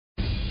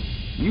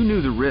You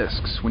knew the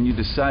risks when you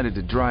decided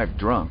to drive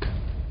drunk.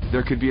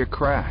 There could be a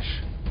crash.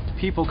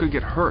 People could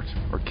get hurt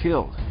or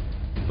killed.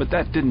 But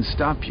that didn't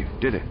stop you,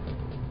 did it?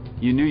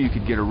 You knew you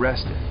could get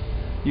arrested.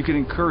 You could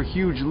incur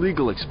huge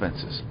legal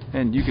expenses,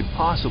 and you could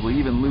possibly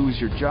even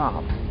lose your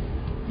job.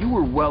 You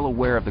were well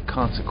aware of the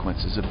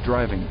consequences of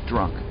driving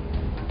drunk.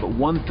 But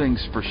one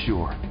thing's for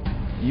sure.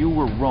 You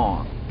were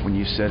wrong when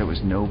you said it was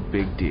no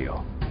big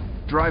deal.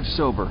 Drive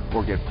sober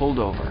or get pulled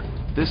over.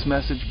 This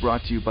message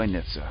brought to you by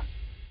NHTSA.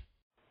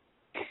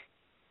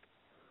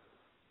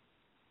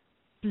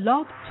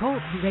 Blog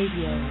Talk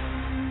Radio.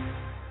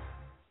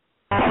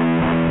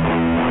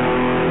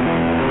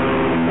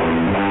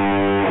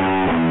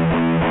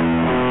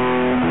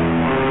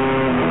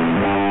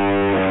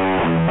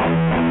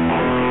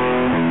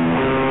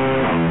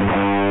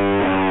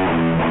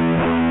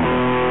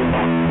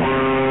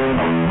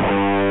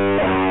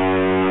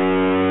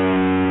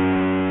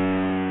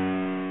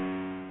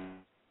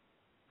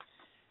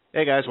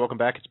 Hey guys, welcome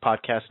back. It's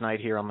podcast night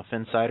here on the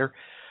Phinsider.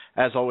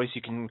 As always,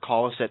 you can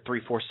call us at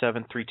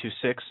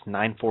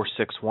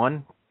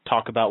 347-326-9461.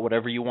 Talk about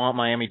whatever you want,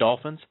 Miami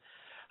Dolphins.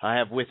 I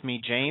have with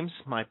me James,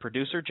 my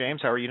producer.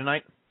 James, how are you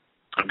tonight?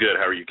 I'm good.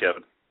 How are you,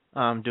 Kevin?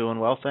 I'm doing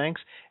well, thanks.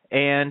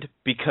 And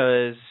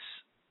because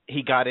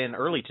he got in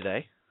early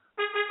today,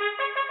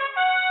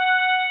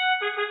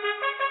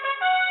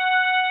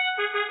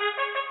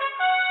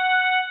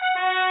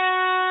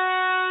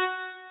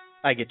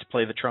 I get to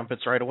play the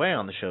trumpets right away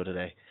on the show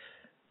today.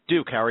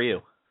 Duke, how are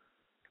you?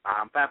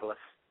 I'm fabulous.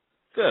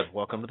 Good.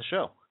 Welcome to the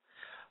show.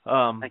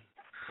 Thank you.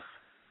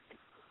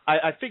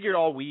 I figured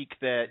all week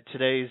that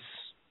today's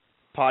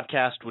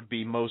podcast would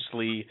be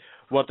mostly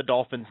what the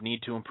Dolphins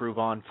need to improve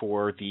on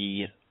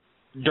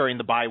during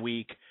the bye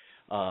week,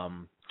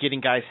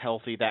 getting guys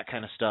healthy, that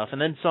kind of stuff, and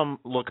then some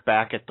look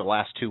back at the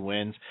last two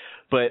wins.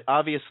 But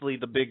obviously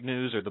the big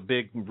news or the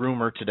big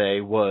rumor today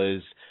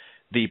was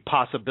the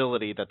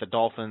possibility that the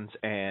Dolphins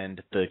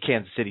and the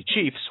Kansas City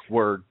Chiefs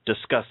were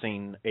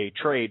discussing a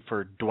trade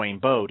for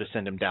Dwayne Bowe to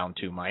send him down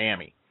to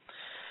Miami.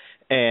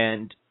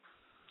 And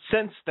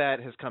since that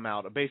has come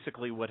out,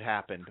 basically what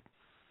happened,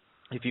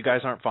 if you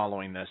guys aren't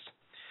following this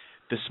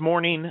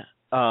morning,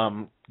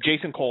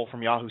 Jason Cole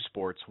from Yahoo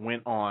Sports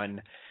went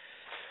on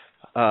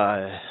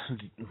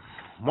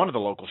one of the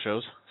local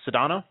shows,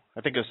 Sedano?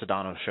 I think it was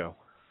Sedano's show.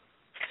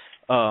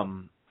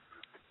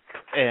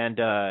 And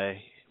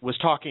was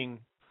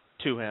talking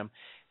to him,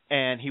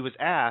 and he was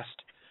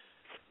asked,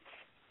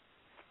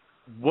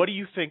 what do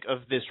you think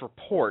of this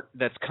report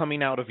that's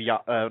coming out of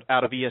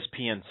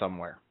ESPN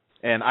somewhere?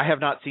 And I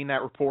have not seen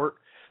that report,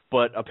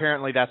 but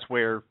apparently that's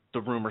where the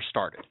rumor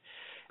started.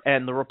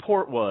 And the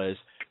report was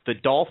the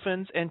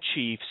Dolphins and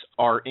Chiefs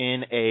are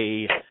in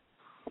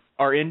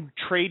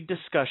trade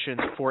discussions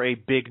for a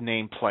big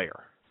name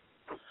player.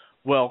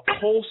 Well,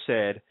 Cole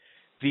said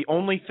the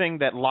only thing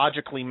that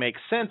logically makes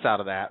sense out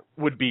of that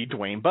would be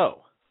Dwayne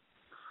Bowe.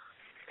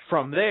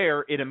 From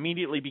there, it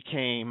immediately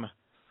became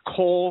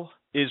Cole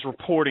is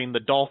reporting the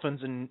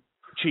Dolphins and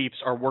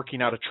Chiefs are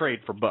working out a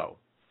trade for Bowe.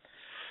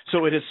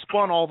 So it has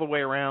spun all the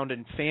way around,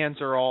 and fans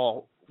are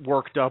all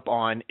worked up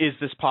on, is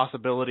this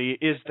possibility?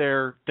 Is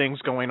there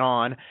things going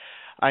on?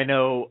 I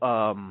know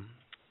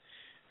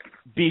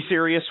Be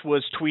Serious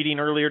was tweeting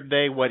earlier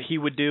today what he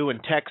would do,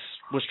 and Tex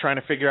was trying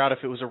to figure out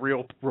if it was a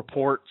real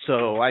report.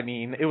 So, I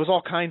mean, it was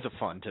all kinds of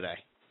fun today.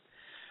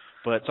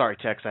 But sorry,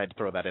 Tex, I had to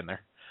throw that in there.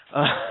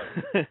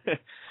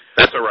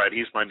 That's all right.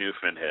 He's my new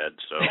fin head,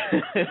 so.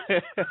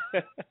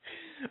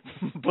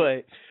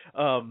 But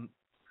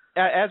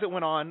as it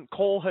went on,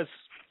 Cole has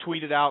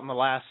tweeted out in the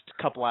last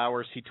couple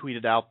hours, he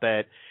tweeted out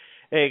that,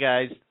 hey,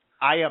 guys,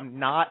 I am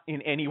not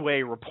in any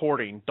way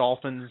reporting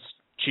Dolphins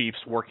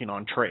Chiefs working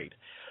on trade.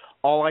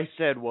 All I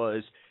said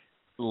was,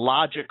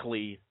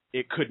 logically,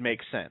 it could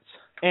make sense.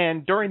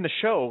 And during the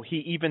show, he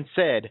even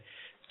said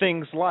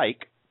things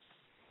like,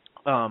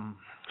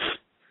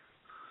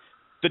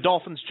 the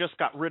Dolphins just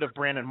got rid of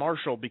Brandon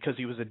Marshall because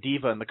he was a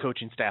diva and the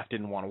coaching staff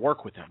didn't want to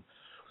work with him.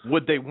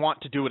 Would they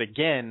want to do it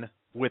again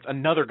with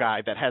another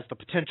guy that has the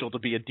potential to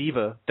be a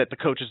diva that the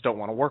coaches don't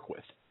want to work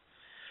with?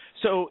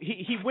 So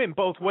he went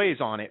both ways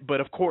on it, but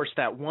of course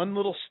that one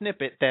little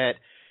snippet that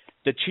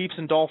the Chiefs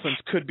and Dolphins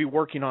could be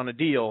working on a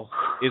deal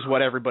is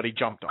what everybody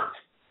jumped on.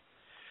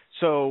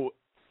 So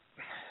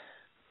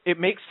it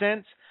makes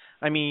sense.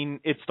 I mean,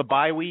 it's the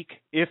bye week.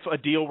 If a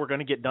deal were going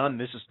to get done,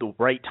 this is the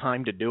right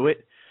time to do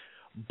it.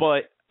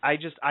 But I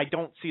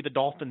don't see the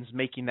Dolphins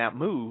making that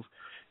move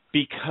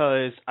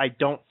because I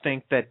don't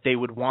think that they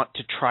would want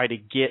to try to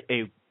get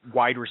a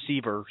wide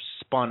receiver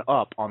spun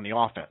up on the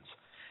offense.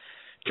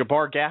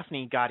 Jabbar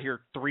Gaffney got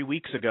here 3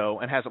 weeks ago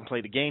and hasn't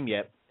played a game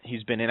yet.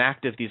 He's been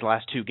inactive these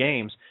last two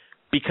games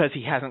because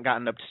he hasn't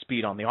gotten up to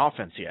speed on the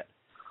offense yet.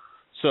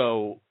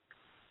 So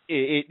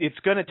it's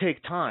going to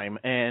take time,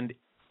 and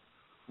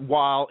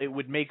while it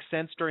would make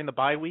sense during the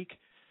bye week,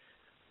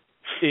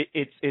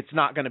 it's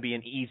not going to be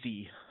an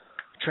easy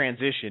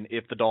transition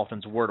if the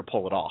Dolphins were to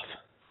pull it off.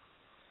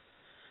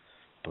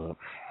 But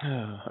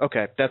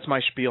okay, that's my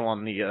spiel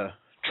on the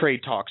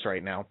trade talks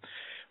right now.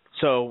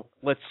 So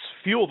let's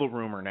fuel the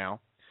rumor now.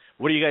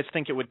 What do you guys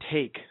think it would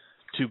take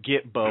to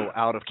get Bo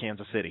out of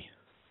Kansas City?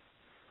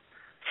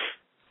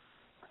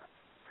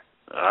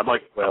 I'd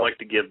like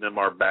to give them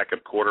our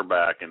backup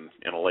quarterback in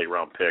a late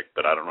round pick,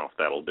 but I don't know if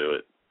that'll do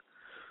it.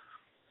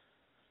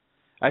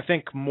 I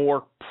think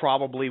Moore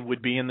probably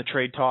would be in the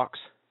trade talks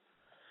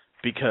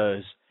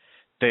because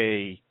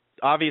they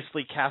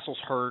obviously Castle's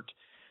hurt.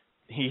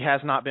 He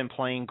has not been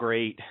playing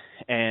great,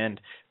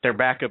 and their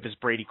backup is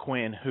Brady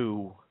Quinn,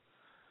 who,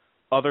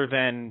 other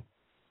than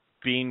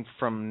being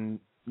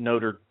from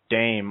Notre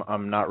Dame,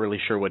 I'm not really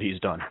sure what he's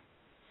done.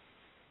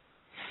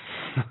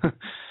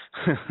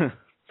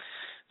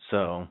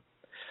 So,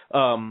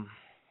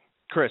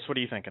 Chris, what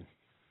are you thinking?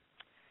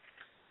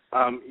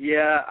 I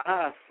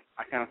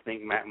kind of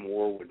think Matt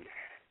Moore would.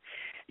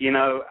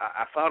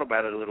 I thought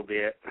about it a little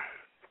bit,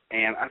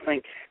 and I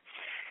think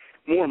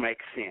Moore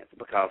makes sense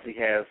because he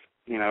has,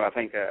 I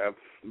think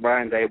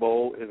Brian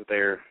Daboll is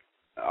their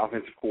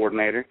offensive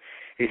coordinator.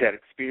 He's had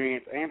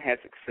experience and had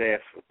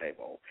success with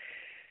Daboll.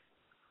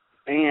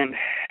 And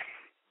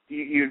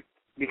you'd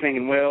be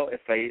thinking, well,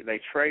 if they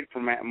trade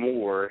for Matt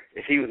Moore,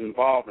 if he was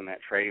involved in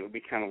that trade, it would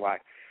be kind of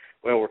like,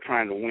 well, we're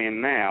trying to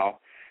win now,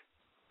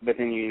 but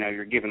then,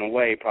 you're giving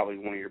away probably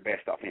one of your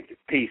best offensive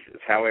pieces.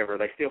 However,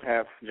 they still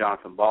have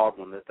Jonathan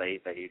Baldwin that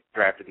they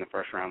drafted in the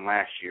first round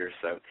last year,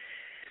 so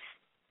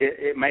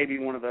it may be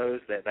one of those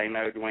that they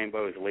know Dwayne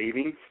Bowe is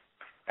leaving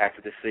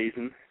after this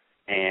season,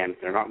 and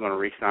they're not going to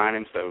re-sign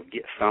him, so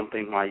get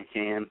something while you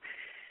can.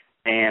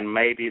 And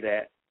maybe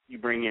that you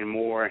bring in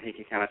Moore and he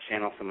can kind of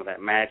channel some of that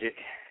magic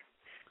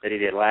that he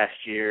did last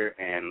year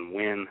and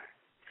win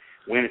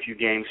a few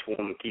games for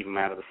him and keep him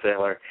out of the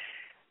cellar.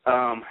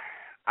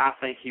 I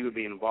think he would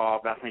be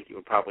involved. I think it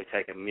would probably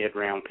take a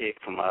mid-round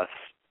pick from us,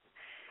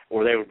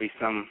 or there would be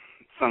some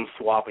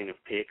swapping of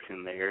picks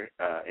in there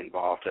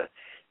involved to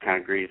kind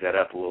of grease that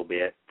up a little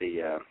bit.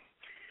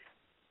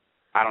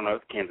 I don't know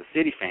if Kansas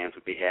City fans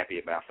would be happy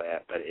about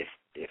that, but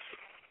if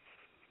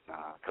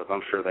because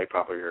I'm sure they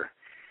probably are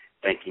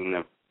thinking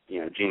of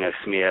Geno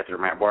Smith or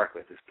Matt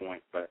Barkley at this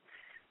point. But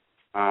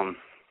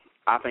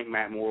I think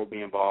Matt Moore will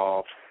be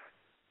involved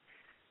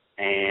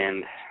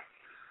and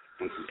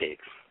some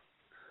picks.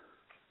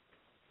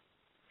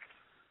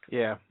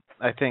 Yeah,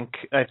 I think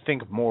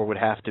Moore would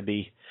have to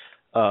be.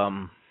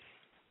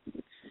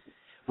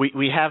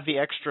 We have the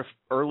extra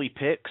early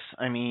picks.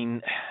 I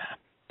mean,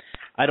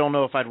 I don't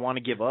know if I'd want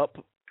to give up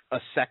a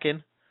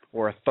second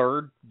or a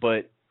third,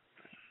 but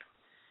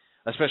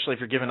especially if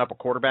you're giving up a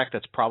quarterback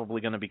that's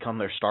probably going to become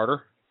their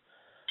starter.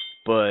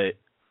 But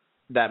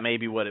that may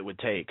be what it would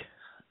take.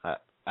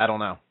 I don't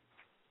know.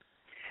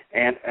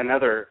 And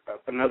another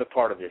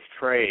part of this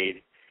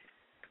trade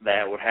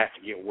that would have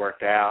to get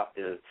worked out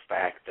is the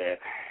fact that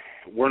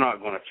we're not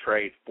going to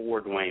trade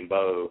for Dwayne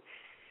Bowe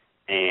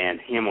and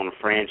him on a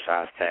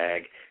franchise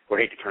tag where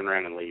he could turn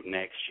around and leave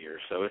next year.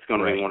 So it's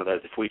going to be one of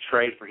those, if we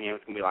trade for him,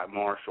 it's going to be like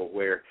Marshall,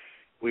 where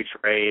we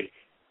trade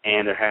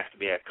and there has to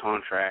be a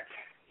contract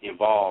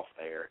involved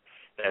there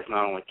that's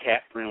not only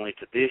cap-friendly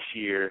to this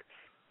year,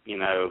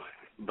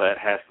 but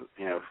has,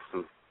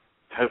 some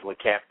hopefully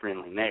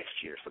cap-friendly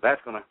next year. So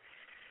that's going to,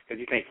 because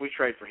you think if we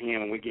trade for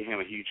him and we give him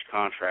a huge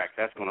contract,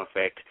 that's going to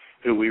affect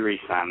who we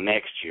re-sign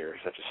next year,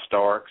 such as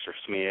Starks or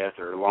Smith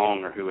or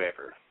Long or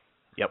whoever.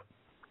 Yep.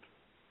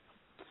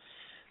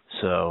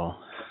 So,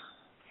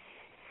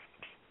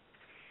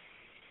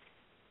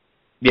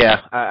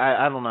 yeah,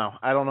 I don't know.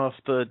 I don't know if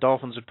the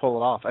Dolphins would pull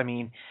it off. I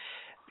mean,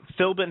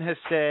 Philbin has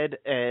said,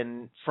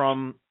 and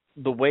from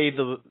the way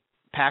the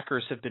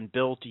Packers have been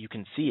built, you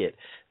can see it,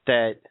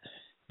 that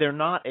they're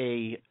not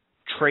a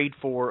trade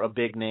for a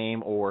big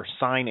name or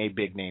sign a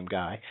big name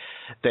guy.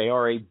 They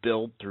are a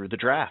build through the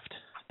draft.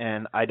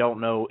 And I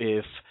don't know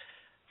if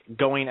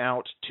going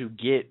out to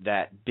get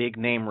that big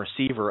name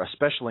receiver,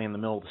 especially in the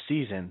middle of the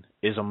season,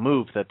 is a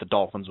move that the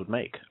Dolphins would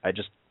make.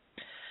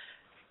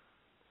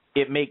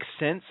 It makes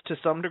sense to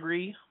some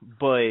degree,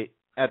 but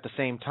at the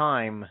same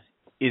time,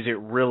 is it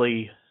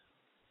really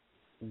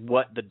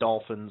what the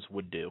Dolphins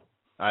would do?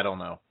 I don't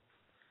know.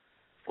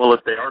 Well,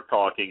 if they are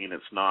talking and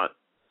it's not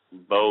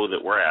Bo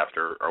that we're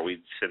after, are we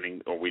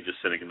just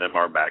sending them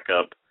our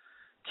backup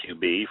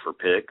QB for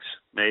picks,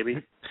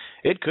 maybe?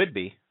 It could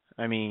be.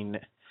 I mean,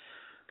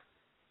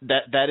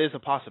 that is a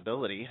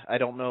possibility. I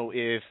don't know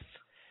if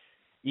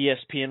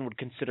ESPN would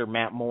consider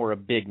Matt Moore a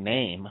big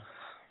name,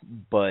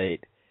 but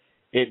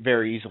it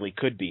very easily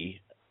could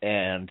be.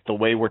 And the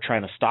way we're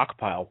trying to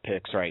stockpile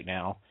picks right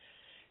now,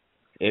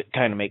 it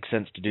kind of makes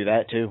sense to do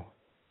that too.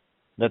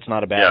 That's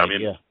not a bad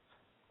idea.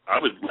 I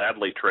would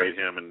gladly trade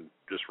him and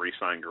just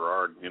re-sign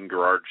Garrard. And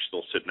Garrard's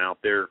still sitting out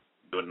there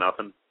doing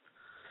nothing.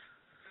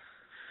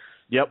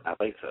 Yep. I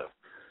think so.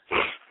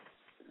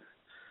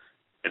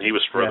 And he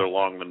was further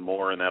along than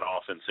Moore in that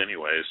offense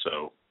anyway,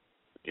 so,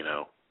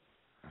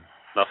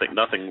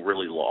 nothing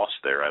really lost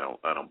there, I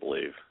don't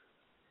believe.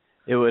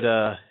 It would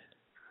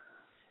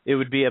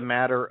be a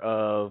matter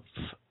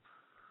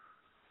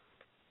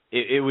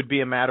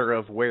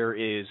of where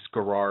is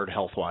Garrard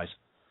health-wise.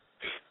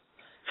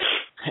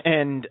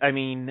 And, I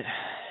mean,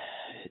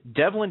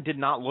 Devlin did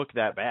not look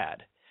that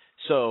bad.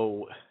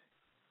 So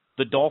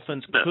the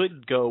Dolphins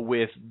could go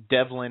with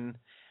Devlin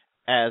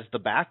as the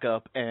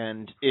backup,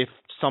 and if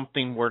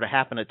something were to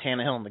happen to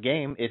Tannehill in the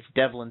game, it's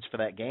Devlin's for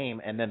that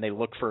game, and then they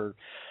look for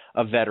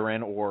a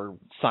veteran or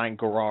sign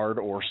Garrard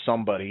or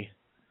somebody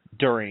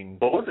during.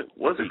 Well,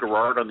 was it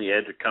Garrard on the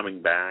edge of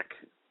coming back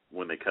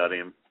when they cut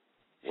him?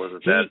 Was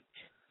it that?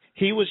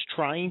 He was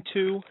trying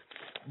to,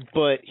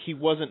 but he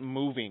wasn't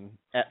moving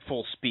at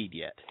full speed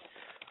yet.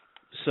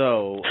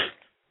 So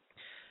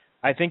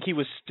I think he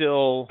was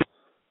still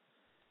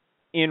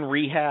in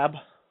rehab,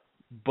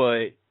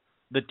 but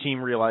the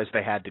team realized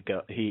they had to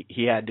go.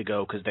 He had to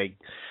go because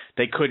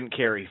they couldn't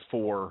carry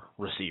 4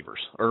 receivers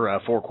or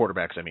 4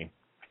 quarterbacks. I mean,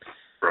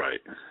 right.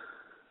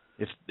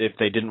 If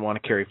they didn't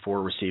want to carry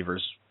 4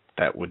 receivers,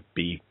 that would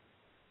be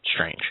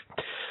strange.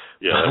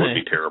 Yeah, that would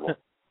be terrible.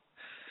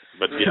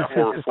 But yeah,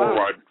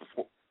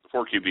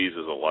 four QBs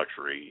is a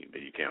luxury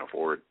that you can't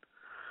afford.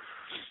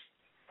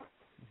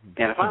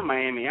 And if I'm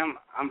Miami,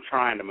 I'm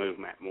trying to move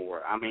Matt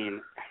Moore. I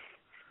mean,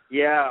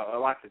 yeah, I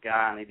like the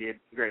guy, and he did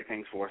great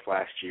things for us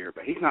last year,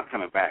 but he's not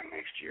coming back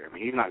next year. I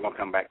mean, he's not going to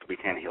come back to be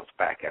Tannehill's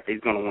backup.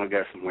 He's going to want to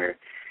go somewhere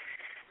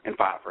and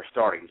fight for a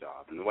starting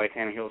job. And the way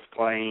Tannehill's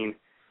playing,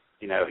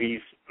 you know,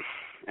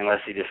 unless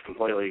he just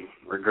completely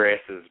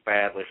regresses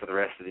badly for the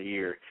rest of the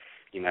year,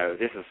 you know,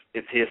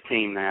 it's his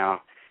team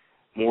now.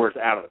 Moore's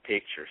out of the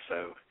picture,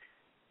 so,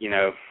 you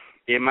know,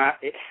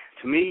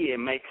 to me it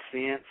makes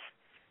sense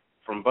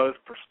from both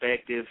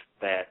perspectives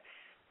that,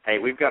 hey,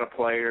 we've got a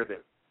player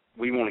that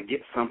we want to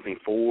get something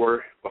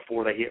for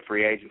before they hit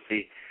free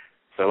agency,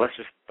 so let's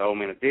just throw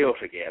them in a deal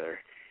together.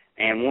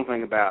 And one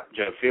thing about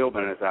Joe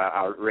Philbin, as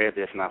I read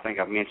this, and I think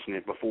I've mentioned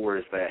it before,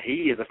 is that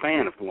he is a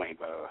fan of Dwayne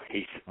Bowe.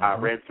 I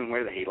read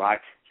somewhere that he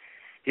likes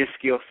his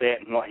skill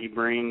set and what he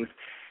brings.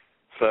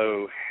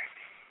 So,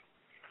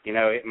 you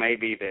know, it may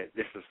be that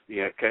this is,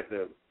 you know,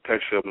 the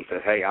Coach Philbin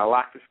says, hey, I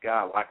like this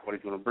guy. I like what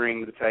he's going to bring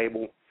to the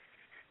table.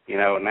 You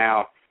know, and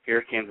now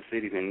here Kansas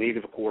City's in need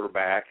of a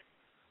quarterback.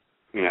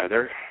 You know,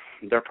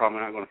 they're probably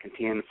not going to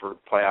contend for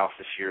playoffs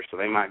this year, so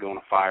they might go on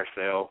a fire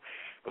sale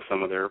with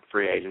some of their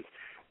free agents.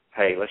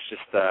 Hey, let's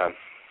just,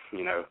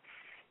 you know,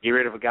 get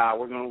rid of a guy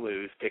we're going to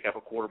lose, pick up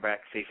a quarterback,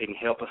 see if he can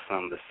help us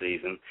some this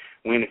season,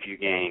 win a few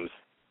games,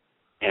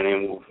 and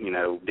then we'll, you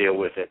know, deal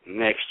with it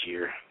next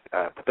year.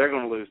 But they're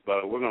going to lose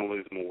Bo. We're going to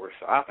lose Moore.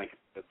 So I think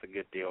that's a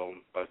good deal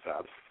on both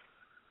sides.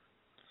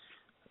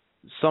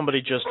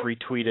 Somebody just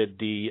retweeted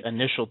the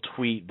initial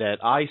tweet that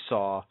I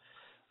saw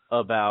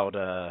about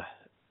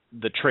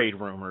the trade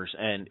rumors,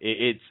 and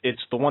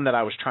it's the one that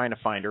I was trying to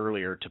find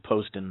earlier to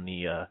post in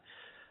the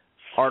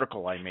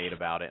article I made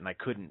about it, and I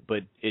couldn't.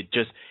 But it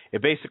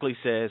basically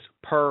says,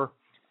 per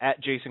at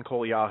Jason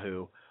Cole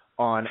Yahoo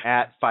on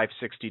at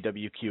 560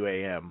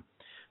 WQAM,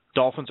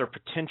 Dolphins are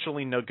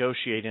potentially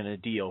negotiating a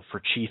deal for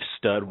chief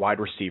stud wide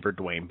receiver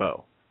Dwayne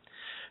Bowe.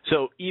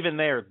 So even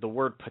there, the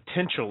word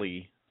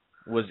potentially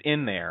was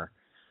in there,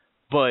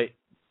 but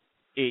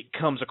it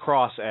comes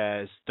across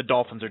as the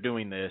Dolphins are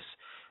doing this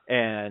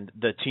and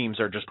the teams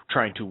are just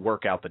trying to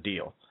work out the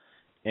deal.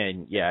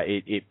 And yeah,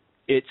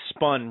 it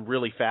spun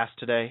really fast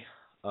today.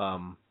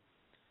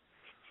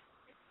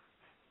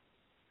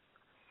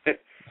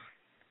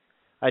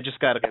 I just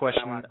got a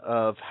question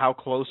of how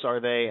close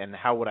are they and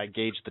how would I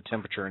gauge the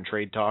temperature in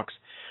trade talks?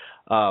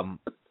 Nobody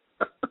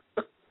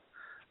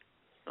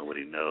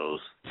knows.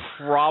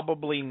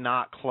 Probably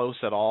not close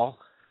at all.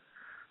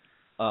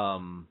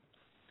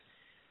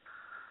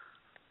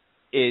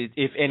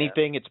 If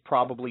anything, it's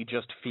probably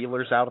just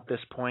feelers out at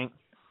this point.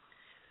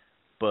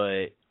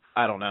 But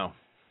I don't know.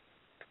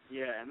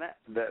 Yeah, and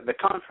the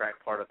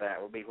contract part of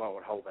that would be what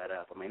would hold that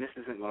up. I mean, this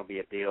isn't going to be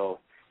a deal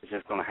that's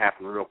just going to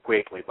happen real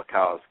quickly,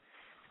 because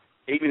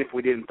even if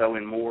we didn't throw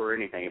in more or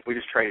anything, if we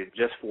just traded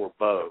just for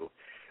Bo,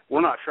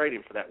 we're not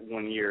trading for that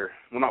 1 year.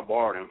 We're not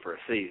borrowing him for a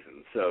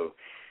season. So,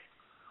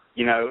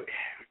 you know,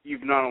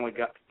 you've not only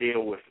got to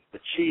deal with the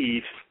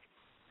Chiefs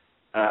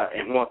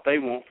and what they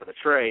want for the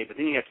trade, but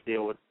then you have to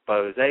deal with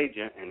Bo's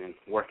agent and then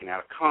working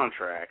out a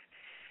contract,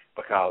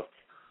 because,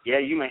 yeah,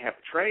 you may have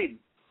the trade,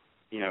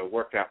 you know,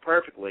 worked out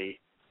perfectly,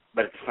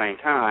 but at the same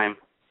time,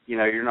 you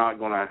know, you're not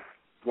going to,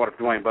 what if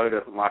Dwayne Bowe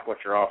doesn't like what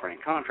you're offering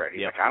in contract?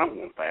 He's like, I don't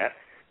want that.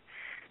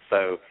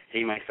 So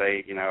he may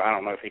say, you know, I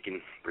don't know if he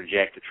can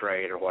reject a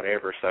trade or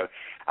whatever. So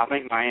I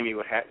think Miami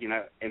would have, you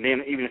know, and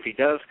then even if he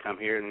does come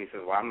here and he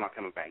says, well, I'm not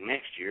coming back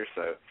next year.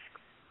 So,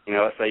 you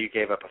know, let's say you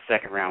gave up a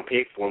second-round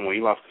pick for him. Well,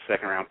 you lost a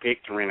second-round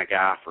pick to rent a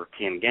guy for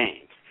 10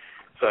 games.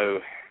 So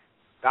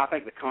I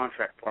think the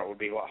contract part would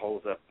be what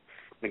holds up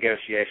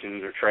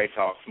negotiations or trade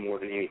talks more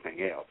than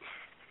anything else.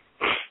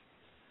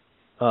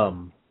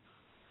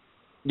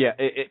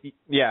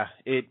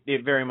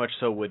 It very much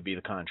so would be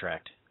the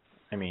contract.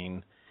 I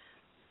mean,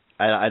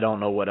 I don't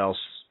know what else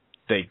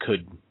they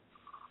could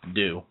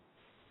do.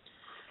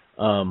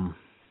 It'll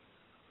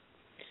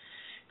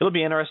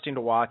be interesting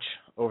to watch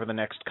over the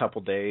next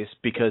couple days,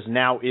 because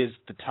now is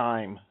the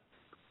time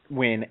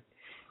when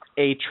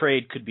a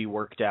trade could be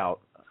worked out,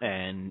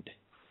 and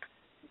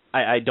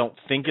I don't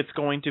think it's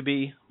going to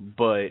be,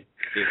 but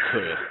it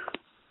could.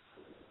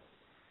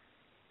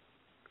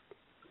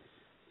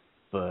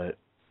 But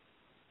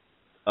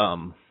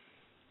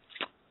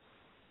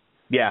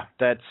yeah,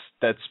 that's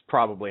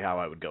probably how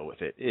I would go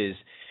with it. Is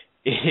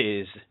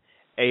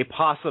a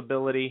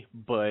possibility,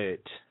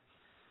 but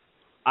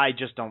I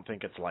just don't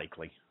think it's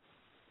likely.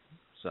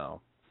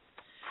 So,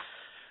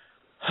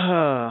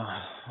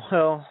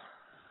 well,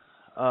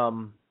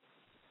 I'm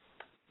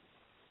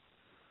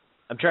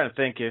trying to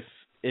think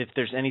if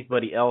there's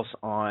anybody else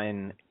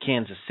on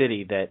Kansas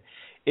City that,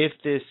 if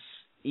this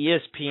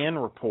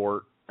ESPN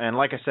report, and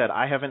like I said,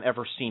 I haven't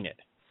ever seen it,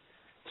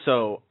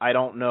 so I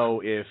don't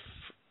know if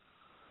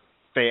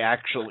they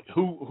actually,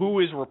 who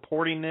is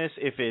reporting this,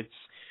 if it's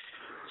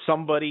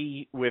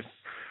somebody with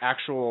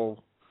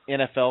actual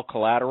NFL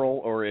collateral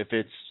or if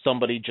it's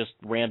somebody just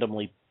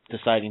randomly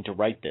deciding to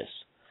write this.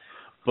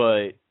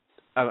 But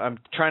I'm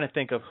trying to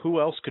think of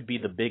who else could be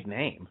the big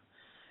name.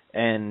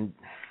 And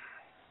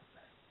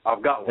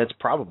I've got one. That's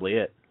probably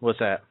it. What's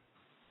that?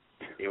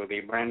 It would be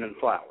Brandon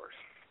Flowers.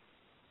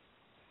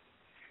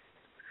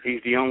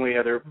 He's the only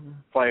other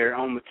player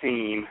on the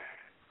team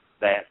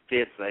that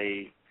fits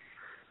a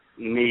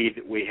need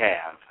that we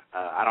have.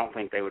 I don't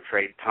think they would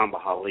trade Tamba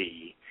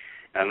Ali.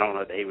 I don't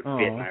know that he would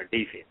fit in our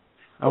defense.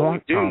 I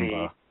want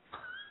Tamba.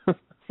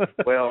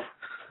 Well,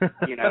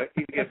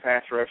 he's a good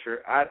pass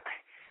rusher.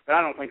 But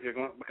I don't think they're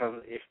going,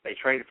 because if they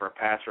traded for a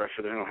pass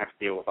rusher, they're going to have to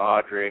deal with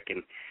Audric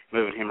and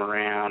moving him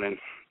around. And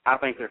I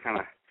think they're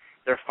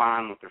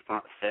fine with their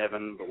front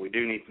seven, but we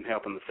do need some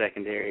help in the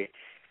secondary.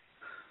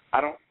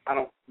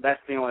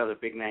 That's the only other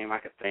big name I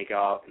could think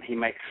of, and he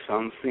makes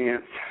some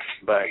sense,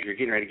 but you're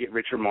getting ready to get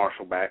Richard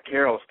Marshall back.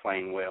 Carroll's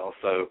playing well,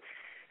 so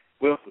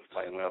Wilson's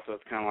playing well, so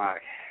it's kind of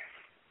like,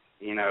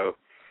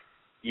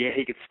 yeah,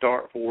 he could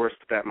start for us,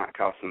 but that might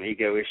cause some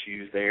ego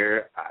issues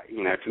there.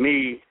 To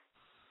me,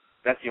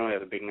 that's the only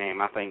other big name.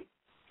 I think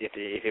if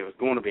it was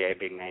going to be a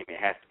big name,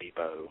 it has to be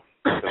Bo.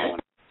 To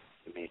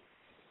me.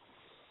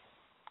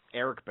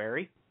 Eric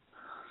Berry?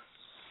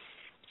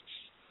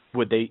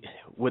 Would the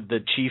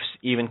Chiefs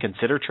even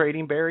consider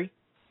trading Berry?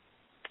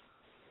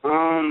 He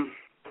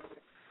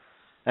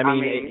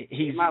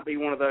might be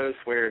one of those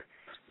where,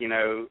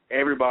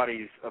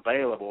 everybody's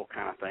available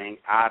kind of thing.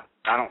 I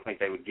don't think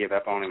they would give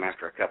up on him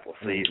after a couple of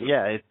seasons.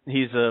 Yeah,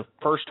 he's a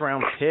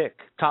first-round pick,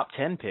 top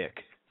 10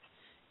 pick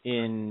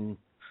in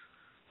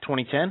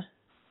 2010.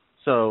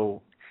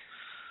 So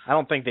I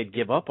don't think they'd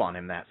give up on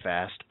him that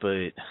fast,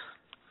 but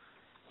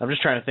I'm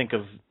just trying to think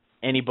of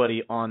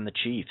anybody on the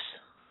Chiefs.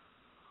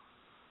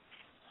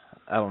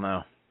 I don't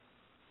know.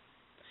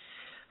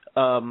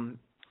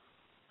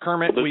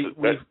 Kermit,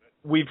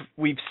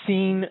 we've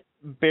seen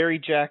Barry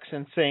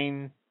Jackson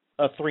saying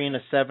a 3 and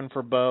a 7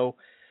 for Bo,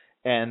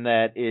 and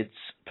that it's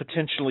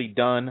potentially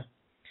done.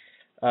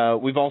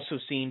 We've also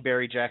seen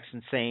Barry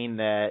Jackson saying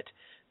that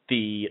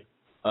the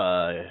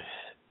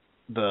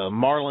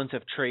Marlins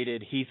have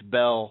traded Heath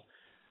Bell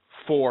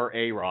for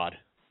A-Rod.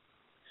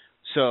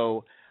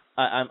 So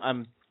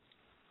I'm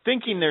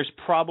thinking there's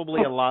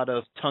probably a lot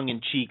of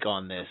tongue-in-cheek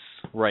on this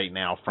right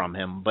now from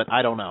him, but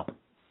I don't know.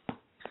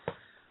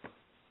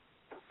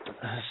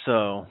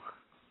 So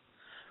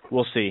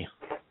we'll see.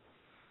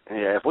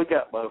 Yeah, if we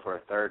got Bo for a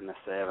 3rd and a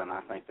 7,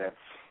 I think that's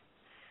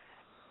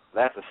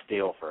a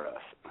steal for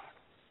us.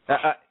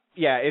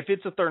 Yeah, if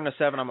it's a 3rd and a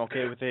 7, I'm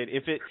okay with it.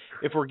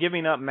 If we're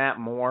giving up Matt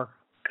Moore,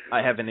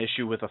 I have an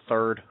issue with a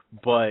 3rd,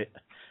 but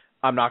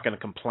I'm not going to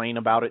complain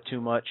about it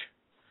too much.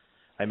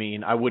 I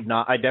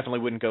definitely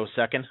wouldn't go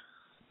 2nd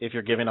if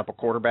you're giving up a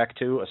quarterback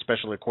too,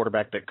 especially a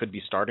quarterback that could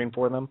be starting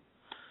for them.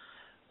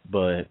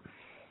 But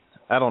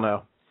I don't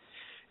know.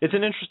 It's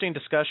an interesting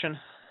discussion.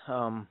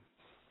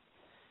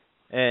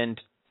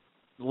 And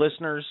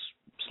listeners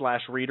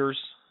 / readers,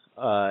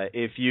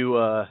 if you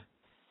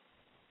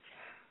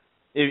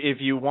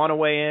want to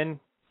weigh in,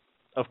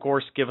 of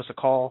course, give us a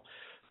call,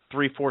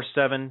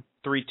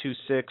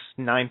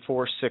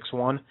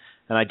 347-326-9461.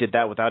 And I did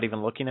that without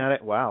even looking at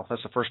it. Wow,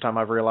 that's the first time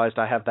I've realized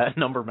I have that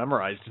number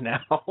memorized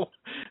now.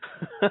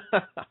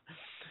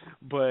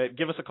 But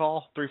give us a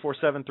call,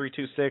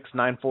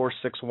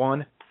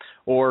 347-326-9461.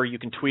 Or you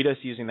can tweet us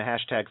using the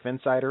hashtag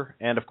Phinsider.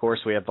 And, of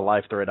course, we have the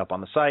live thread up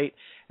on the site,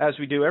 as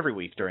we do every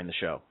week during the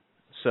show.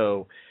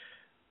 So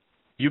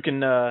you can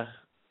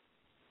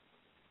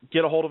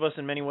get a hold of us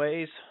in many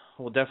ways.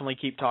 We'll definitely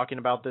keep talking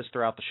about this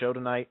throughout the show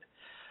tonight.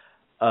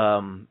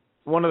 One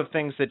of the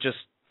things that just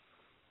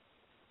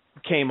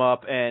came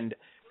up, and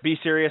be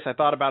serious, I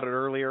thought about it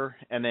earlier,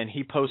 and then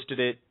he posted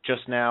it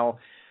just now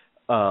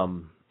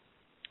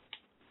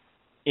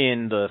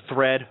in the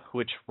thread,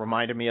 which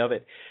reminded me of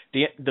it.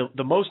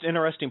 The most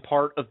interesting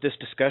part of this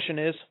discussion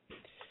is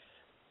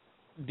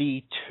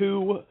the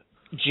 2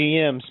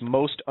 GMs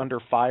most under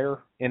fire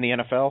in the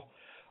NFL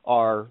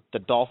are the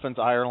Dolphins,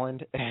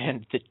 Ireland,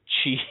 and the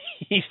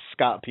Chiefs,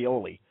 Scott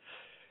Pioli.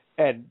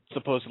 And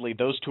supposedly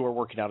those 2 are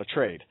working out a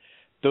trade.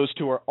 Those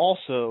 2 are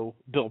also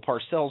Bill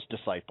Parcells'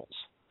 disciples.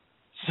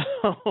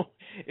 So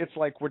it's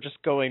like we're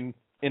just going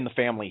in the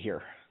family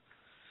here.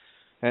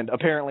 And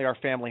apparently our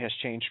family has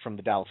changed from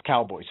the Dallas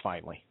Cowboys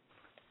finally.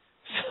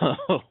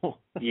 So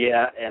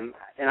yeah, and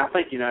I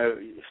think,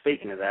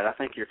 speaking of that, I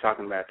think you're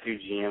talking about two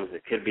GMs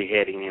that could be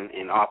heading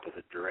in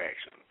opposite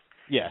directions.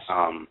 yes.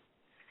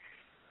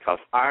 Because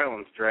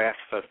Ireland's draft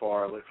so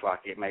far looks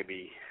like it may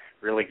be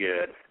really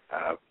good.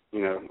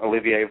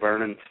 Olivier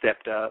Vernon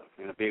stepped up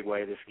in a big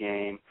way this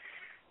game.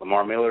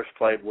 Lamar Miller's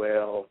played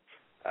well.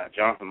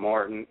 Jonathan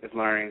Martin is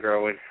learning and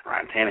growing.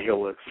 Ryan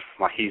Tannehill looks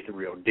like he's the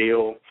real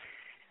deal.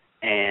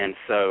 And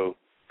so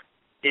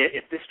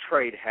if this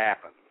trade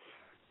happens,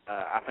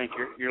 I think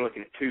you're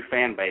looking at two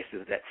fan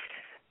bases that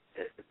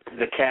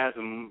the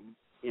chasm,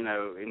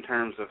 in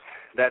terms of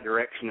that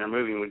direction they're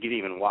moving would get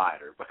even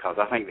wider, because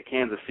I think the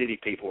Kansas City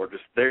people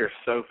they're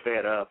so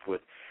fed up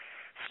with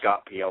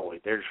Scott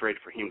Pioli. They're just ready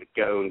for him to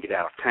go and get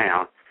out of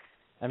town.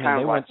 I mean, kind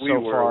they of went like we so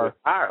were far. with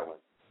Ireland.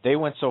 They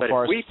went so But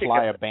far if as we to pick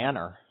fly up a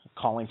banner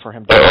calling for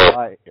him to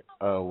fly.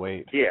 Oh,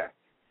 wait. Yeah.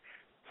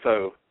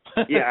 So,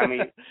 yeah, I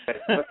mean,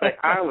 let's say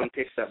Ireland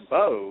picks up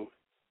Bo,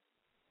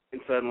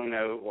 and suddenly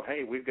well,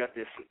 hey, we've got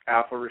this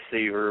alpha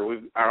receiver.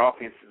 Our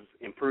offense is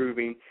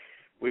improving.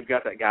 We've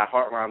got that guy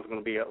Hartline's going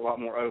to be a lot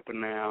more open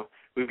now.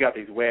 We've got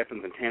these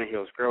weapons, and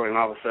Tannehill's growing, and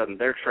all of a sudden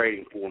they're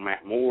trading for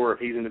Matt Moore if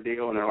he's in the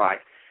deal, and they're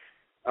like,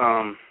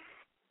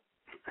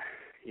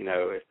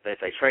 if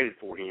they traded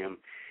for him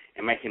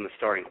and make him the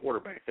starting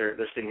quarterback, they're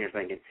sitting here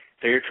thinking,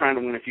 so you're trying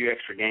to win a few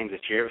extra games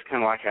this year. It was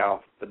kind of like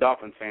how the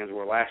Dolphins fans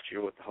were last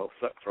year with the whole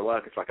suck for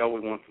luck. It's like, we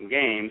won some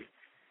games.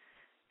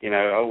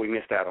 We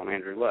missed out on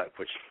Andrew Luck,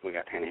 which we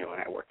got Tannehill, and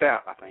that worked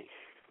out, I think.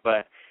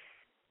 But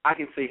I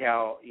can see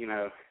how,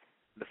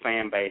 the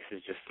fan base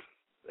is just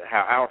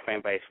how our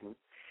fan base would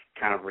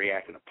kind of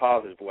react in a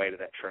positive way to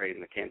that trade,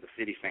 and the Kansas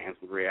City fans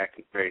would react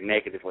very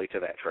negatively to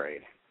that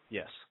trade.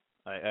 Yes,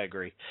 I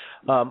agree.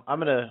 I'm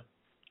going to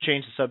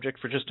change the subject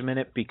for just a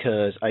minute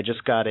because I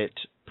just got it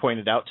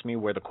pointed out to me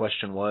where the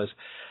question was.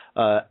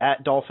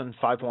 At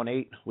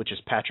Dolphin518, which is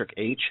Patrick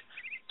H.,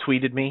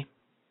 tweeted me.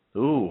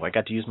 Ooh, I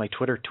got to use my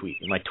Twitter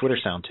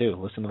sound too.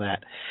 Listen to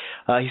that.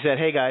 He said,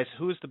 hey guys,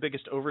 who is the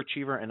biggest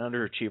overachiever and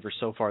underachiever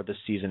so far this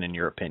season in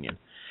your opinion?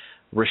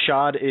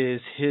 Rashad is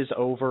his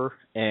over,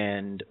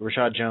 and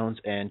Rashad Jones,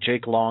 and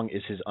Jake Long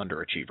is his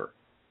underachiever.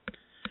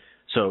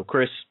 So,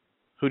 Chris,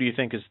 who do you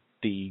think is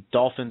the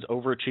Dolphins'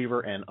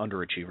 overachiever and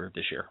underachiever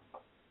this year?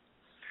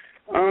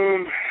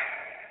 Well,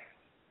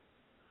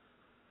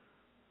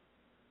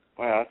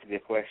 that's a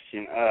good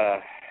question.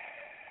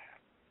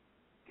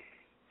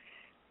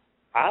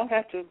 I'll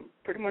have to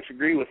pretty much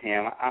agree with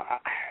him.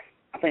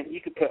 I think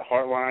you could put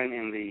Hartline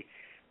in the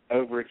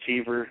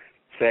overachiever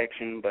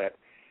section, but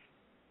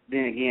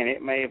then again,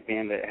 it may have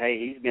been that, hey,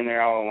 he's been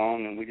there all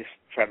along, and we just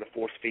tried to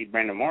force-feed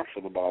Brandon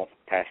Marshall the ball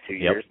the past 2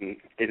 years and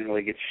didn't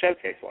really get to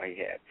showcase what he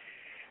had.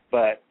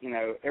 But,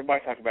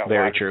 everybody talks about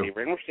wide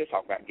receiver, and we're still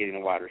talking about getting a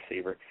wide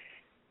receiver.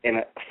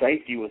 And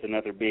safety was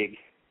another big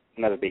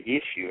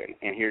issue.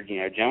 And here,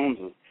 Jones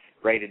was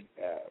rated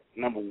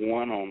number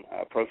 1 on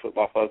Pro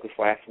Football Focus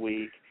last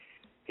week.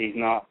 He's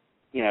not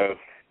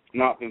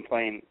been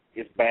playing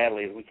as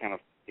badly as we kind of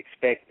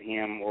expected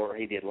him or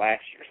he did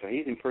last year. So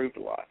he's improved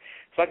a lot.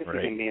 So I can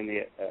see him being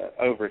the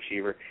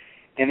overachiever.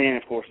 And then,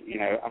 of course,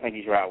 I think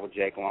he's right with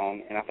Jake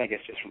Long, and I think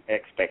it's just from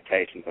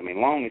expectations. I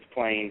mean, Long is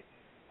playing.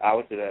 I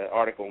looked at an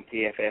article on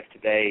PFF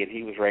today, and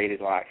he was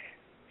rated like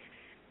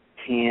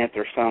 10th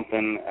or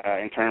something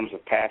in terms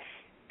of pass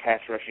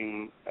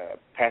rushing,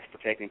 pass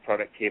protecting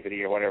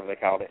productivity or whatever they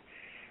called it.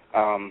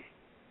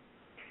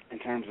 In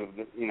terms of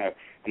the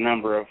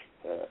number of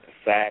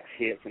sacks,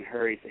 hits, and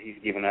hurries that he's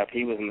given up,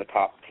 he was in the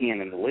top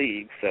 10 in the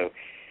league. So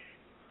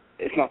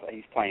it's not that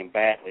he's playing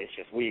badly. It's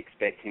just we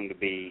expect him to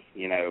be,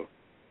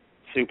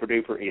 super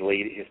duper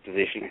elite at his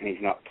position, and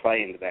he's not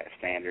playing to that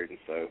standard. And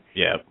so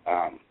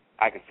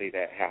I can see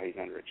that how he's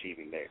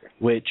underachieving there.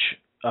 Which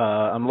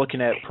I'm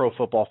looking at Pro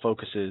Football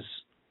Focus's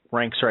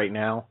ranks right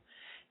now,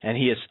 and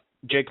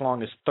Jake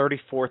Long is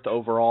 34th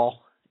overall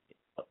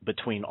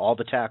between all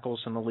the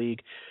tackles in the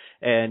league.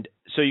 And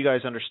so you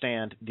guys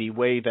understand the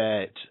way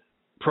that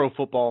Pro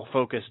Football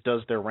Focus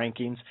does their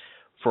rankings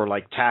for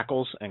like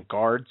tackles and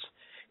guards.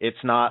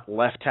 It's not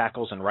left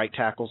tackles and right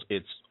tackles.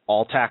 It's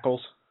all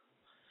tackles.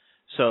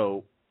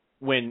 So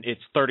when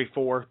it's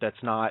 34,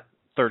 that's not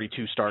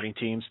 32 starting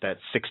teams. That's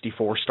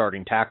 64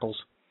 starting tackles.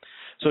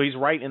 So he's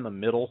right in the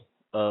middle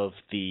of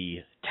the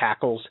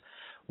tackles.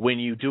 When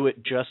you do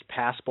it just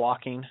pass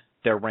blocking,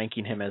 they're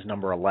ranking him as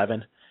number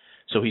 11.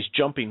 So he's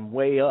jumping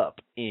way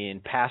up in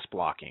pass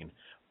blocking,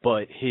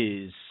 but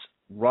his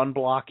run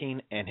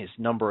blocking and his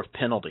number of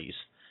penalties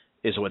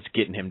is what's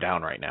getting him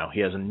down right now. He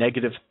has a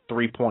negative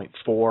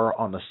 3.4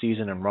 on the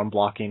season in run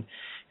blocking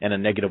and a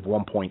negative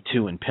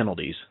 1.2 in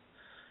penalties.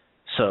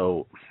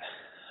 So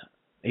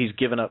he's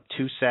given up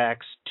 2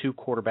 sacks, 2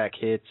 quarterback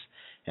hits,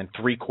 and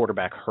 3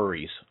 quarterback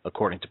hurries,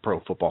 according to Pro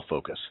Football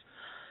Focus.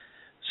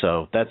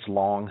 So that's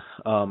Long.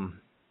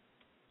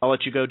 I'll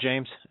let you go,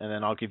 James, and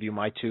then I'll give you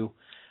my 2.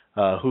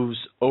 Who's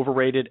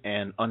overrated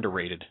and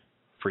underrated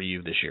for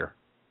you this year?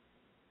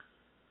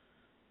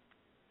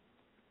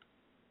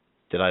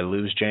 Did I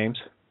lose James?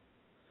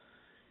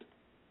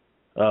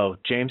 Oh,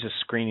 James is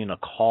screening a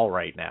call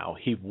right now.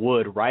 He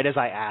would, right as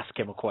I ask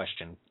him a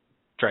question,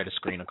 try to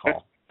screen a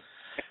call.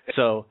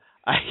 So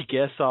I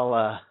guess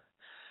I'll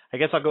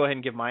go ahead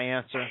and give my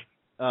answer.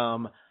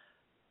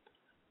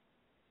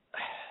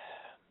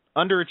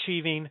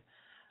 Underachieving,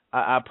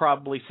 I'd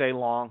probably say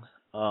Long.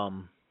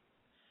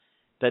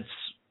 That's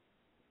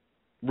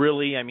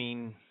really,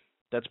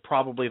 that's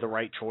probably the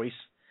right choice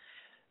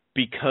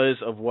because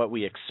of what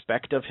we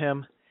expect of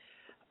him.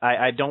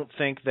 I don't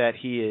think that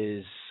he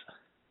is.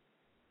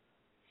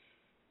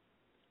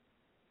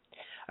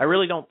 I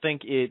really don't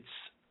think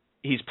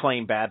he's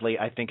playing badly.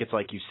 I think it's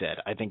like you said.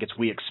 I think it's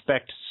we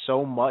expect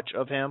so much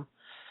of him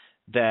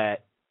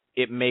that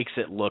it makes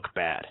it look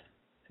bad.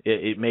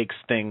 It makes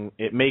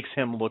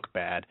him look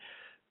bad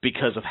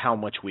because of how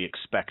much we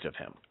expect of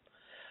him.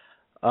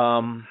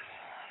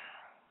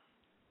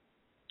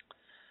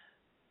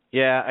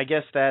 Yeah, I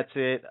guess that's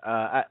it.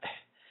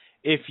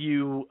 If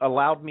you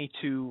allowed me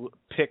to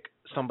pick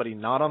somebody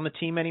not on the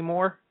team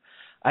anymore,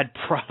 I'd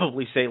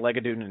probably say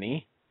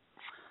Legadunani,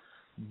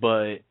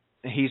 but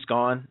he's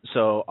gone,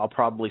 so I'll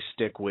probably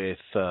stick with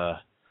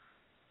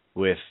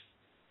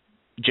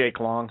Jake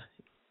Long.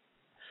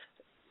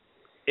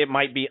 It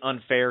might be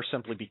unfair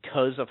simply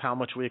because of how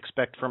much we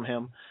expect from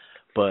him,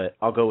 but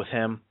I'll go with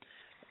him.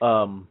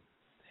 Trying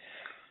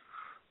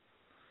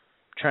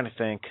to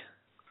think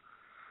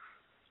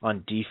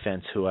on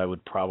defense who I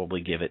would probably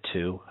give it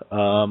to.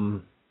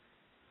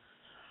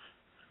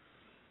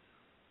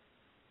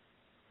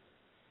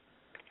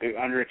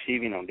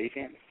 Underachieving on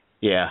defense?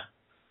 Yeah.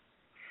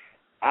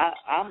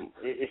 I'm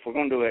if we're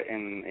going to do it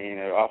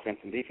in offense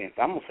and defense,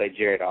 I'm going to say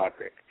Jared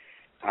Odrick.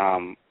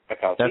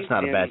 Because that's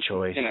not a bad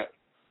choice.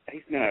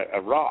 He's been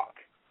a rock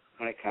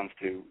when it comes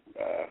to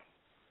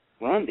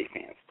run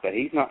defense, but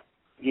he's not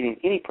getting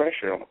any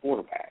pressure on the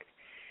quarterback.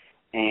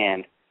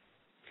 And,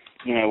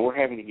 we're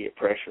having to get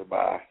pressure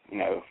by,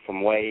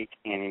 from Wake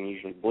and then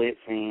usually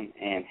blitzing,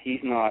 and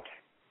he's not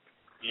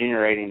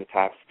generating the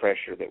types of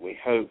pressure that we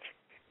hoped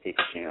he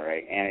could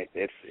generate. And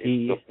it's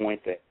to the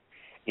point that,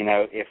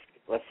 if,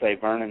 let's say,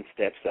 Vernon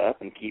steps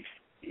up and keeps,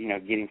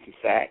 getting some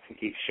sacks and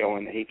keeps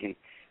showing that he can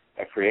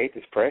create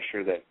this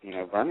pressure that,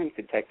 Vernon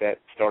could take that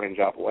starting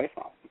job away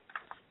from him.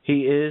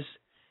 He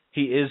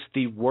is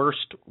the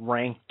worst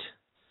ranked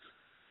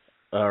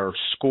or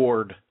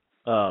scored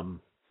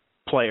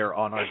player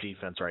on our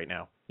defense right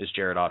now is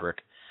Jared Odrick.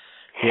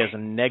 He has a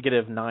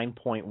negative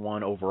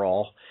 9.1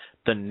 overall.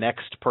 The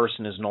next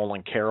person is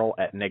Nolan Carroll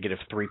at negative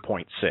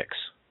 3.6.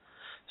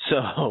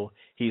 So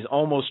he's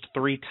almost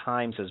 3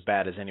 times as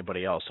bad as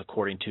anybody else,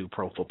 according to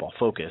Pro Football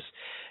Focus.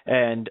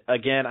 And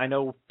again, I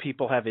know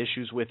people have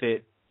issues with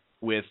it,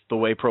 with the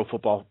way Pro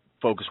Football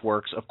Focus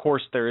works. Of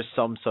course, there is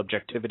some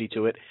subjectivity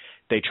to it.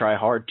 They try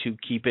hard to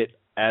keep it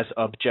as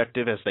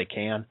objective as they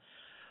can.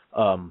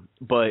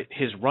 But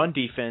his run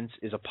defense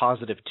is a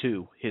positive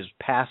 2. His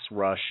pass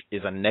rush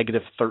is a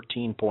negative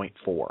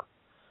 13.4.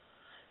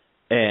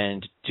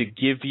 And to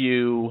give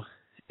you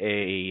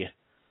a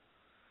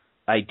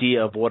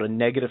idea of what a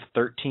negative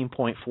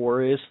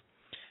 13.4 is,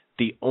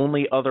 the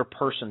only other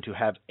person to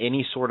have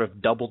any sort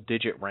of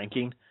double-digit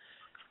ranking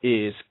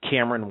is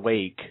Cameron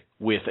Wake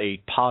with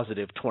a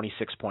positive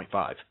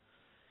 26.5.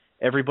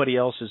 Everybody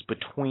else is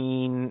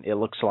between, it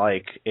looks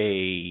like,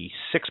 a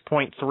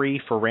 6.3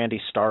 for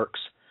Randy Starks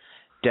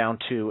down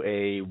to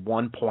a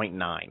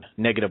 1.9,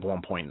 negative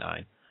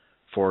 1.9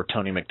 for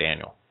Tony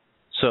McDaniel.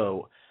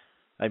 So,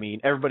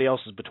 everybody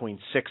else is between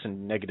 6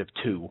 and negative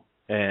 2,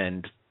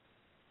 and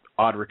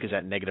Odrick is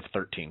at negative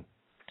 13,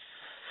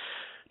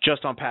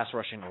 just on pass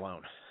rushing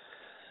alone.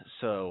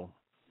 So,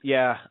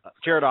 yeah,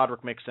 Jared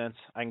Odrick makes sense.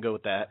 I can go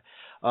with that.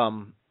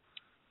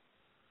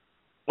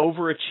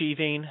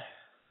 Overachieving,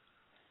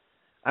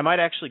 I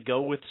might actually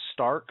go with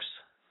Starks.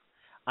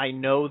 I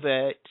know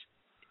that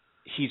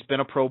he's been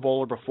a Pro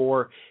Bowler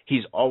before.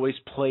 He's always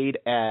played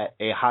at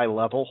a high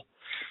level,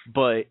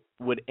 but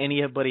would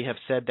anybody have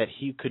said that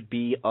he could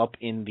be up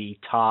in the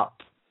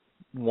top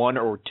 1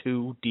 or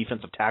 2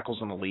 defensive tackles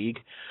in the league,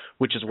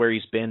 which is where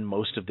he's been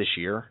most of this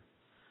year?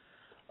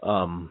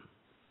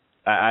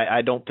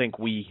 I don't think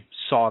we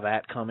saw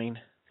that coming.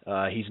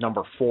 He's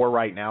number 4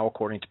 right now,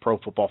 according to Pro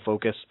Football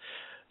Focus,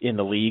 in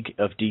the league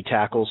of D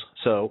tackles.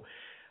 So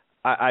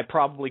I'd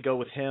probably go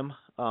with him.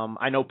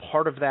 I know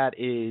part of that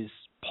is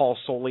Paul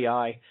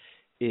Solei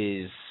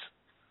is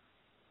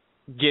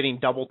getting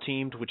double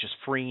teamed, which is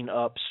freeing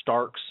up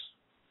Starks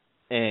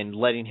and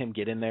letting him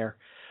get in there.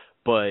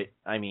 But,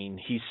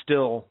 he's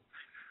still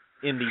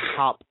in the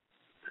top,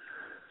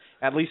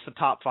 at least the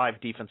top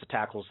 5 defensive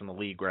tackles in the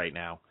league right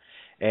now.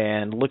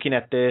 And looking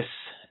at this,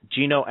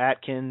 Geno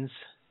Atkins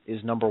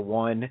is number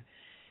 1,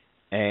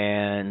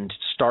 and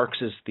Starks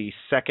is the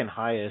second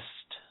highest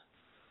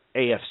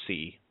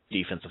AFC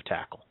defensive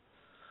tackle.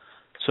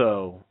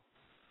 So,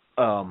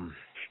 I'd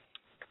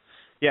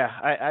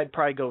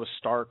probably go with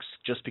Starks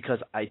just because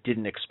I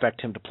didn't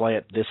expect him to play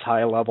at this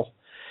high a level.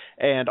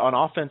 And on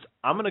offense,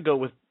 I'm going to go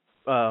with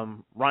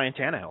Ryan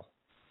Tannehill.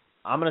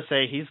 I'm going to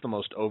say he's the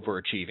most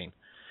overachieving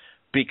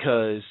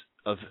because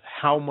of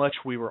how much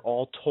we were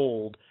all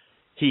told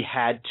he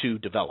had to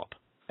develop,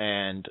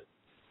 and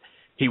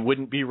he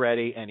wouldn't be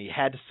ready, and he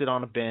had to sit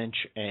on a bench,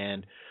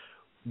 and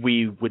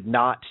we would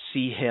not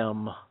see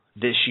him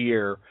this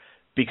year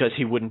because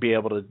he wouldn't be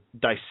able to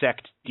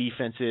dissect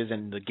defenses,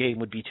 and the game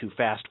would be too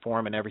fast for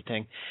him and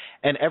everything.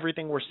 And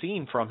everything we're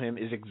seeing from him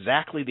is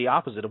exactly the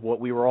opposite of what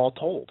we were all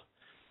told.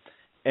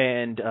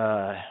 And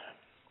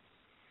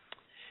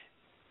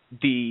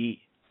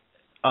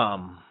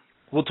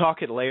we'll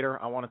talk it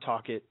later. I want to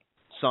talk it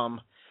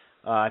some.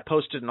 I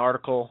posted an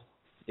article.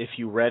 If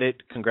you read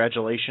it,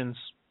 congratulations.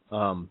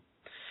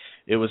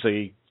 It was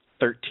a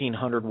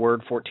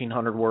 1,300-word,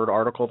 1,400-word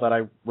article that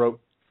I wrote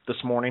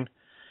this morning.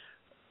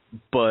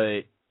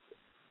 But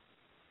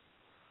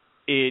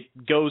it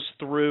goes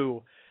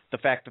through the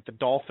fact that the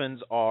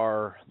Dolphins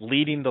are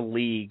leading the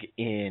league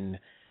in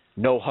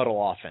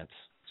no-huddle offense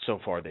so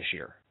far this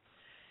year,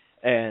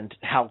 and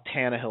how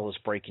Tannehill is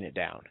breaking it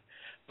down.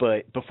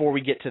 But before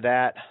we get to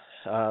that,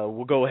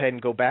 we'll go ahead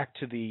and go back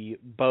to the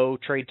Bo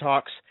trade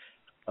talks.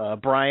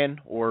 Brian,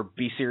 or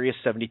Be Serious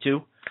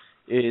 72,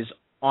 is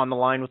on the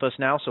line with us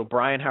now. So,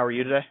 Brian, how are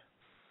you today?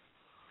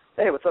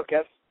 Hey, what's up,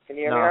 Kev? Can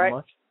you hear me all right?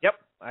 Much. Yep,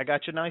 I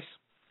got you nice.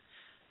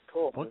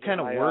 Cool. What This kind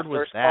is of my, word was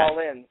first that? call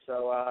in,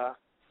 so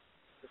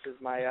this is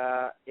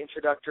my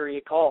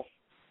introductory call.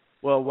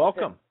 Well,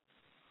 welcome.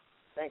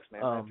 Thanks,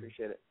 man. I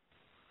appreciate it.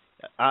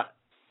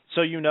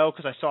 So you know,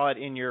 because I saw it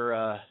in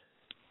your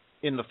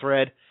in the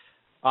thread.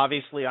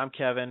 Obviously, I'm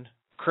Kevin.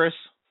 Chris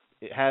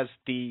has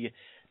the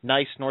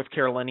nice North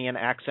Carolinian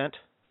accent,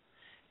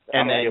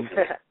 and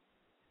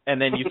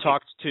then you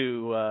talked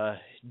to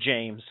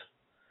James,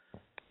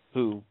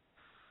 who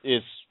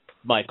is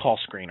my call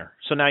screener.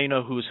 So now you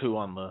know who's who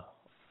on the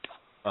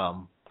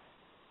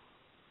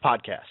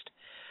podcast.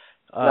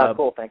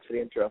 Cool. Thanks for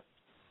the intro.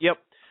 Yep.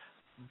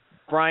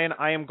 Brian,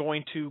 I am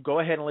going to go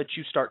ahead and let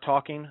you start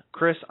talking.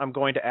 Chris, I'm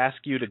going to ask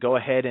you to go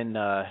ahead and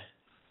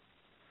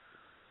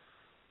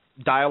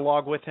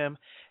dialogue with him,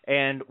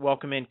 and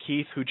welcome in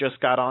Keith, who just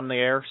got on the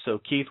air. So,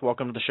 Keith,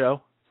 welcome to the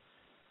show.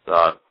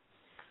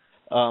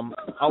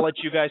 I'll let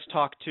you guys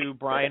talk to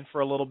Brian for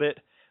a little bit.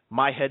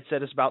 My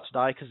headset is about to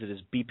die because it is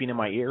beeping in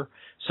my ear,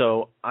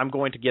 so I'm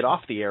going to get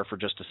off the air for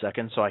just a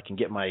second so I can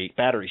get my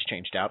batteries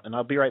changed out, and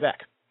I'll be right back.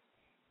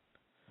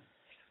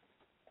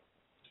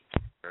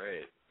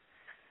 Great.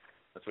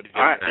 That's what you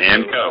All right,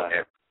 and go.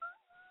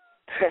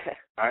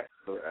 All right,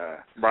 so,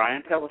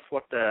 Brian, tell us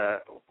what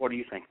do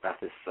you think about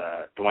this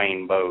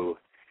Dwayne Bowe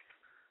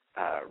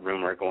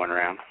rumor going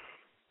around?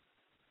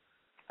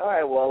 All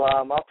right, well,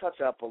 I'll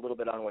touch up a little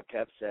bit on what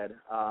Kev said.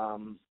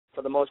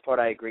 For the most part,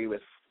 I agree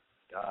with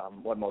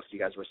what most of you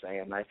guys were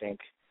saying. I think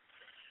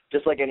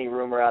just like any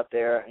rumor out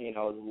there, is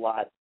a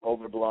lot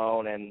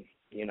overblown, and,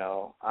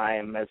 I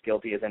am as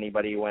guilty as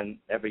anybody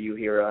whenever you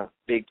hear a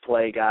big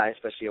play guy,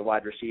 especially a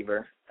wide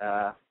receiver.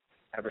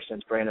 Ever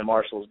since Brandon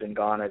Marshall's been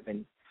gone, I've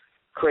been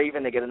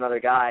craving to get another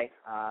guy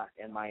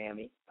in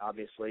Miami.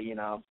 Obviously,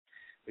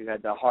 we've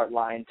had the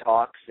Heartline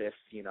talks. If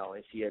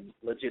he had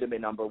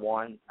legitimate number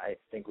one, I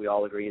think we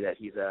all agree that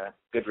he's a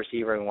good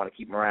receiver and we want to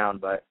keep him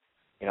around. But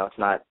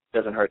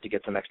doesn't hurt to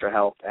get some extra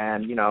help.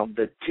 And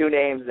the two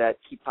names that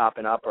keep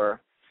popping up are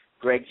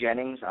Greg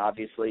Jennings,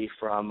 obviously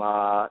from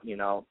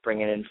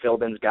bringing in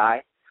Philbin's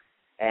guy,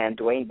 and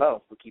Dwayne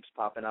Bowe, who keeps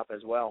popping up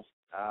as well.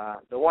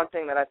 The one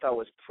thing that I thought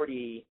was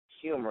pretty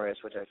humorous,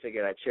 which I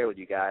figured I'd share with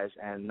you guys,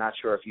 and not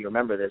sure if you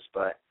remember this,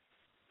 but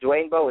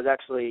Dwayne Bowe was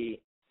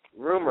actually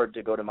rumored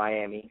to go to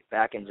Miami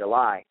back in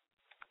July,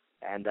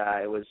 and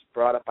it was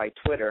brought up by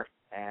Twitter,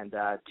 and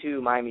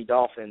two Miami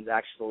Dolphins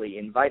actually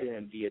invited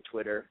him via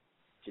Twitter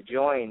to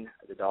join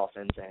the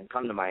Dolphins and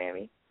come to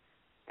Miami,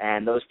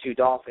 and those two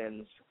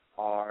Dolphins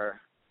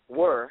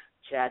were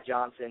Chad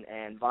Johnson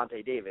and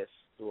Vontae Davis,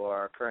 who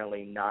are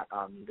currently not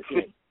on the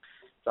team.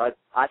 So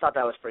I thought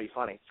that was pretty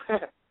funny.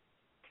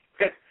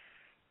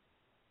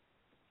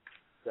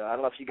 So I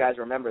don't know if you guys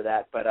remember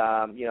that, but,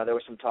 there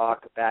was some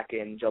talk back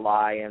in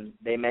July, and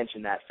they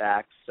mentioned that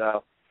fact.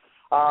 So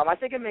I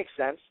think it makes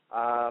sense.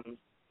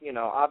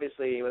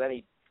 Obviously with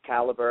any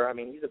caliber,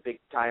 he's a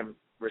big-time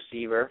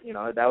receiver.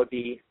 That would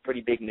be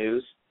pretty big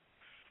news.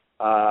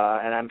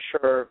 And I'm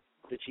sure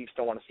the Chiefs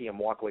don't want to see him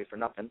walk away for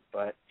nothing,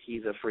 but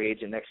he's a free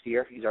agent next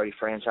year. He's already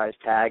franchise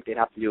tagged. They'd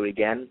have to do it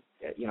again.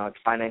 It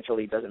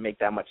financially doesn't make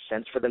that much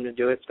sense for them to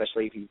do it,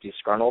 especially if he's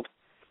disgruntled.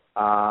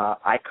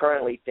 I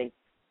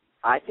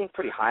think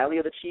pretty highly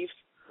of the Chiefs.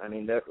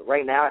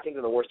 Right now I think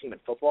they're the worst team in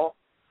football,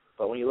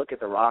 but when you look at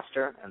the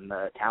roster and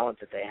the talent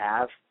that they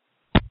have,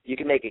 you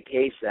can make a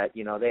case that,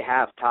 they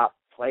have top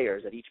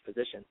players at each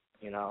position,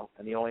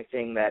 and the only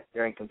thing that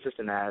they're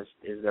inconsistent as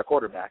is their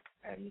quarterback.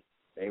 And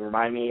they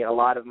remind me a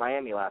lot of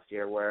Miami last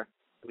year, where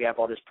we have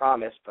all this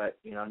promise, but,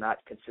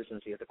 not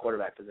consistency at the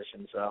quarterback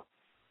position. So,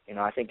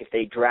 I think if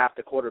they draft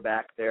a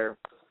quarterback, they're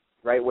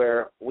right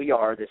where we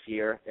are this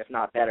year, if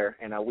not better,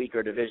 in a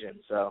weaker division.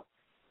 So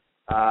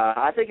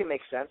I think it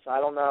makes sense. I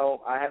don't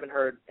know. I haven't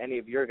heard any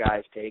of your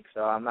guys' takes,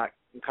 so I'm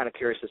kind of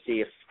curious to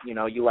see if,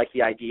 you like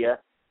the idea.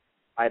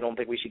 I don't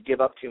think we should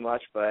give up too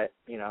much, but,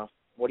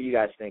 what are you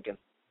guys thinking?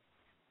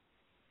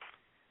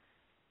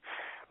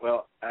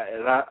 Well,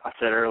 as I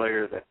said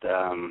earlier, that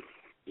I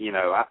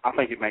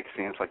think it makes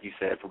sense, like you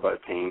said, for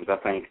both teams. I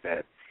think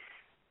that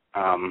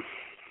I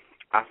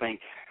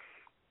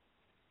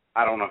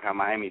don't know how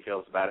Miami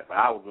feels about it, but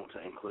I would want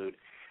to include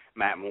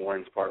Matt Moore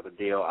as part of the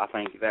deal. I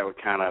think that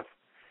would kind of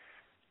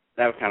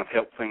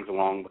help things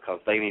along because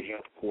they need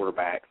help at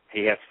quarterback.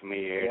 He has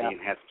familiarity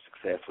and has some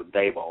success with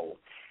Daboll.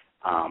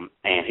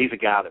 And he's a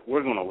guy that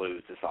we're going to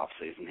lose this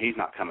offseason. He's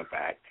not coming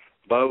back.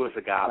 Bo is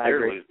a guy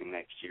they're losing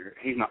next year.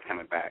 He's not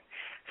coming back.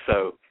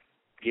 So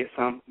get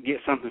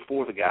something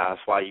for the guys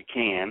while you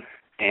can,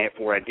 and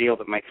for a deal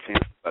that makes sense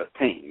for both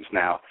teams.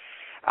 Now,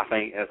 I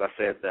think, as I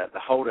said, that the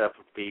holdup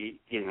would be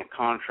getting a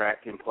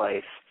contract in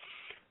place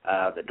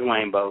that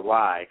Dwayne Bowe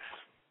likes,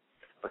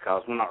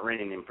 because we're not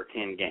renting him for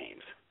 10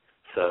 games.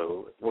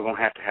 So we're going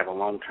to have a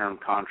long-term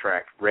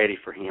contract ready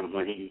for him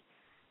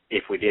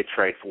if we did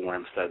trade for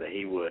him, so that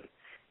he would,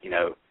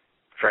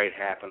 trade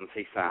happens,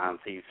 he signs,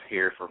 he's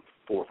here for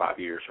 4 or 5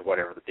 years or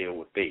whatever the deal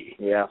would be.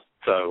 Yeah.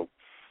 So,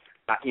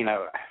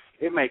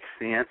 it makes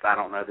sense. I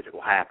don't know that it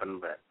will happen,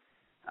 but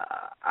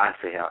I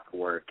see how it could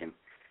work. And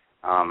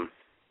I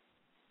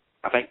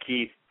think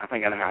Keith, I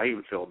know how he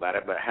would feel about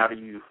it, but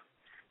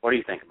what do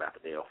you think about the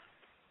deal?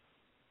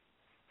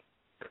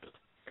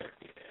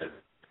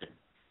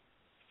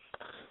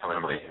 I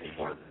don't know any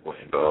more than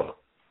Dwayne Bowe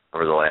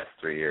over the last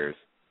 3 years.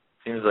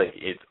 Seems like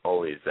it's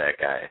always that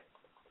guy.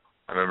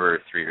 I remember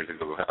 3 years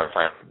ago, I was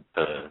talking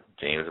to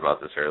James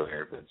about this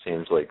earlier, but it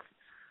seems like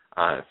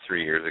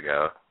 3 years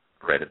ago,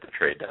 right at the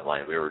trade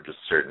deadline, we were just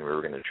certain we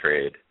were going to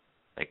trade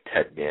like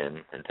Ted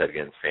Ginn and Ted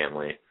Ginn's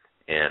family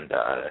and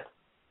a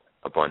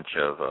bunch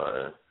of,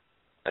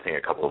 I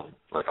think a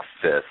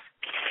fifth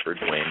for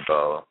Dwayne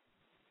Bowe.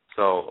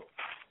 So,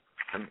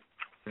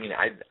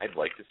 I'd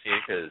like to see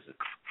it, because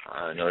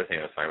another thing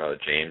I was talking about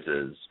with James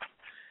is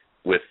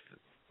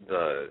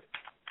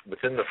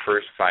within the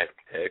first 5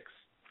 picks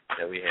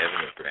that we have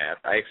in the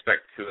draft, I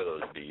expect 2 of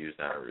those to be used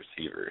on a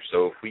receiver.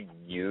 So if we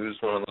use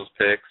one of those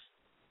picks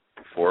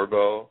for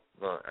Bowe,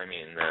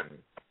 then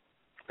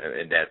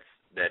that's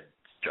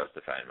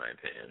justified in my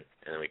opinion,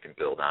 and then we can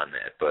build on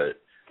that.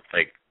 But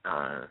like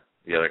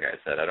the other guy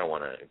said, I don't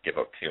want to give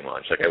up too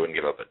much. Like, I wouldn't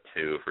give up a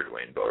 2 for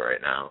Dwayne Bowe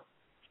right now.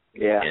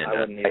 Yeah, and, I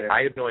wouldn't either.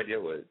 I have no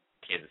idea what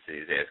Kansas City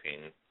is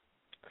asking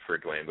for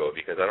Dwayne Bowe,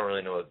 because I don't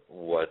really know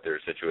what their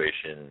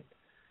situation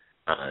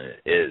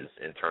is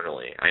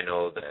internally. I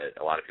know that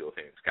a lot of people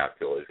think Scott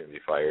Pioli is going to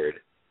be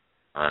fired.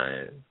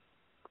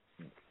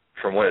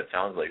 From what it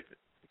sounds like,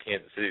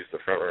 Kansas City is the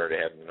front runner to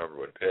have the number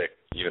 1 pick,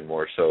 even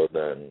more so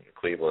than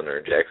Cleveland or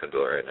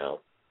Jacksonville right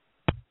now.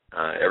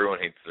 Everyone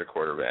hates their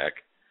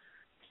quarterback.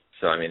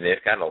 So,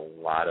 they've got a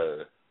lot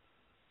of...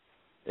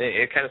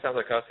 It kind of sounds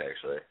like us,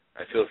 actually.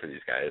 I feel for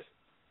these guys.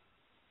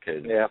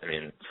 Because,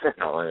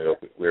 not long ago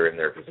we were in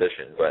their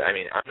position. But, I'm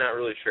not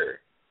really sure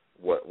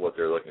what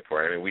they're looking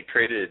for. We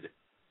traded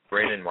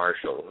Brandon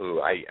Marshall,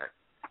 who I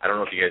don't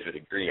know if you guys would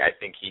agree. I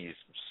think he's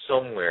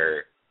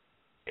somewhere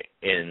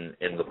in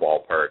the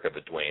ballpark of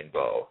a Dwayne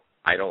Bowe.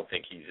 I don't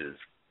think he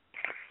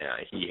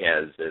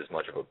has as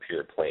much of a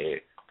pure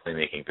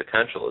playmaking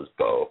potential as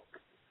Bowe.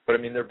 But,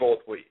 they're both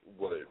what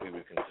we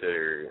would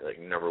consider like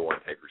number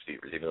 1 type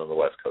receivers, even though the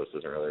West Coast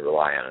doesn't really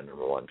rely on a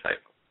number 1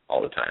 type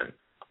all the time.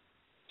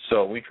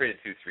 So we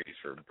traded 2 threes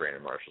for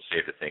Brandon Marshall. So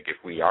you have to think,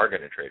 if we are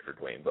going to trade for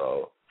Dwayne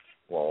Bowe,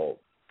 well,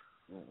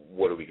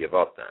 what do we give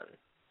up then?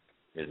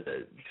 Is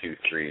it 2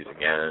 threes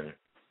again?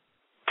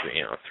 3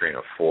 and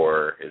a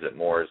 4? Is it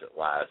more? Is it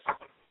less?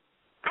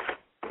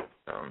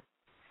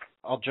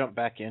 I'll jump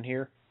back in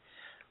here.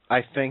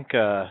 I think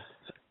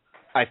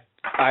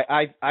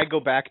I go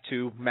back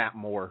to Matt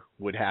Moore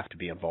would have to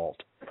be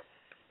involved.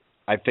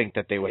 I think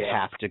that they would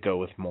have to go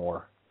with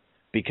Moore,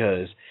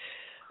 because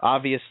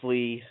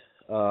obviously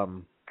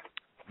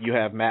you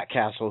have Matt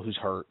Castle, who's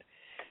hurt,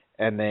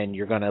 and then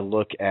you're going to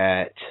look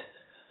at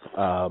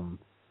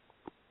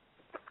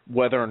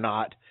whether or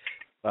not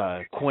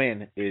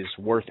Quinn is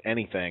worth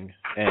anything,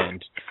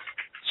 and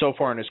so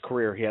far in his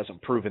career he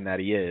hasn't proven that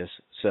he is.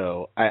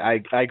 So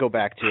I go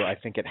back to, I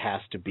think it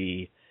has to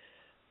be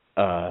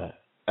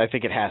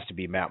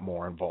Matt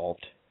Moore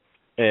involved.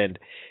 And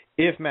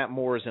if Matt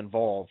Moore is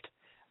involved,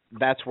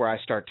 that's where I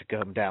start to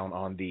come down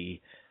on the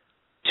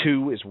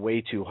 2 is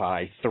way too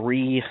high.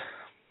 3,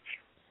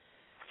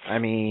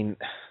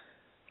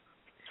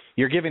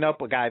 you're giving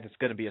up a guy that's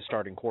going to be a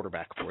starting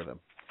quarterback for them.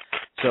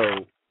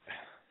 So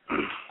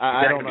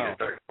I don't know.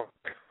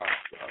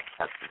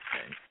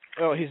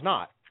 Oh, he's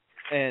not.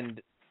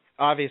 And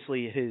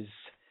obviously his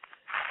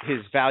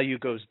value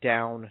goes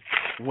down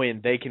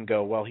when they can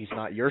go, well, he's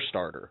not your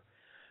starter.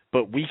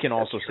 But we can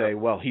also say,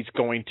 well, he's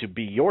going to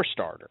be your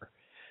starter.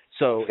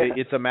 So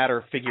it's a matter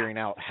of figuring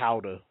out how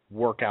to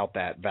work out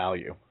that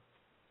value.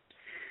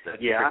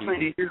 Yeah, I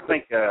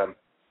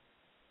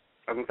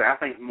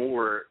think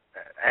Moore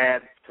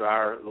adds to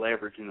our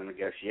leverage in the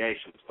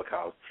negotiations,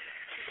 because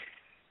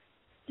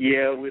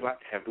we'd like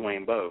to have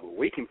Dwayne Bowe, but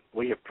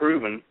we have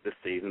proven this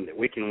season that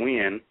we can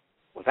win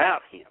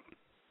without him.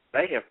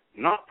 They have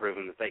not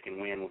proven that they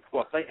can win with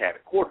what they have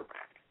at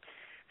quarterback.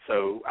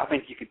 So I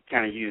think you could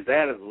kind of use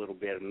that as a little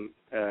bit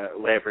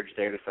of leverage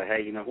there to say,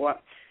 hey, you know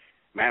what?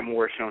 Matt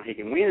Moore has shown he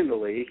can win in the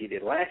league. He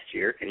did last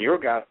year, and your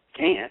guy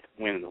can't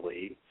win in the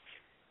league,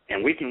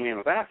 and we can win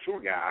without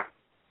your guy.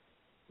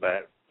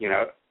 But you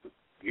know,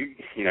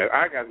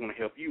 our guy's going to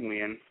help you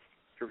win.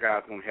 Your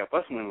guy's going to help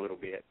us win a little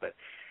bit. But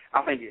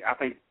I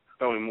think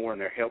throwing more in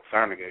there helps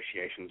our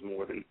negotiations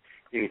more than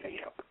anything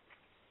else.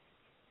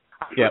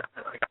 Yeah,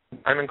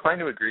 I'm inclined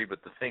to agree,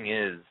 but the thing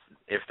is,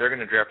 if they're going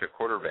to draft a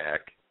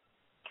quarterback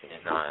in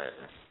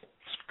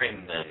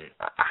spring, then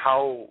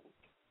how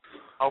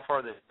far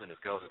are they going to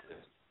go with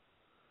this?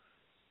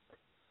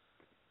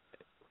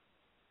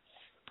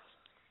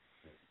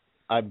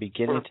 I'm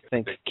beginning to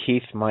think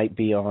Keith might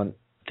be on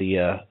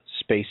the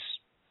space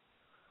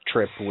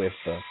trip with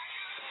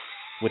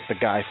the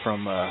guy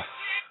from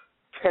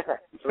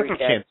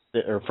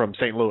from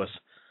St. Louis.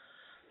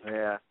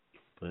 Yeah.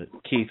 But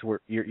Keith,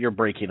 you're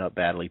breaking up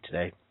badly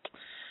today.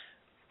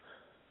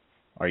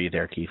 Are you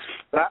there, Keith?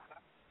 But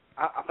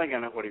I think I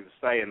know what he was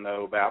saying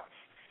though about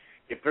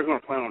if they're going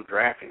to plan on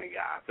drafting a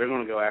guy, if they're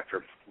going to go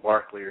after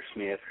Barkley or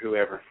Smith or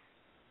whoever,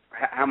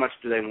 how much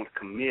do they want to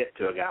commit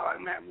to a guy like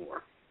Matt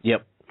Moore?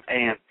 Yep.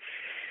 And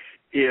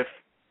if,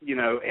 you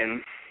know,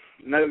 and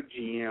no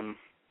GM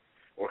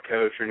or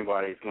coach or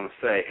anybody is going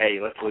to say, hey,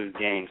 let's lose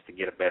games to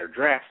get a better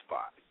draft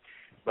spot.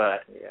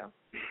 But, yeah,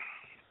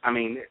 I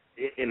mean,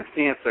 in a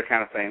sense, they're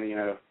kind of saying, you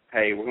know,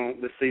 hey,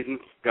 this season's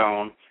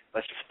gone.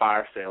 Let's just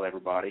fire sale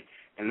everybody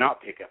and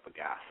not pick up a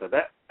guy. So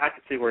that I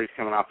could see where he's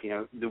coming off. You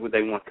know, would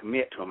they want to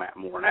commit to a Matt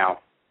Moore? Now,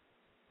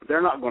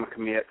 they're not going to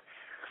commit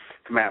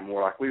to Matt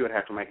Moore like we would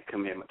have to make a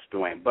commitment to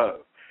Dwayne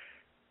Bowe.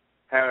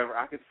 However,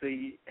 I could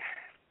see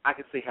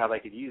how they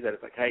could use that.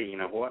 It's like, hey, you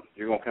know what?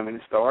 You're going to come in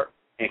and start,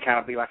 and kind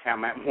of be like how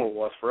Matt Moore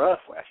was for us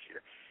last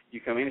year.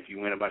 You come in, if you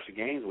win a bunch of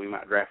games, we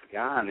might draft a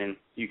guy, and then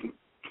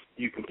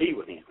you compete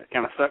with him. It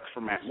kind of sucks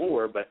for Matt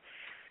Moore, but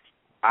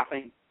I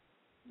think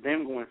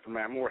them going for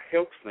Matt Moore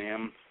helps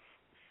them,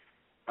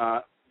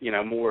 you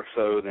know, more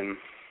so than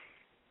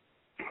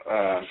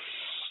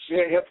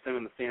it helps them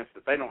in the sense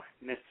that they don't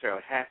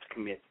necessarily have to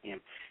commit to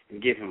him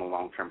and give him a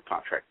long-term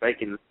contract. They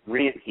can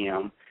rent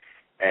him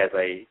as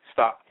a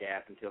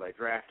stopgap until they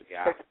draft a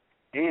guy,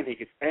 and he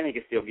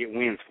could still get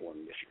wins for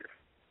him this year.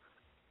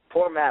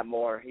 Poor Matt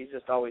Moore. He's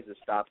just always a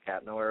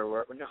stopgap.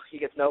 He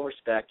gets no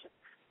respect.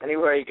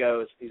 Anywhere he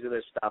goes, he's either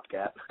a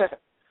stopgap.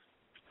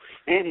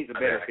 And he's a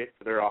better fit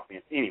for their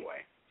offense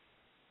anyway.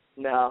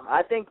 No,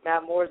 I think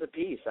Matt Moore's a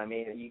piece. I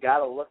mean, you got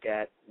to look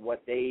at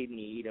what they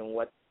need and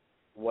what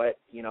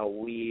you know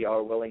we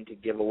are willing to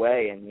give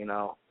away. And you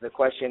know, the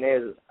question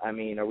is, I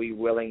mean, are we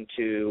willing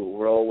to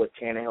roll with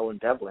Tannehill and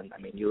Devlin?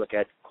 I mean, you look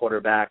at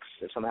quarterbacks.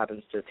 If something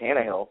happens to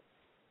Tannehill,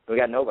 we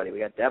got nobody. We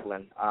got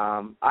Devlin.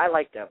 I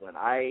like Devlin.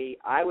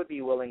 I would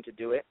be willing to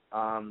do it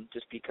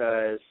just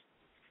because,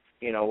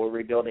 you know, we're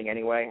rebuilding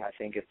anyway. I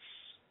think it's,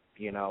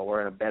 you know,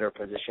 we're in a better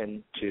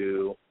position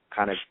to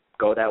kind of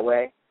go that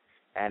way.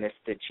 And if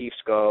the Chiefs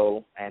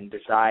go and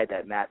decide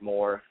that Matt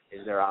Moore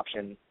is their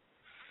option,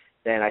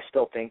 then I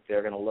still think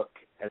they're going to look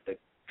at the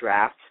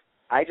draft.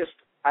 I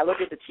look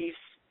at the Chiefs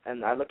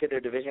and I look at their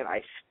division.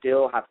 I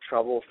still have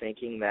trouble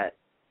thinking that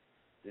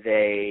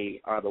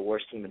they are the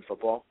worst team in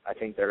football. I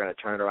think they're going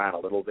to turn it around a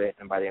little bit,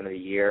 and by the end of the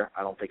year,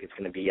 I don't think it's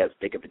going to be as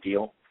big of a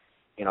deal.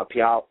 You know,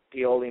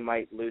 Pioli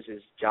might lose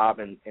his job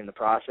in the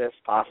process,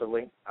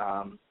 possibly,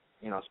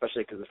 you know,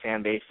 especially because the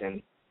fan base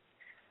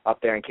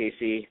up there in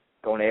KC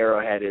going to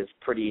Arrowhead is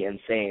pretty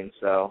insane.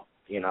 So,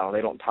 you know,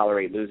 they don't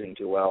tolerate losing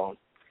too well.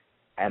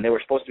 And they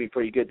were supposed to be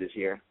pretty good this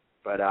year.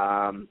 But,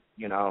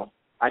 you know,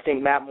 I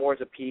think Matt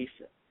Moore's a piece.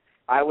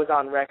 I was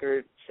on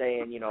record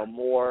saying, you know,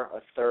 Moore,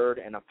 a third,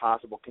 and a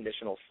possible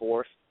conditional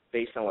fourth.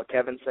 Based on what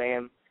Kevin's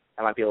saying,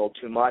 that might be a little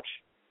too much.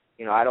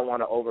 You know, I don't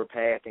want to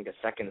overpay. I think a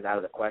second is out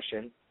of the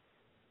question.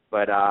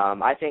 But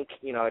I think,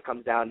 you know, it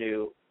comes down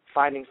to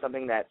finding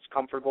something that's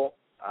comfortable.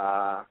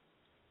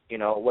 You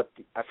know,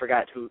 I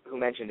forgot who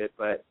mentioned it,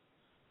 but,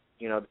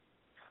 you know,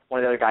 one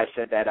of the other guys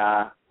said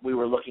that we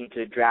were looking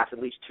to draft at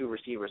least 2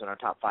 receivers in our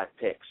top 5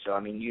 picks. So, I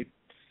mean,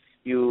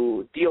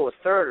 you deal with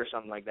third or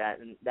something like that,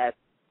 and that,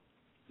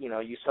 you know,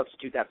 you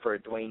substitute that for a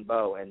Dwayne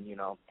Bowe, and, you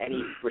know,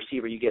 any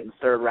receiver you get in the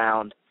third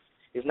round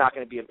is not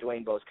going to be of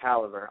Dwayne Bowe's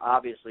caliber.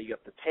 Obviously, you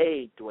have to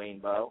pay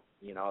Dwayne Bowe.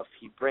 You know, if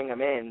you bring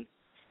him in,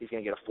 he's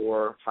going to get a 4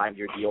 or 5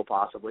 year deal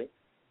possibly,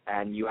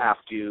 and you have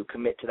to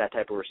commit to that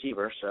type of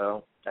receiver.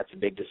 So that's a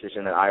big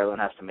decision that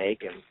Ireland has to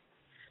make, and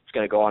it's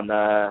going to go on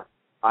the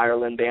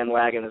Ireland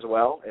bandwagon as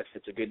well, if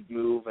it's a good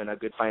move and a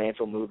good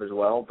financial move as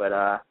well.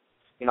 But,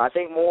 you know, I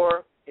think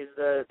Moore is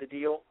the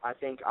deal. I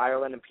think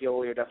Ireland and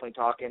Pioli are definitely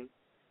talking.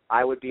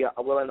 I would be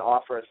willing to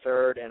offer a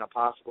third and a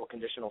possible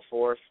conditional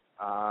fourth,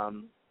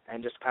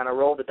 and just kind of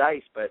roll the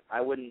dice. But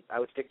I would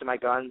stick to my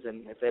guns,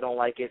 and if they don't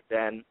like it,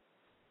 then,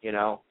 you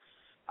know,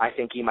 I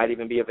think he might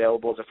even be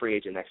available as a free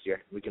agent next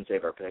year. We can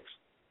save our picks.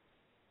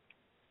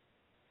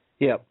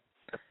 Yep.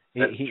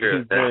 That's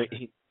true.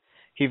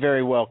 He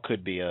very well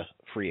could be a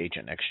free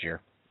agent next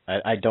year.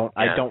 I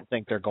don't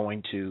think they're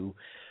going to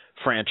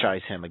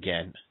franchise him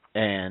again.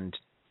 And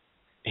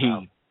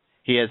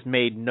He has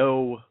made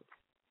no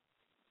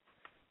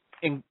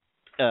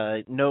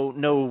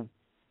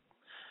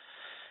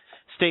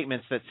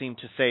statements that seem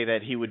to say that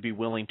he would be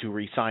willing to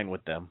re-sign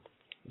with them.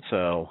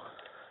 So,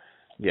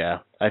 yeah,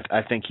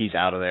 I think he's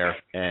out of there,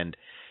 and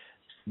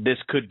this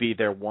could be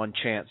their one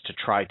chance to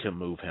try to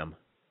move him.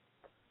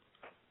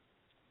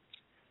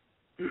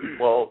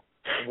 Well,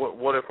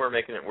 what if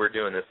we're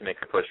doing this to make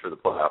a push for the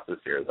playoffs this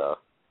year, though?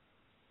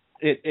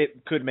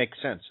 It could make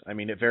sense. I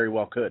mean, it very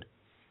well could.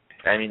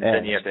 I mean,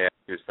 then you have to ask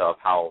yourself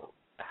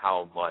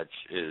how much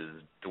is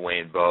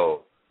Dwayne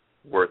Bowe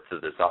worth to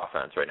this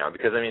offense right now?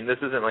 Because, I mean,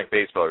 this isn't like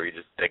baseball where you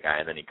just get a guy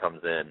and then he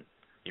comes in,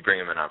 you bring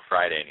him in on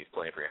Friday and he's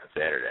playing for you on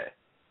Saturday.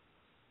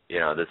 You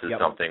know, this is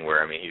something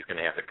where, I mean, he's going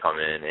to have to come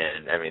in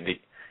and, I mean,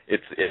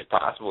 it's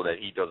possible that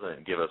he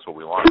doesn't give us what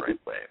we want right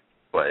away.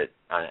 But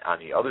on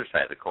the other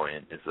side of the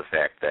coin is the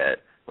fact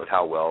that with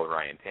how well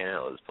Ryan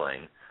Tannehill is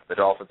playing, the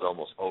Dolphins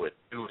almost owe it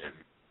to him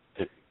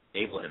to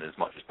enable him as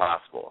much as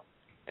possible.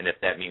 And if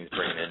that means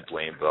bringing in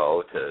Dwayne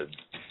Bowe to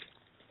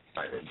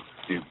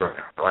do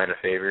Brian a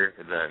favor,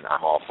 then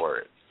I'm all for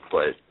it.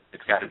 But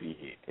it's got to be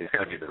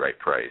the right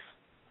price.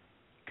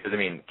 Because, I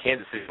mean,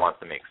 Kansas City wants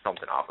to make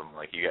something off him,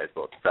 like you guys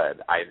both said.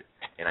 I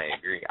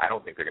agree. I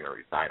don't think they're going to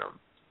re-sign him.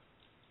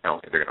 I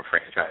don't think they're going to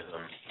franchise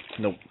him.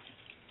 Nope.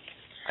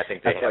 I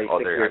think they have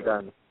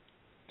other.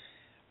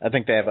 I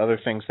think they have other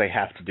things they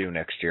have to do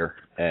next year,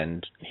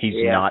 and he's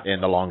not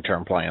in the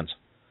long-term plans.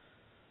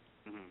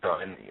 So,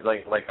 and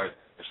like I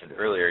mentioned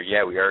earlier,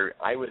 we are.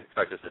 I would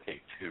expect us to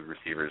take 2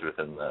 receivers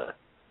within the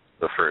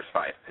first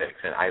 5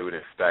 picks, and I would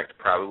expect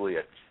probably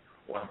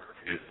one or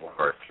two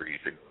or three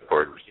to go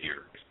toward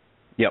receivers.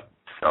 Yep.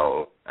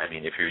 So, I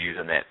mean, if you're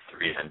using that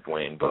 3 on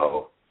Dwayne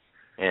Bowe,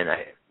 and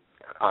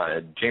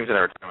James and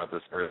I were talking about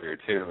this earlier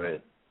too.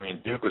 But, I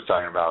mean, Duke was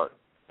talking about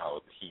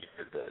how he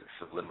heard that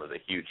Slim was a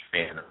huge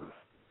fan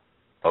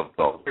of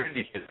Bowe. Where did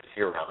he get this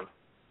year around?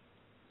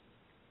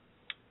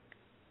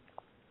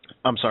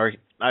 I'm sorry,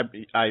 I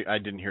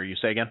didn't hear you.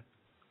 Say again.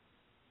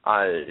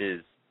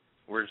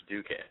 Where's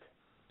Duke at?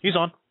 He's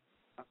on.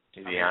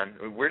 Is he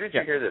on? Where did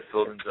you hear that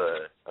Philbin's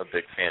a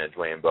big fan of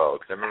Dwayne Bowe?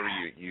 Because I remember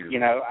you. You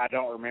know, I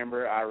don't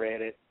remember. I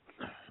read it.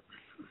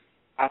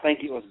 I think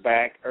it was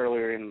back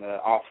earlier in the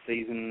off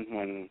season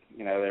when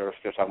they were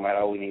still talking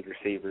about we need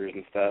receivers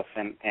and stuff,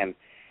 and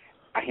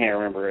I can't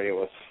remember. It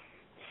was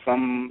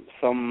some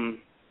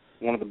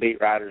one of the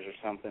beat writers or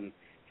something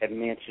had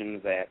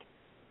mentioned that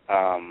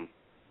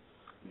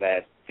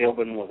that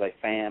Philbin was a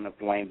fan of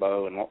Dwayne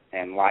Bowe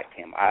and liked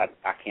him. I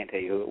can't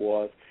tell you who it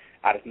was.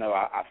 I just know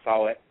I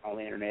saw it on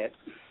the internet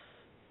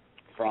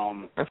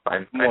from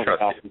more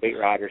Dolphin beat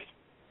writers.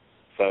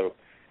 So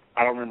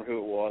I don't remember who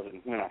it was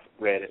and when I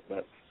read it,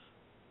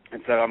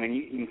 and so I mean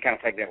you can kind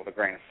of take that with a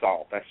grain of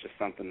salt. That's just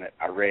something that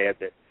I read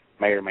that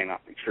may or may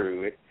not be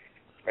true.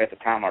 At the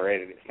time I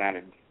read it, it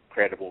sounded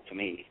credible to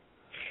me.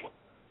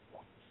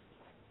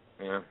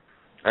 Yeah,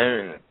 I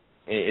mean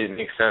it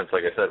makes sense.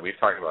 Like I said, we've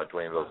talked about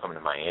Dwayne Bowe coming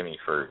to Miami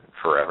for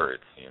forever.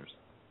 It seems,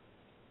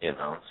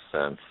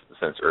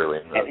 since early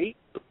in the.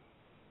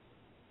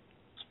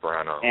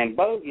 And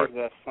Bowe gives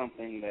us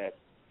something that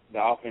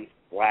the offense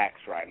lacks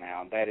right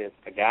now. That is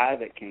a guy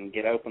that can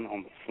get open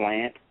on the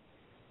slant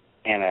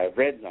and a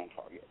red zone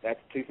target. That's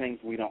 2 things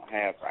we don't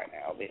have right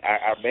now.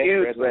 Our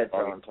best red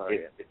zone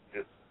target.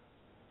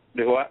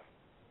 Do what?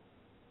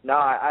 No,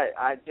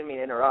 I didn't mean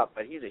to interrupt,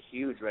 but he's a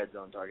huge red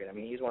zone target. I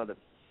mean, he's one of the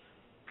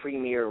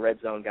premier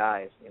red zone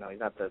guys. He's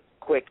not the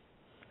quick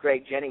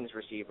Greg Jennings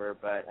receiver,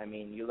 but, I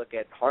mean, you look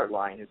at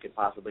Hartline, who could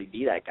possibly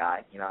be that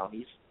guy.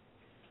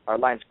 Our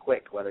line's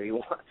quick, whether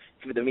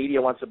if the media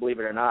wants to believe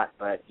it or not.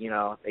 But,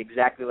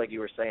 exactly like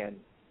you were saying,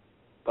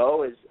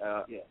 Bowe is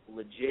a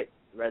legit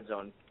red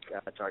zone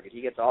target.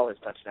 He gets all his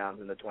touchdowns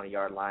in the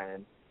 20-yard line,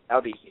 and that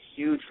would be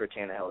huge for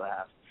Tannehill to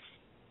have.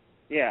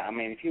 Yeah, I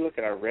mean, if you look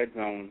at our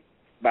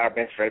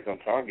best red zone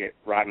target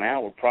right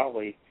now would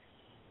probably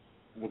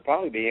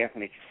be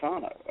Anthony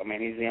Casano. I mean,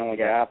 he's the only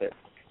guy that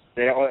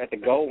at the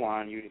goal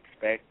line you'd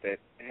expect that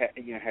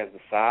has the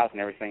size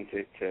and everything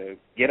to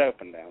get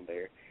open down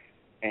there.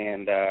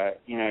 And,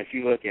 if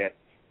you look at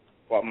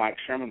what Mike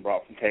Sherman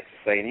brought from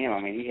Texas A&M,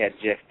 I mean, he had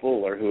Jeff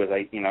Fuller, who was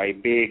a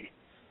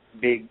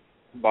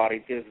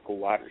big-bodied physical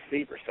wide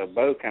receiver. So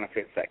Bowe kind of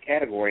fits that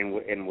category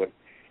and would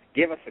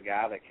give us a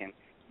guy that can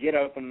get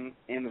open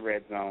in the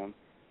red zone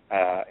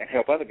and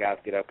help other guys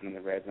get open in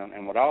the red zone,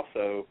 and would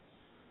also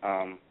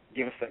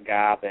give us a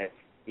guy that,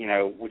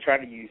 we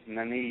tried to use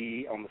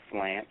Nani on the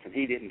slants, and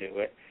he didn't do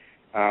it.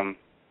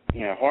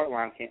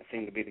 Hartline can't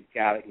seem to be the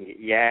guy that can get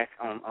yak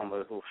on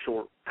those little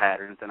short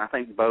patterns, and I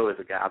think Bowe is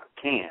a guy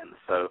that can.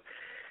 So,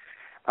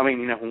 I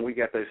mean, when we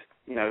got those,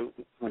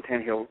 when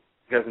Tannehill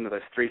goes into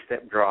those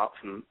 3-step drops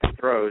and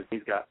throws,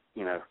 he's got,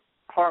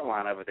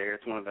 Hartline over there.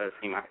 It's one of those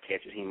he might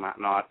catch it, he might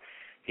not.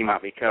 He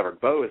might be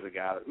covered. Bowe is a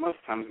guy that most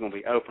of the time is going to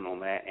be open on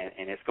that,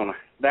 and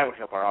that would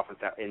help our offense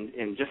out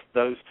in just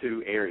those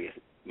 2 areas,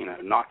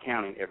 not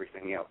counting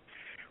everything else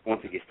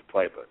once he gets the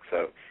playbook.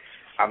 So,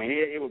 I mean,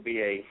 it would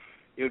be a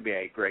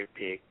great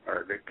pick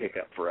or a great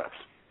pickup for us.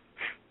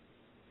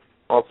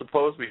 Well,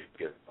 suppose we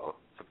get Bowe.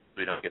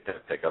 we don't get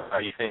that pickup.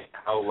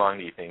 How long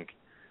do you think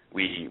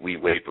we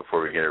wait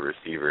before we get a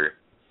receiver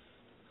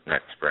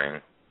next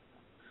spring?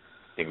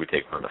 Think we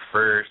take one the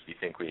first? Do you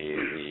think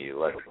we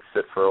let it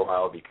sit for a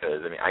while?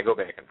 Because I go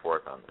back and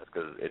forth on this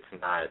because it's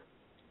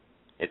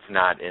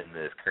not in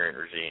this current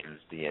regime's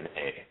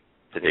DNA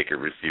to take a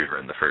receiver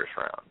in the first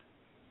round.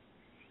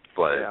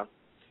 But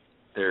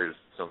there's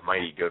some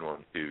mighty good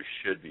ones who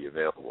should be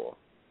available,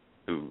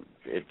 who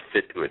it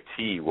fit to a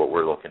T what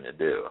we're looking to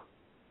do.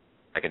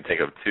 I can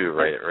think of two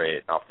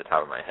right off the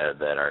top of my head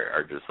that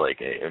are just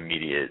like a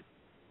immediate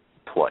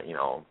plug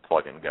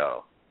and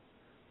go.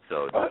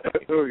 So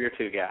who are your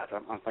two guys?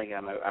 I'm thinking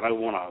I know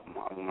one of them.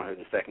 I don't know who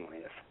the second one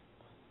is.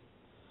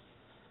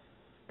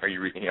 Are you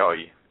reading?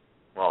 I've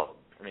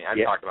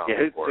talked about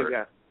him before. Two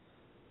guys.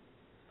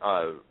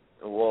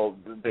 Well,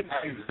 the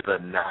guy who's the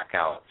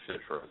knockout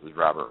fit for us is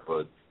Robert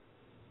Woods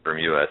from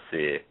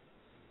USC.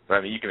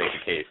 But you can make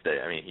a case that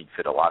he'd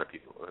fit a lot of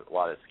people, a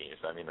lot of schemes.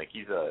 So,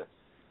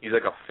 he's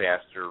like a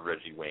faster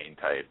Reggie Wayne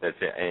type. That's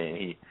it. And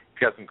he's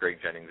got some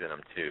Greg Jennings in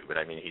him too. But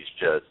he's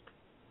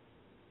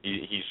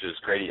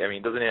just great.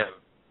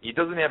 He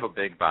doesn't have a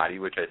big body,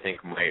 which I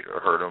think might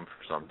hurt him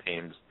for some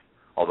teams.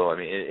 Although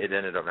it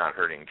ended up not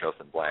hurting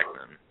Justin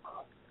Blackmon.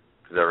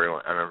 I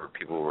remember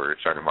people were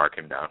starting to mark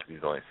him down because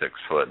he's only 6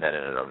 foot, and that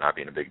ended up not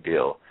being a big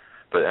deal.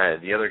 But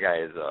the other guy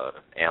is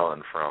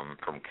Allen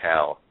from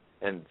Cal,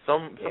 and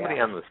somebody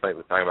on the site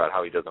was talking about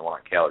how he doesn't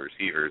want Cal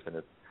receivers,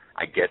 and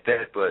I get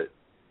that, but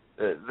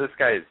this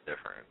guy is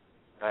different.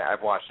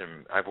 I've watched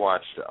him. I've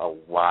watched a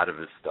lot of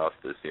his stuff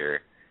this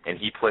year, and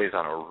he plays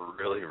on a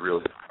really,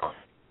 really strong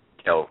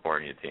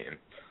California team.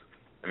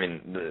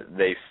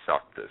 They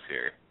suck this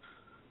year,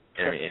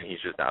 and he's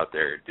just out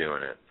there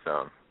doing it.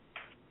 So.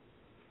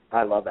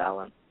 I love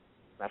Allen.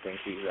 I think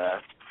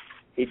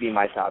he'd be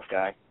my top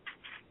guy.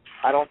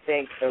 I don't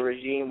think the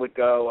regime would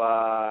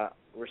go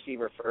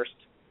receiver first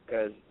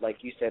because, like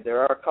you said, there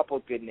are a couple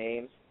of good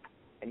names,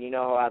 and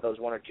how those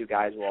one or two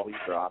guys will always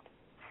drop.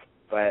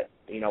 But,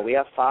 we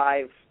have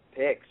 5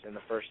 picks in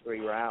the first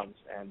 3 rounds,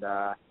 and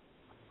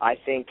I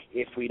think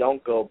if we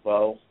don't go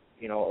Bo,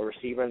 a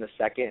receiver in the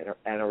second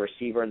and a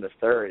receiver in the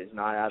third is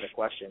not out of the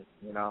question.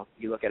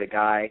 You look at a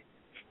guy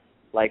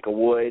like a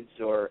Woods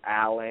or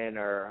Allen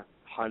or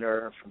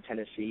Hunter from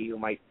Tennessee who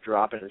might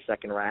drop in the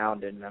second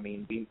round, and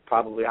we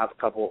probably have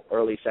a couple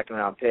early second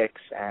round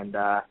picks, and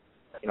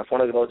if one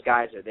of those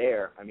guys are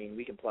there,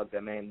 we can plug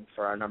them in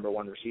for our number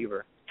 1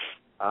 receiver,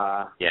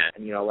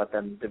 and let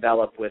them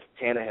develop with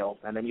Tannehill.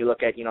 And then you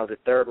look at the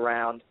third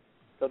round,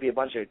 there'll be a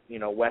bunch of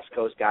West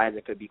Coast guys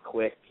that could be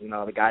quick.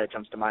 The guy that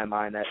jumps to my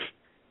mind that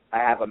I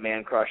have a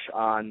man crush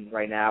on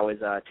right now is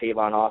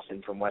Tavon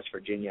Austin from West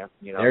Virginia.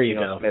 There you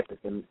go. Smith has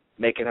been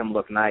making him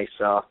look nice,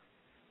 so.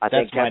 I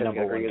think Kevin's going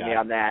to agree with me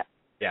on that.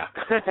 Yeah.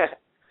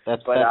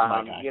 That's my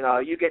guy.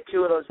 You get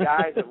 2 of those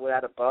guys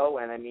without a Bo,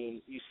 and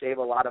you save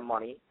a lot of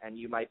money, and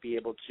you might be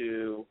able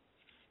to,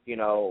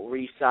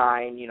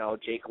 re-sign,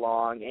 Jake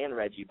Long and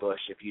Reggie Bush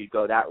if you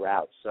go that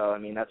route. So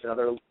that's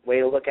another way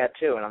to look at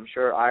too, and I'm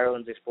sure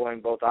Ireland's exploring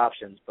both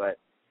options. But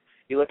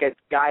you look at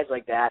guys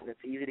like that, and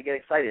it's easy to get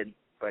excited.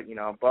 But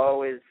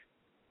Bo is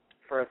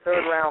for a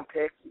third round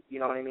pick. You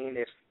know what I mean?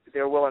 If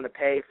they're willing to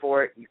pay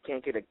for it, you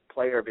can't get a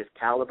player of his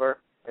caliber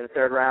in the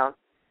third round,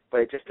 but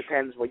it just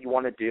depends what you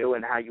want to do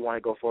and how you want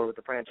to go forward with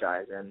the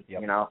franchise. And,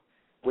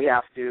 we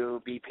have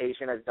to be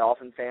patient as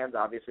Dolphin fans.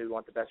 Obviously, we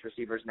want the best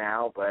receivers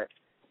now, but,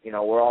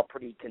 we're all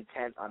pretty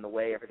content on the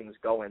way everything's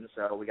going,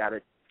 so we got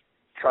to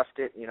trust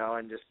it,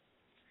 and just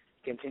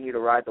continue to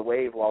ride the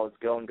wave while it's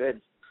going good.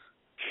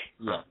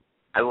 Yeah.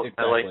 I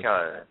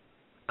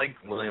like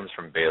Williams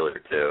from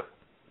Baylor, too.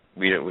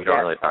 We don't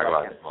really talk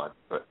about him much,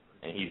 but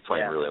and he's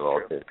playing really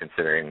well, too,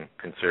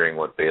 considering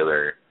what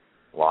Baylor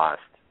lost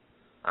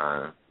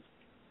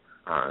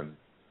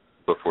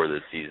before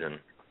this season.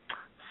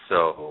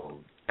 So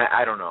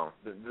I don't know.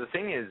 The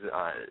thing is,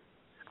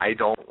 I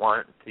don't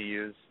want to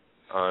use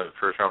a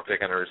first-round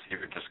pick on a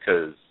receiver just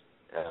because,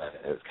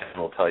 as Ken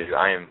will tell you,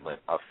 I am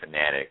a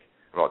fanatic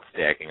about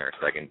stacking our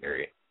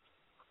secondary.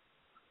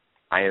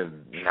 I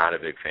am not a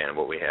big fan of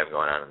what we have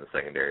going on in the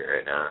secondary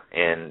right now,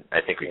 and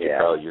I think we could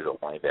probably use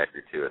a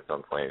linebacker too at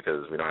some point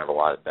because we don't have a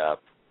lot of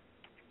depth.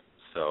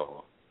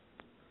 So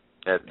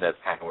that's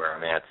kind of where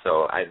I'm at.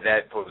 So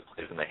that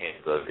plays in the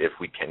hands of if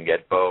we can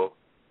get Bo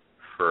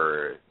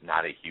for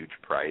not a huge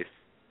price.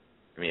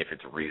 If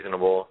it's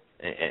reasonable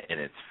and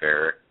it's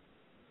fair,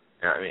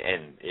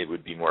 and it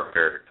would be more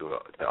fair to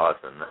us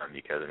than them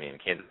because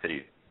Kansas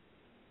City,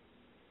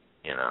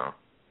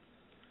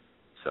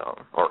 so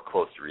or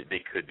close to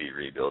they could be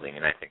rebuilding,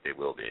 and I think they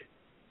will be.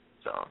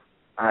 So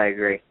I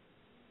agree.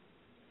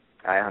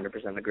 I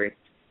 100% agree.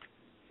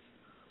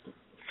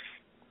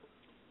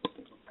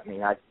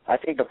 I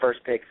think the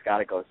first pick's got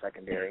to go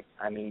secondary.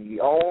 The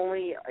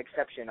only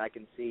exception I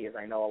can see is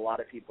I know a lot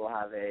of people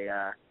have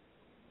a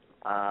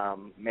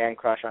man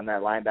crush on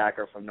that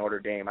linebacker from Notre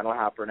Dame. I don't know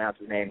how to pronounce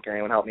his name. Can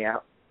anyone help me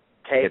out?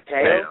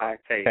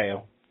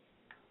 Teo?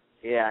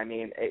 Yeah,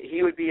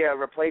 he would be a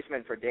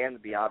replacement for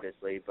Dansby,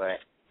 obviously, but,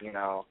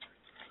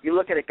 you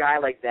look at a guy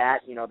like that,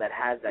 that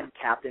has that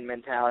captain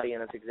mentality,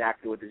 and that's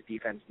exactly what this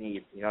defense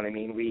needs. You know what I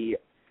mean? We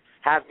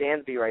have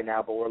Dansby right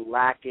now, but we're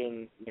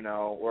lacking,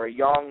 we're a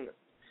young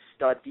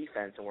stud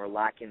defense, and we're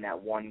lacking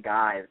that one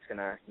guy that's going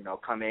to,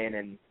 come in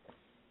and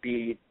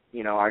be,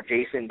 our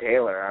Jason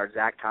Taylor, our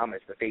Zach Thomas,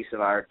 the face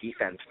of our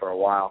defense for a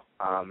while.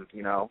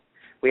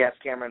 We have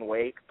Cameron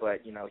Wake, but,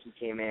 he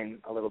came in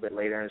a little bit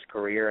later in his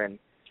career, and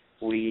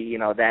we,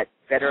 that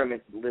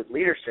veteran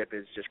leadership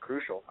is just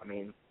crucial. I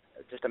mean,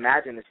 just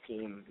imagine this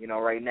team,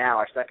 right now,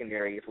 our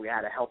secondary, if we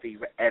had a healthy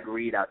Ed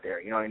Reed out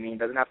there, you know what I mean?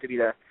 Doesn't have to be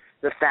the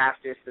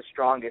fastest, the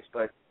strongest,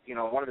 but,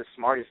 one of the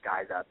smartest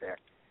guys out there.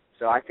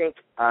 So I think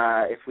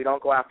if we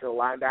don't go after the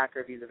linebacker,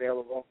 if he's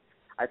available,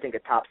 I think a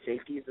top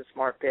safety is a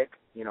smart pick.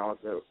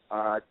 The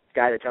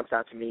guy that jumps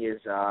out to me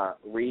is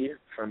Reed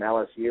from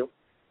LSU.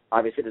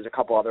 Obviously, there's a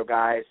couple other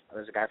guys.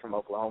 There's a guy from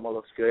Oklahoma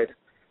looks good.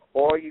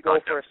 Or you go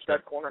for a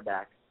stud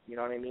cornerback. You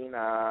know what I mean?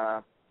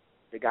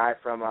 The guy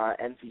from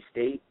NC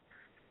State.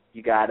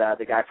 You got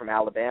the guy from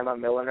Alabama,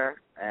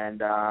 Milliner. And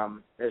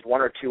there's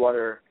one or two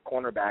other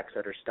cornerbacks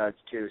that are studs,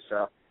 too.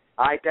 So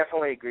I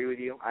definitely agree with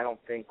you. I don't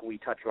think we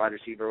touch wide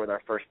receiver with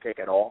our first pick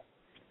at all.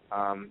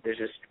 There's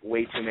just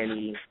way too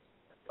many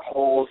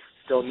holes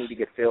still need to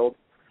get filled.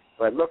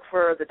 But look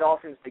for the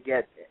Dolphins to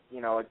get,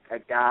 a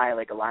guy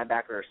like a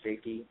linebacker or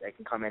safety that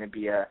can come in and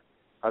be a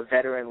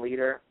veteran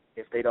leader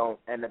if they don't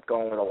end up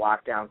going with a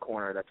lockdown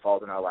corner that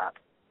falls in our lap.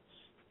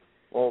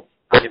 Well,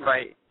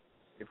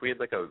 if we had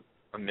like a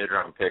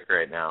mid-round pick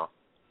right now,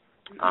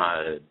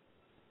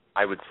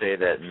 I would say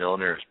that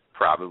Milner's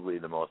probably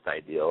the most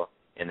ideal,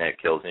 and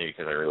that kills me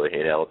because I really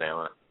hate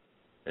Alabama.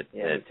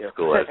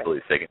 School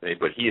absolutely sick of me,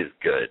 but he is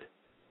good.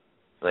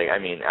 Like, I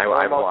mean,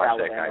 I've watched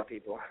that guy.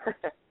 People.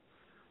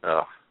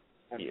 Oh,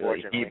 he's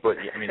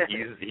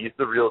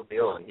the real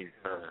deal, and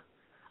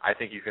I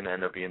think he's gonna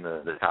end up being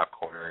the top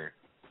corner.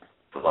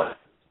 Plus,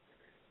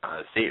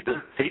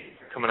 safety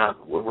coming out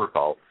of the woodwork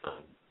all of a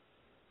sudden.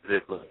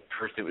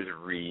 First it was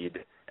Reed,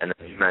 and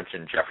then you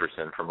mentioned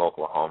Jefferson from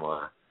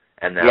Oklahoma,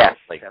 and then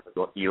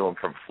Elam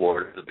from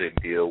Florida is a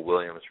big deal.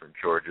 Williams from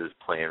Georgia is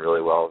playing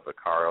really well.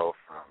 Vaccaro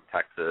from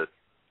Texas.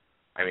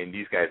 I mean,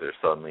 these guys are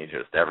suddenly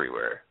just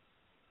everywhere.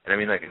 And I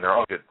mean, they're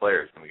all good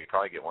players, and we could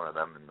probably get one of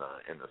them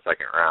in the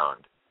second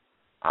round.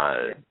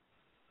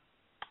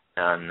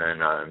 And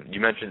then you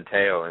mentioned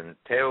Teo, and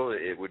Teo,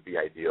 it would be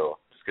ideal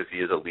just because he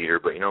is a leader.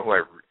 But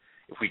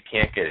if we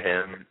can't get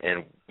him,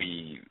 and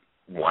we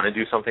want to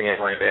do something at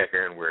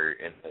linebacker, and we're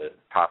into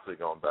possibly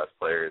going best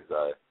players,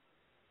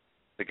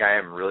 the guy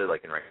I'm really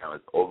liking right now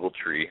is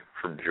Ogletree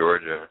from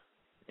Georgia,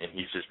 and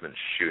he's just been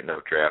shooting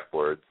up draft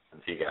boards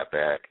since he got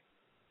back.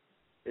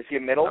 Is he a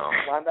middle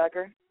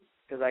linebacker?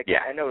 Because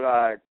I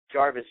know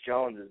Jarvis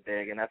Jones is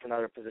big, and that's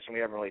another position we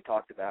haven't really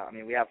talked about. I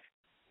mean, we have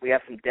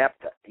some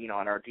depth,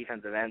 on our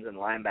defensive ends and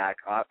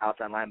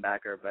outside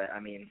linebacker, but I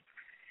mean,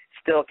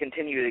 still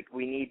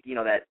we need,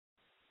 that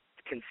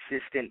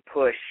consistent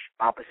push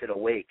opposite of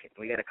Wake.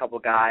 We got a couple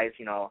guys,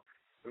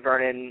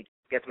 Vernon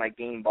gets my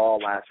game ball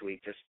last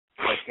week. Just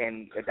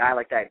can a guy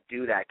like that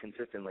do that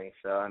consistently?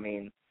 So I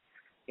mean,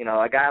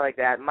 a guy like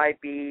that might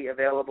be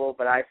available,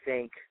 but I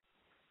think,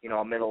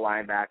 a middle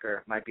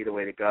linebacker might be the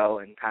way to go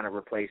and kind of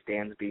replace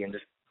Dansby and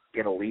just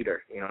get a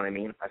leader. You know what I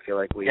mean? I feel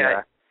like we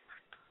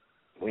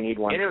need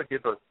one. And it would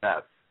give us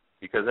steps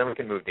because then we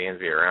can move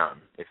Dansby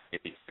around if he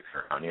sticks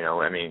around.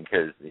 I mean,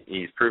 because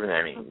he's proven that.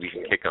 I mean, we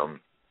can kick him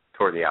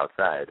toward the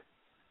outside.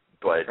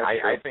 But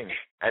I think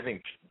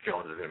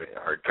Jones is going to be,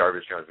 or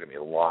Jarvis Jones is going to be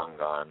long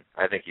gone.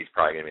 I think he's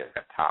probably going to be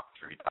like a top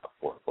 3, top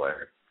 4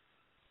 player.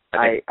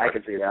 I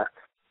can see that.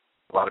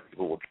 A lot of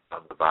people will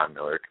jump the Von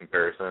Miller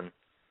comparison,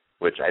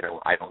 which I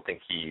don't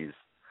think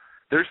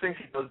there's things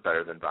he does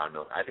better than Von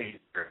Miller. I think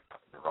he's better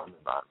to run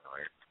than Von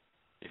Miller.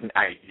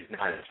 He's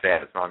not as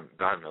fast. Von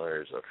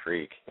Miller is a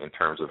freak in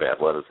terms of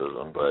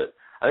athleticism, but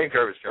I think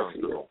Jarvis Jones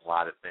does a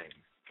lot of things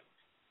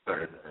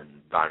better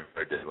than Von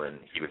Miller did when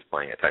he was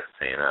playing at Texas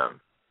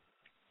A&M.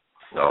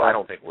 So I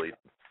don't think we'll even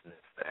sniff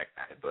that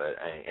guy. But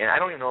I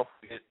don't even know if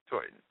we get to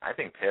it. I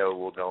think Teo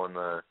will go in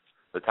the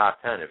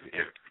top 10 if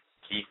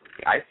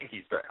I think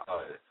he's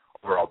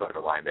overall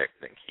better linebacker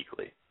than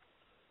Kuechly.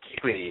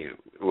 Kuechly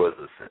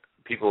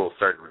people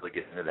started really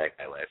getting into that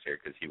guy last year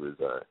because he was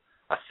a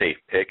safe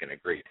pick and a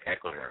great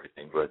tackler and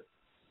everything. But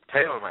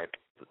Teo might be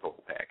the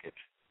total package.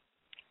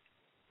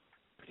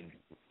 I mean,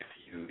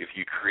 if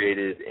you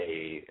created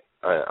a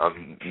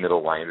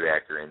middle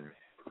linebacker, and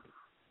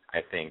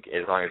I think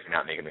as long as you're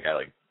not making the guy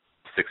like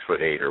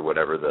 6'8" or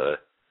whatever the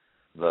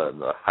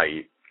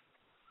height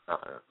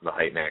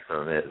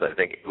maximum is, I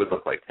think it would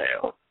look like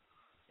Teo.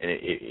 And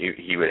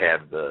he would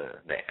have the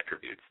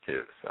attributes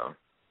too. So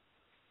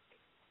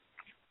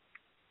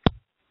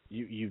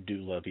you do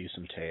love you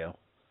some Teo.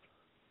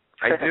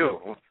 I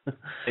do.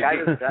 Guy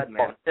is dead,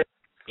 man.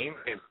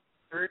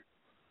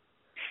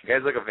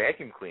 Guy's like a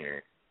vacuum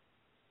cleaner.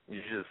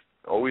 He's just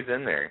always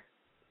in there.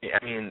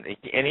 I mean,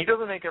 and he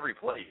doesn't make every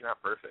play. He's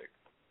not perfect.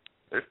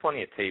 There's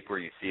plenty of tape where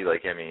you see, he's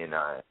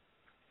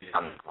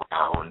on the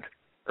ground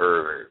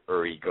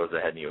or he goes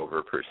ahead and he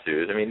over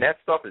pursues. I mean, that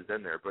stuff is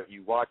in there, but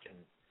you watch and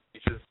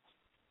it's just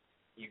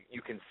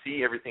you can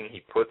see everything he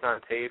puts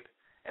on tape,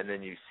 and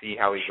then you see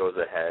how he goes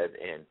ahead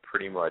and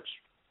pretty much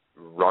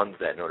runs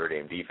that Notre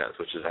Dame defense,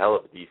 which is a hell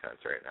of a defense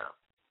right now.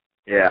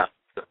 Yeah.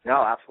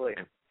 No,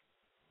 absolutely.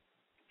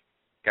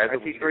 Guys,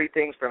 I see three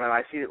things from him.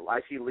 I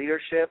see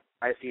leadership,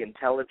 I see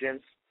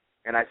intelligence,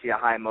 and I see a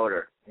high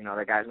motor. You know,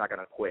 the guy's not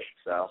going to quit.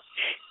 So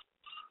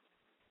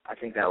I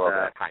think that's I love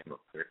that high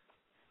motor.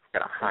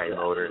 Got a high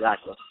motor.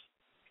 Exactly.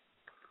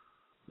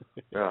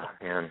 Oh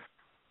man.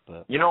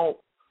 But, you know,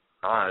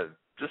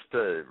 just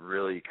to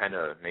really kind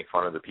of make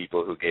fun of the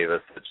people who gave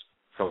us such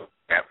so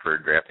crap for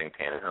drafting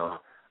Tannehill.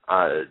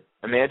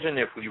 Imagine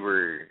if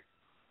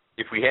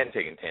we hadn't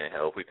taken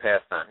Tannehill, if we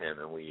passed on him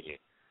and we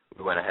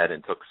went ahead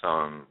and took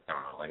some, I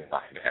don't know, like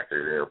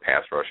linebacker or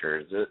pass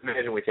rushers.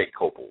 Imagine we take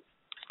Copel,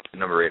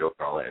 number 8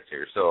 overall last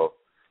year. So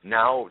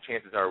now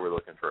chances are we're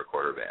looking for a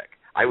quarterback.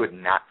 I would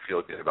not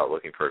feel good about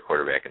looking for a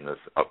quarterback in this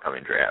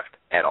upcoming draft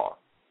at all.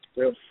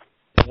 True.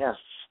 Yeah.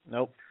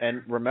 Nope.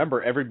 And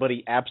remember,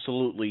 everybody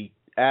absolutely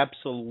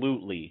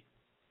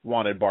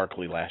wanted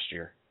Barkley last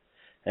year.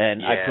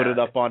 And I put it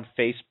up on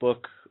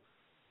Facebook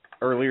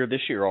earlier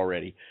this year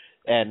already.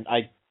 And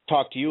I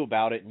talked to you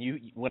about it, and you,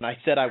 when I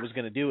said I was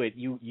going to do it,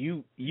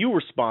 you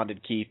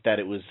responded, Keith, that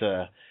it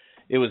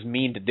was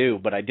mean to do,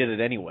 but I did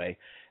it anyway,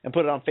 and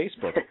put it on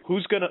Facebook.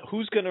 Who's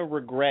gonna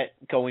regret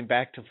going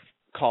back to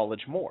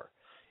college more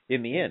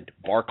in the end,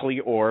 Barkley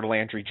or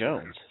Landry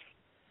Jones?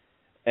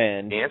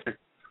 And the answer,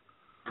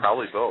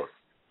 probably both.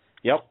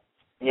 Yep.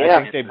 Yeah.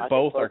 I think they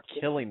both are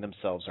killing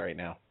themselves right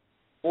now.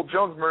 Well,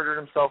 Jones murdered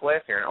himself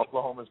last year, and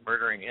Oklahoma's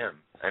murdering him.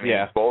 I mean,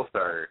 both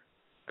are.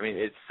 I mean,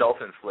 it's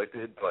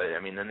self-inflicted, but I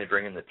mean, then they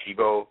bring in the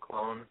Tebow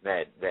clone,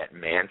 that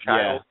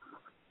man-child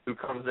who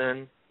comes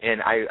in,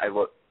 and I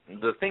look.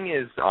 The thing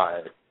is,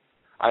 I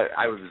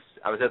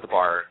was at the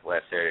bar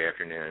last Saturday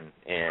afternoon,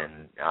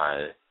 and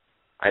I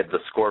had the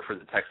score for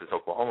the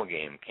Texas-Oklahoma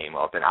game came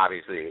up, and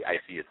obviously I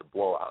see it's a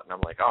blowout, and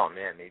I'm like, oh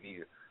man, maybe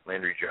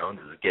Landry Jones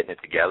is getting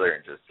it together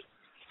and just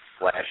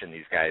slashing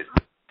these guys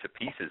to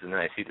pieces, and then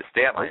I see the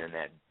stat line, and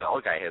that Bell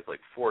guy has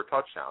like 4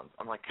 touchdowns.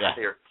 I'm like, God,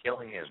 they are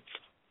killing him.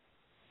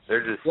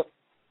 They're just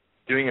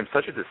doing him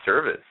such a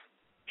disservice.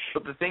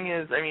 But the thing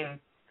is, I mean,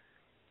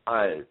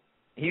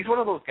 he's one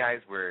of those guys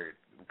where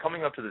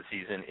coming up to the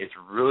season, it's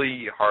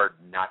really hard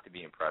not to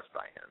be impressed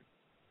by him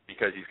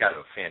because he's got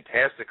a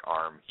fantastic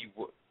arm.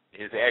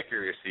 His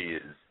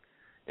accuracy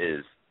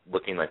is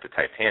looking like the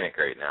Titanic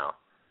right now.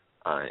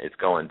 It's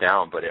going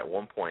down, but at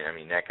one point, I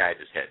mean, that guy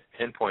just had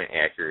pinpoint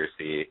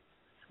accuracy,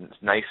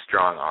 nice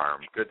strong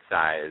arm, good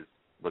size,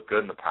 looked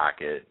good in the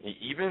pocket. He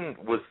even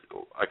was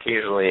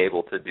occasionally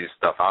able to do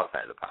stuff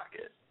outside the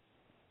pocket.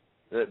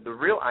 The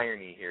real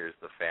irony here is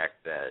the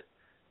fact that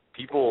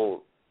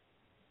people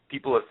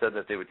have said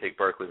that they would take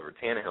Barkley over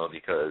Tannehill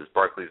because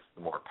Barkley's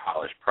the more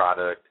polished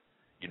product.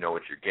 You know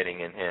what you're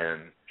getting in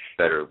him,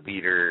 better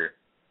leader,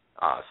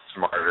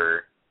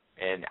 smarter.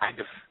 And I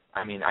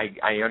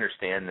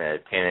understand that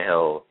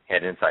Tannehill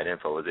had inside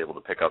info, was able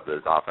to pick up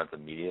this offense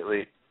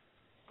immediately,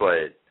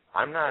 but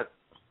I'm not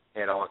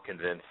at all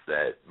convinced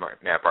that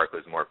Matt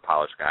Barkley's a more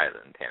polished guy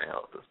than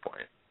Tannehill at this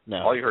point. No.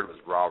 All you heard was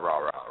raw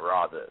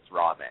this,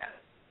 raw that.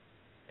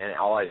 And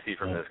all I see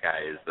from this guy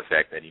is the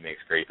fact that he makes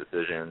great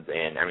decisions,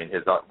 and I mean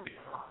his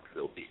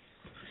ability.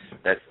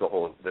 That's the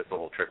whole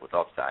trick with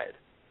upside.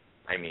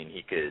 I mean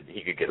he could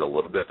get a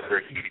little bit better.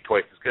 He could be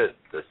twice as good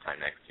this time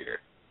next year.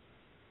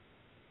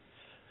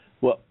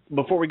 Well,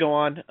 before we go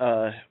on,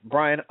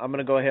 Brian, I'm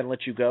going to go ahead and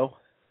let you go.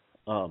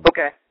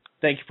 Okay.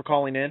 Thank you for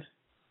calling in.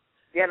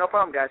 Yeah, no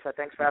problem, guys.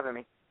 Thanks for having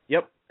me.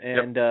 Yep,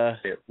 and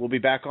we'll be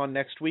back on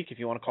next week if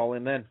you want to call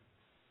in then.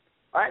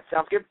 All right,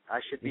 sounds good. I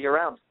should be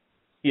around.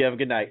 You have a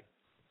good night.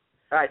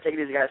 All right, take it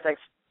easy, guys.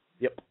 Thanks.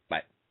 Yep,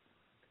 bye.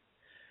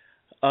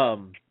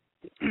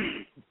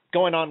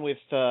 Going on with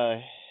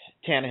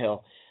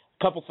Tannehill,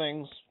 a couple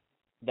things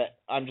that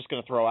I'm just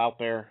going to throw out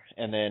there,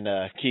 and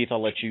then, Keith,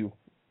 I'll let you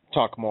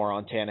talk more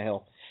on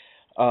Tannehill.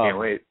 Can't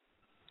wait.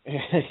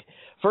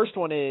 First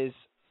one is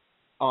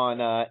on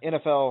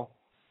NFL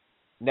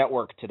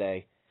Network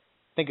today.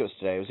 I think it was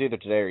today. It was either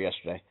today or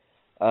yesterday.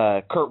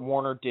 Kurt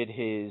Warner did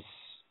his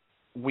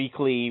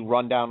weekly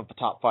rundown of the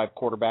top 5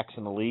 quarterbacks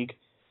in the league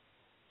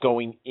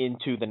going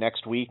into the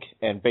next week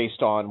and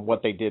based on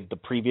what they did the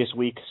previous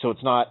week. So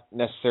it's not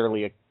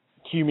necessarily a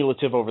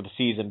cumulative over the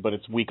season, but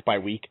it's week by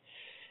week.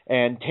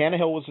 And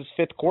Tannehill was his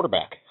 5th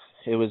quarterback.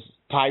 It was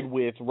tied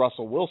with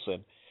Russell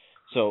Wilson.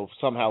 So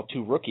somehow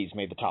 2 rookies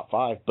made the top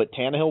 5, but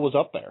Tannehill was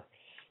up there.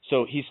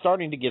 So he's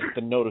starting to get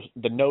the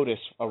notice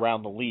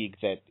around the league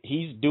that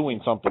he's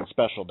doing something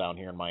special down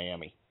here in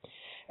Miami.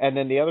 And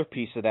then the other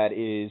piece of that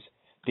is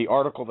the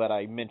article that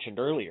I mentioned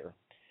earlier.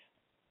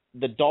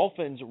 The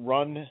Dolphins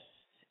run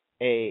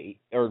the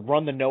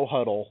no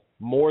huddle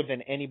more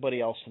than anybody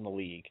else in the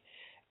league.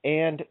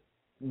 And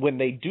when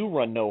they do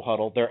run no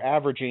huddle, they're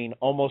averaging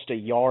almost a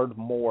yard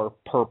more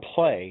per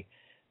play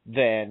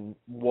than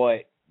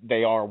what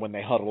they are when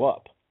they huddle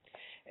up.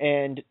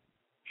 And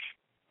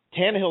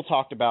Tannehill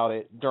talked about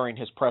it during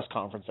his press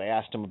conference. They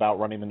asked him about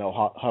running the no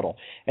huddle,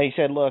 and he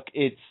said, "Look,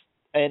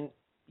 and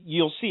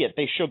you'll see it.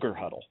 They sugar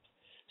huddle,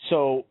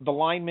 so the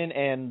linemen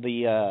and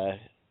the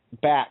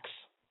backs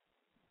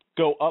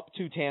go up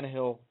to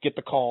Tannehill, get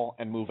the call,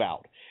 and move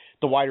out.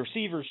 The wide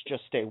receivers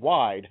just stay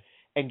wide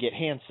and get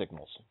hand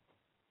signals.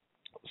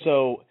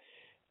 So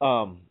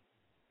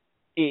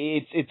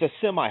it's a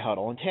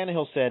semi-huddle, and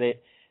Tannehill said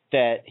it,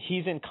 that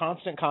he's in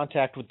constant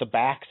contact with the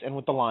backs and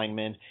with the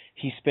linemen.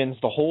 He spends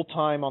the whole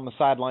time on the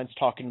sidelines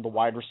talking to the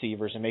wide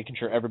receivers and making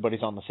sure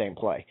everybody's on the same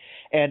play.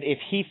 And if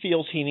he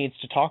feels he needs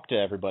to talk to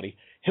everybody,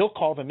 he'll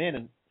call them in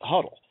and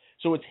huddle.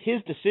 So it's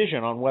his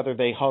decision on whether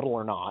they huddle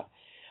or not.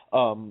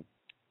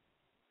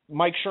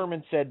 Mike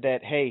Sherman said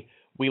that, hey,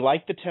 we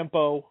like the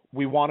tempo.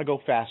 We want to go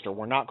faster.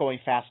 We're not going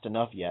fast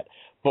enough yet.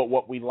 But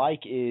what we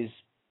like is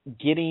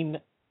doing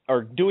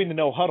the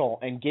no huddle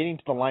and getting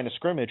to the line of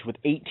scrimmage with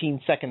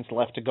 18 seconds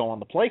left to go on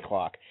the play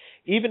clock,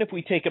 even if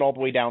we take it all the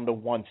way down to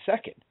 1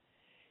 second.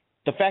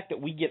 The fact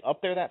that we get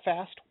up there that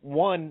fast,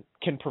 one,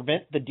 can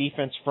prevent the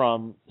defense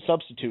from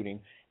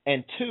substituting,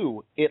 and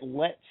two, it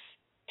lets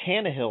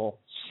Tannehill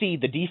see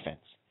the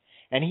defense.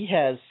 And he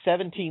has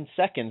 17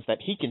 seconds that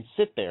he can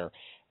sit there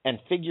and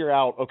figure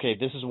out, okay,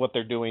 this is what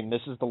they're doing,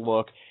 this is the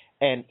look,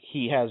 and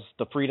he has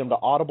the freedom to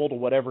audible to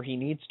whatever he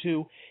needs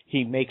to.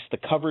 He makes the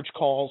coverage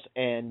calls,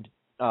 and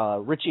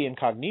Richie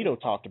Incognito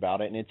talked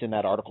about it, and it's in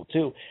that article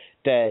too,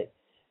 that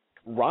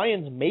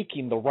Ryan's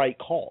making the right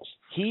calls.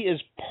 He is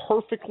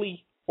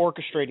perfectly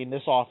orchestrating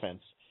this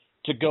offense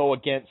to go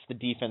against the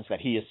defense that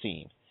he has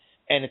seen,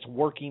 and it's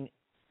working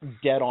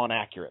dead on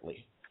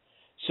accurately.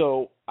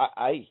 So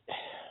I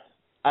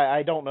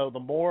don't know. The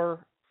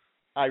more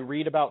I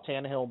read about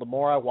Tannehill, the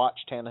more I watch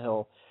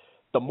Tannehill,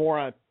 the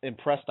more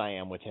impressed I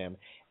am with him.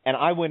 And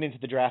I went into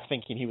the draft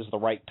thinking he was the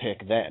right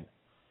pick then.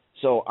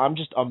 So I'm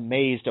just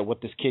amazed at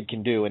what this kid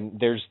can do. And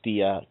there's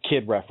the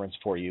kid reference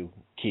for you,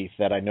 Keith,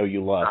 that I know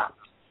you love.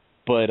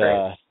 But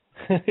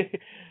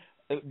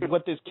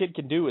what this kid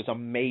can do is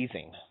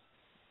amazing.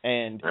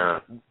 And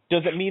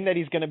does it mean that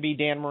he's going to be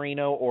Dan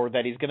Marino or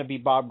that he's going to be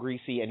Bob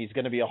Greasy and he's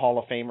going to be a Hall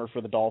of Famer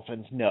for the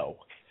Dolphins? No.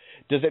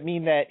 Does it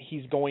mean that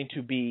he's going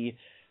to be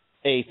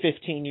a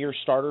 15-year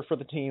starter for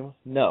the team?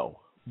 No.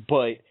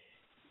 But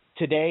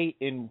today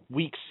in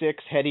Week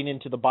 6, heading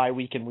into the bye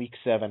week in Week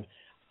 7,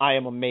 I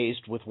am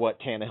amazed with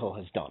what Tannehill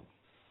has done.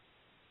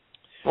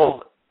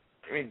 Well,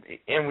 I mean,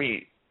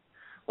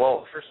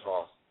 first of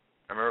all,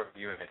 I remember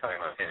you and I talking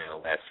about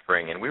Tannehill last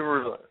spring, and we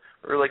were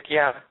like,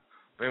 yeah,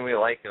 I mean, we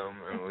like him,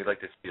 and we'd like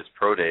to see his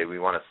pro day. We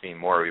want to see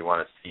more. We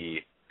want to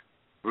see.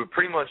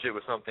 Pretty much, it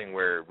was something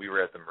where we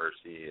were at the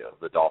mercy of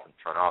the Dolphins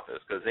front office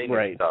because they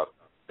knew stuff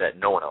that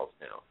no one else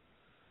knew.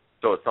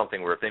 So it's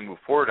something where if they move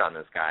forward on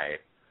this guy,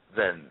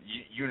 then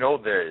you know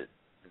that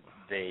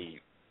they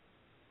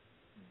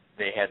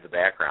had the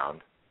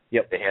background.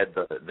 Yep. They had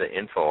the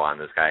info on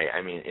this guy.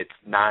 I mean, it's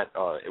not.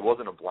 It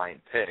wasn't a blind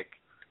pick.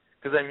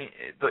 Because I mean,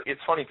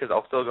 it's funny because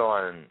I'll go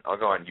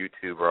on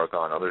YouTube or I'll go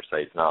on other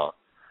sites and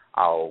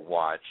I'll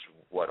watch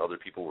what other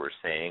people were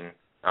saying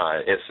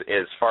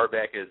as far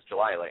back as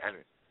July. Like I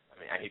mean,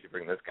 I hate to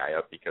bring this guy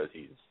up because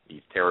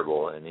he's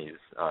terrible and he's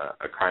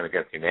a crime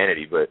against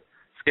humanity, but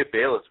Skip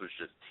Bayless was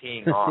just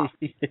teeing off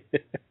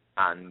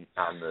on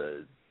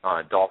the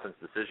Dolphins'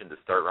 decision to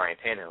start Ryan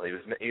Tannehill.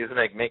 He was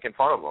like making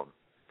fun of him,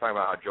 talking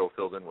about how Joe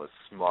Philbin was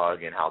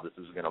smug and how this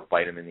was going to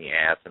bite him in the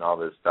ass and all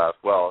this stuff.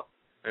 Well,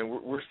 I mean,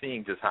 we're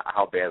seeing just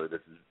how badly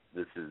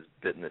this is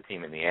bitten the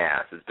team in the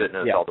ass. It's bitten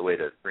us all the way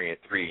to 3-3,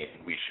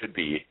 and we should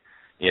be,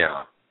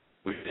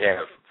 we should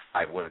have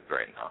 5 wins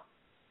right now.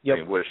 Yep. I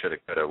mean, woulda, shoulda,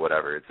 coulda,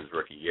 whatever. It's his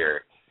rookie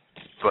year,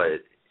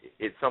 but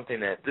it's something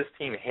that this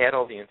team had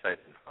all the inside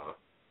info.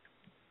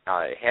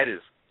 Had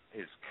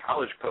his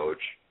college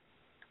coach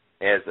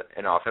as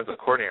an offensive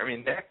coordinator. I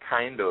mean, that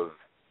kind of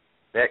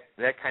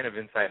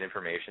inside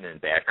information and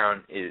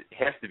background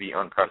has to be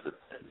unprecedented.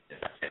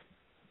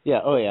 Yeah.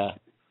 Oh yeah.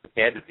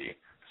 It had to be.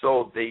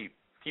 So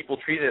people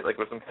treat it like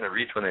with some kind of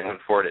reach when they went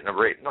forward at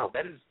number 8. No,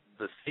 that is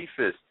the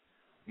safest,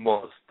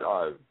 most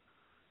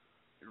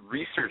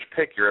research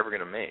pick you're ever going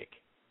to make.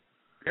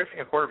 Drafting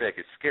a quarterback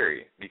is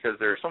scary because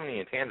there are so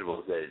many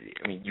intangibles that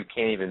you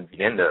can't even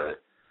begin to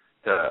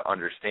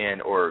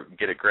understand or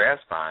get a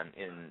grasp on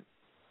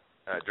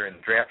during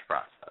the draft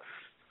process.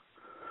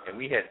 And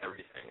we had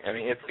everything. I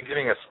mean, it's like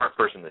giving a smart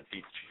person that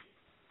beats you.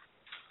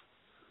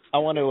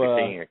 I'm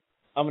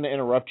going to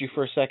interrupt you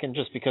for a second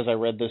just because I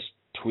read this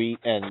tweet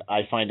and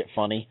I find it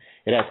funny.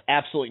 It has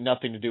absolutely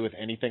nothing to do with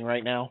anything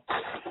right now.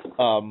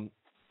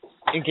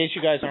 In case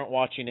you guys aren't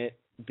watching it,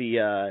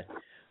 the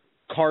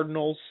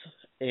Cardinals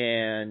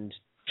and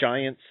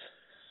Giants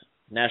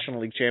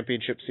National League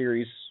Championship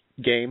Series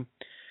game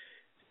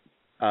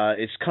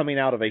is coming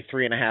out of a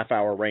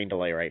 3.5-hour rain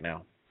delay right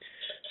now.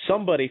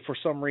 Somebody, for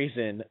some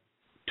reason,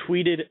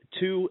 tweeted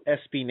to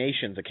SB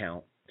Nation's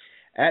account,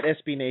 at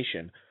SB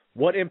Nation,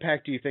 what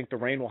impact do you think the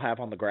rain will have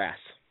on the grass?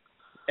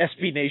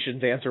 SB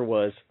Nation's answer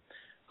was,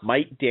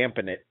 might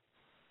dampen it.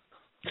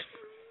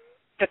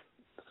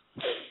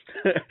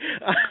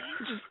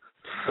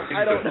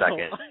 I don't know.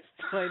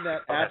 find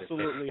that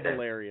absolutely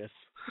hilarious.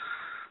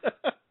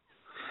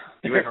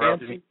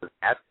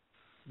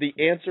 The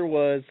answer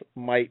was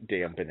might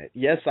dampen it.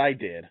 Yes, I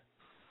did.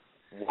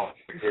 What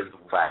is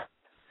whack?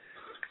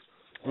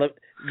 Look,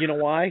 you know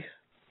why?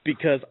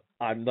 Because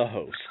I'm the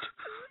host.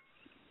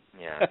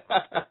 Yeah.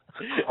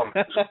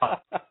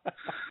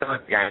 Some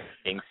guy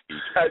speech.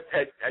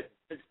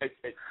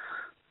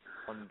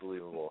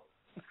 Unbelievable.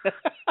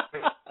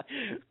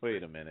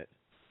 Wait a minute.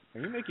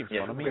 Are you making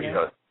fun of me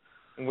now?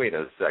 Wait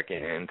a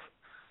second.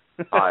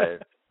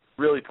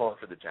 Really pulling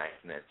for the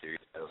Giants in that series.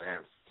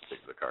 I'm sick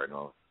of the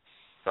Cardinals.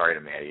 Sorry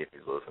to Maddie if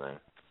he's listening.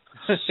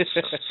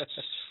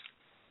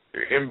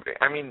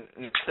 I mean,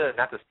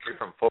 not to stray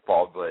from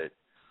football, but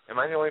am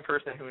I the only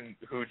person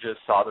who just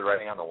saw the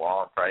writing on the wall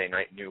on Friday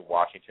night and knew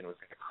Washington was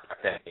going to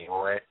crack that game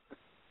away?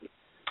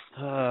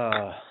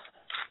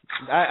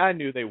 I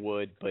knew they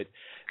would, but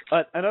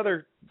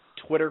another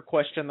Twitter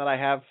question that I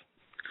have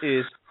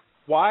is,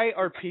 why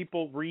are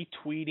people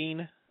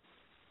retweeting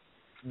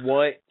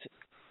what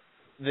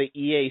the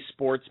EA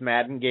Sports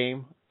Madden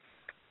game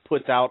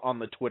puts out on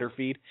the Twitter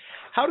feed?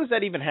 How does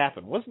that even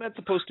happen? Wasn't that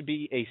supposed to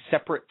be a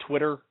separate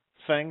Twitter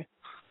thing?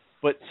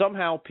 But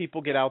somehow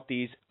people get out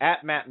these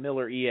at Matt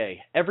Miller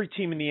EA. Every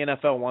team in the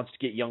NFL wants to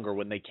get younger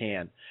when they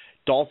can.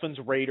 Dolphins,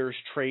 Raiders,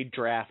 trade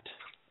draft.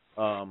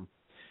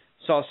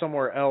 Saw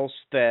somewhere else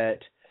that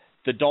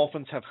the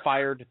Dolphins have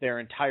fired their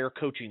entire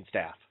coaching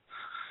staff.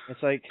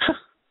 It's like,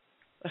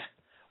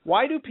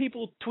 why do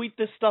people tweet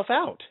this stuff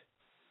out?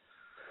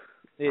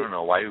 I don't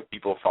know. Why do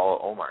people follow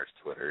Omar's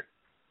Twitter?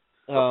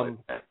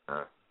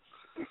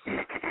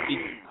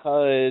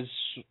 Because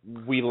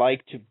we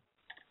like to.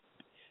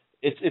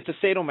 It's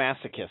a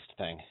sadomasochist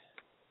thing.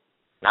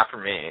 Not for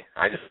me.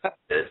 I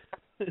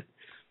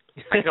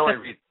can only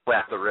read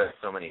Slap the Wrist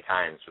so many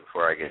times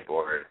before I get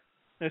bored.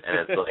 And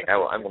it's like,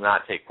 I will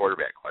not take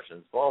quarterback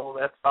questions. Well,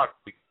 that sucks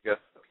because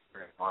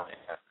we're going to want to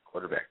ask a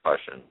quarterback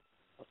question.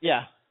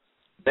 Yeah.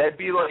 That'd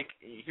be like,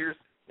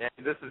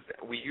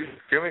 we use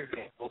extreme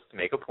examples to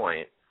make a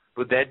point,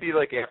 but that'd be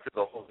like after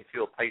the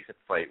Holyfield-Tyson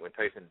fight when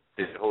Tyson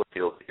did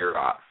Holyfield's ear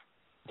off.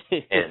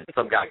 And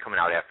some guy coming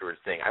out afterwards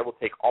saying, I will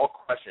take all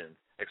questions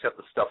except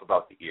the stuff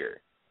about the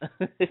ear.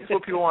 That's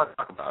what people want to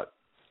talk about.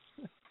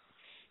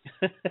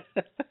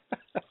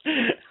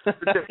 It's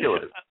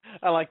ridiculous.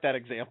 I like that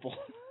example.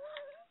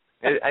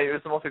 It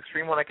was the most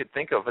extreme one I could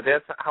think of, but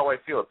that's how I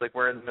feel. It's like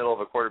we're in the middle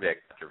of a quarterback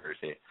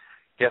controversy.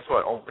 Guess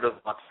what?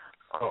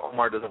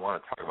 Omar doesn't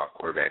want to talk about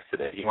quarterbacks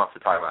today. He wants to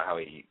talk about how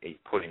he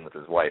ate pudding with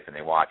his wife and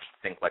they watched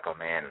Think Like a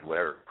Man and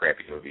whatever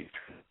crappy movies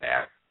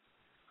back.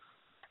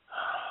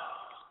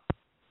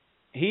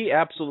 He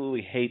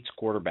absolutely hates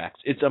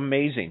quarterbacks. It's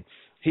amazing.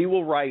 He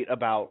will write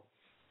about,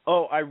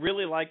 I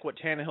really like what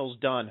Tannehill's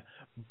done,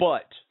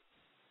 but,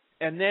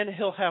 and then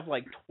he'll have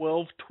like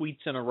 12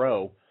 tweets in a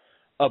row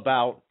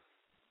about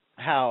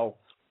how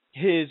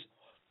his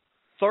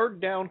third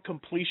down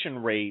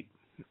completion rate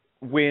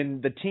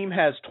when the team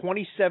has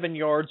 27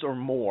 yards or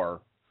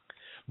more,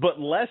 but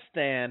less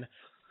than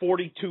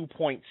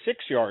 42.6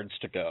 yards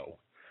to go,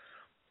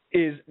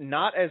 is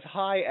not as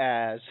high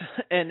as,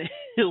 and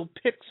he'll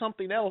pick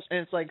something else, and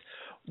it's like,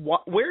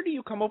 where do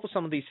you come up with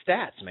some of these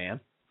stats, man?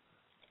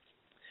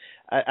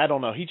 I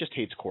don't know. He just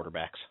hates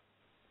quarterbacks.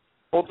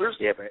 Well, there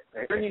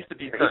needs to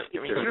be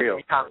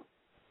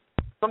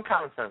some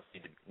common sense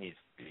needs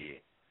to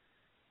be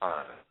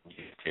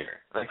used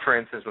here. Like, for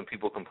instance, when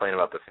people complain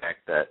about the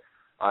fact that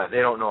they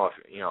don't know if,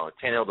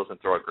 Tannehill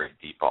doesn't throw a great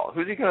deep ball.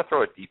 Who's he going to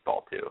throw a deep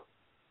ball to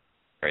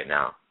right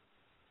now?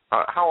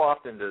 How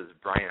often does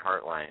Brian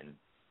Hartline,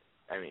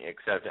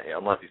 except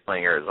unless he's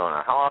playing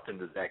Arizona, how often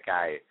does that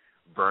guy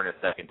burn a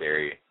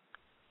secondary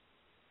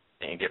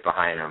and get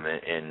behind him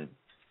and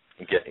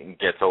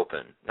gets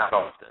open? Not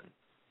often.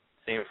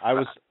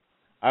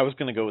 I was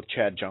going to go with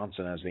Chad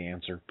Johnson as the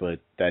answer, but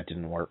that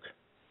didn't work.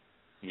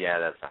 Yeah,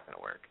 that's not going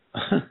to work.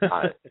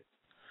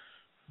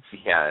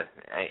 Yeah,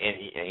 and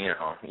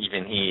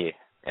even he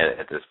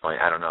at this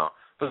point, I don't know.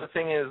 But the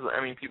thing is,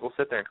 people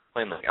sit there and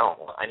complain like,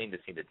 I need to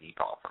see the deep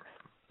ball from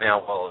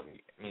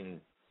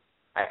him.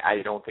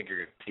 I don't think you're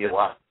going to see a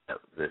lot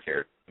this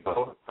year.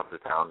 Go come to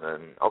town,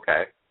 then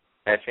okay,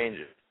 that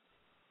changes.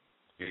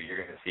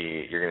 You're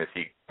going to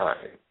see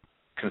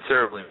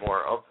considerably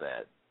more of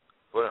that.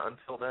 But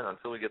until then,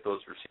 until we get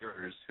those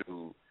receivers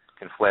who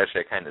can flash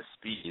that kind of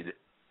speed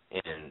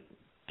and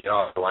get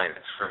off the line of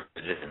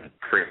scrimmage and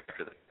create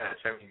after the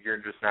catch, you're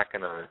just not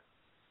going to.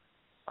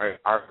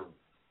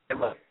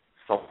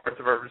 Some parts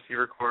of our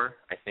receiver core,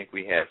 I think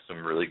we have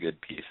some really good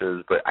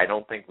pieces, but I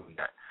don't think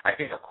I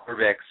think our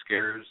quarterback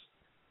scares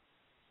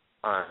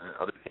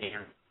other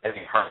teams. I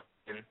think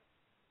Hartman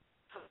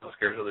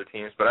scares other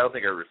teams, but I don't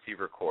think our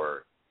receiver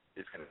core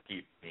is going to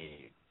keep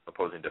the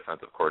opposing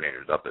defensive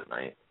coordinators up at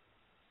night.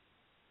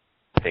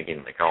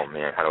 Thinking like, oh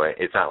man, how do I?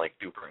 It's not like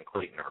Duper and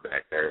Clayton are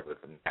back there with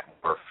Matt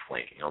Moore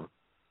flanking them.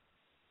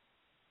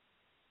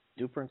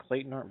 Duper and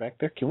Clayton aren't back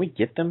there. Can we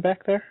get them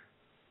back there?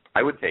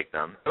 I would take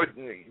them.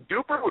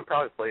 Duper would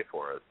probably play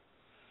for us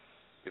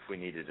if we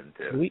needed him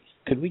to.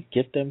 Could we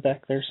get them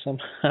back there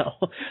somehow?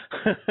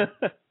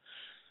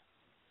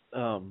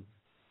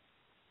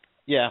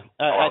 Yeah,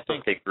 I'll I also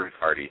think take Bruce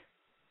Hardy.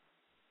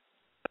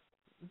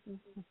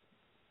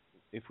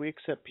 if we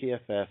accept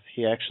PFF,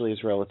 he actually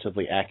is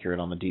relatively accurate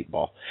on the deep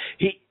ball.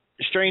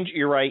 Strange,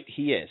 you're right,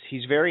 he is.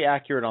 He's very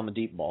accurate on the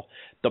deep ball.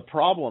 The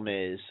problem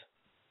is,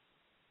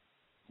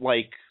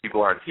 like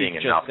people aren't seeing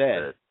enough of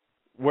it.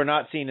 We're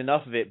not seeing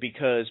enough of it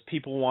because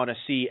people want to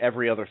see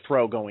every other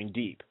throw going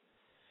deep.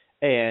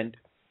 And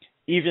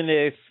even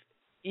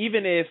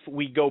if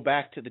we go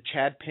back to the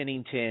Chad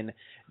Pennington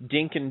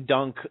dink and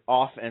dunk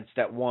offense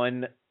that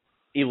won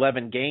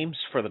 11 games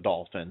for the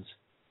Dolphins,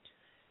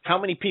 how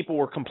many people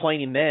were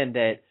complaining then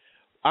that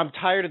I'm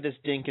tired of this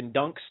dink and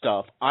dunk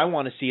stuff, I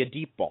want to see a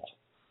deep ball?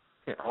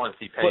 Yeah, I want to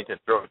see Pennington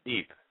throw it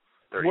deep,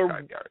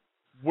 35 yards.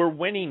 We're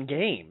winning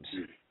games.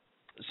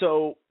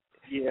 So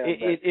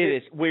it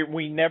is.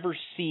 We never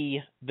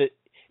see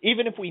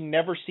even if we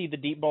never see the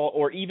deep ball,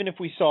 or even if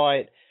we saw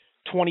it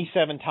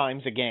 27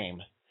 times a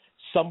game,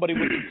 somebody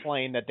would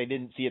complain that they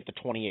didn't see it the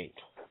 28th.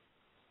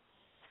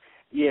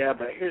 Yeah,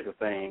 but here's the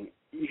thing.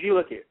 If you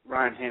look at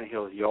Ryan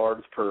Tannehill's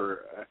yards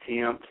per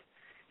attempt,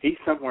 he's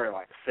somewhere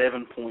like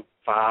 7.5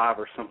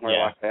 or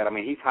somewhere like that. I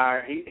mean, he's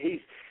higher.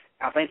 He's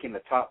I think in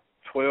the top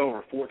 12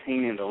 or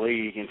 14 in the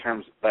league in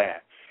terms of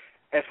that,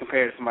 as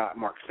compared to somebody like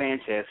Mark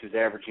Sanchez, who's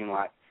averaging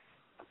like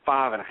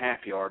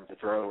 5.5 yards to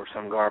throw or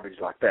some garbage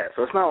like that.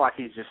 So it's not like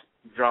he's just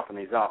dropping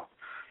these off,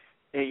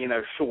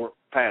 short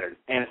patterns.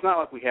 And it's not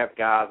like we have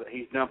guys that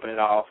he's dumping it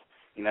off,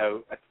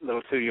 a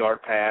little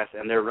 2-yard pass,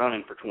 and they're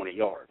running for 20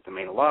 yards. I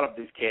mean, a lot of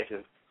these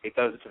catches, he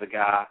throws it to the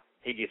guy,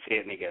 he gets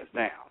hit, and he goes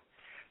down.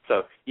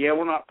 So, yeah,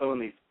 we're not throwing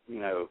these,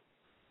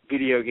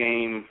 video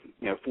game,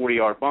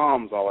 40-yard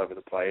bombs all over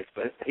the place,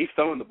 but he's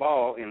throwing the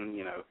ball in,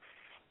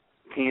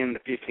 10 to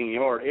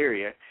 15-yard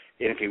area,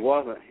 and if he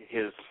wasn't,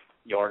 his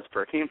yards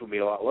per attempt would be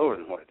a lot lower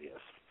than what it is.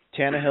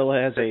 Tannehill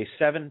has a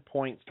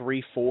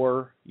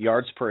 7.34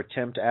 yards per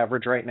attempt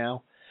average right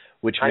now,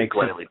 which makes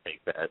gladly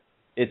take that.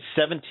 It's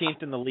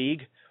 17th in the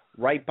league.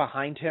 Right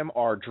behind him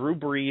are Drew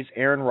Brees,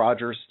 Aaron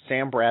Rodgers,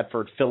 Sam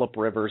Bradford, Phillip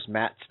Rivers,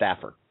 Matt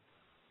Stafford.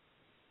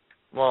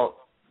 Well,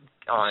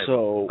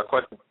 so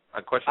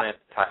a question that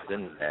ties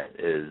into that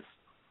is,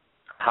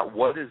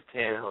 what is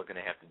Tannehill going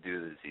to have to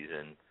do this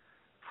season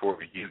for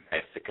you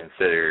guys to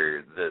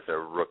consider this a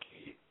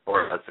rookie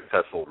or a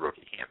successful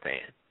rookie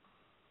campaign?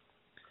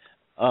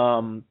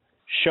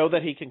 Show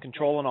that he can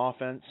control an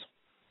offense,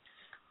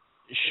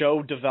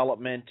 show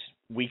development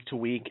week to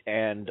week,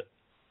 and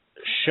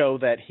show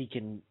that he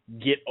can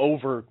get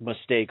over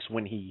mistakes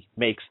when he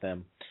makes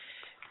them,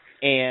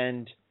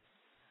 and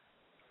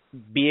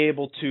be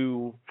able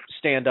to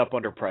stand up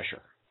under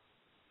pressure.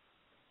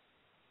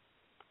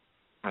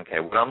 Okay,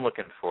 what I'm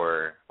looking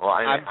for,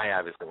 I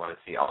obviously want to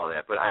see all of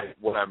that, but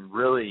what I'm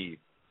really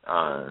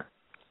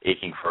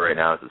aching for right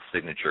now is a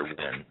signature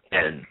win.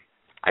 And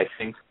I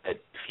think that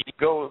if he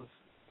goes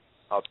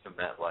up to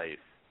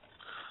MetLife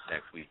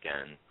next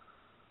weekend,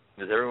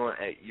 does everyone,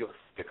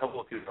 a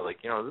couple of people are like,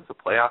 is this a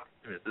playoff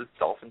team? Is this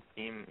Dolphins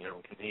team?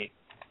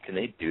 Can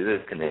they do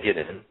this? Can they get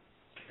in?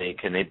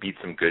 Can they beat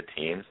some good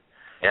teams?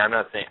 And I'm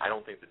not saying, I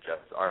don't think the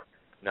Jets are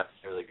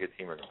necessarily a good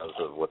team regardless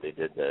of what they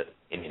did to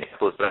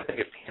Indianapolis, but I think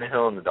if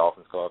Tannehill and the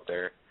Dolphins go up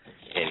there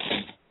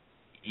and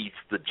he eats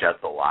the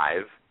Jets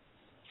alive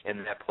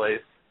in that place,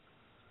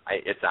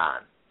 it's on,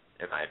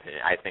 in my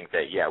opinion. I think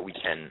that, we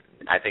can.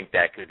 I think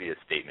that could be a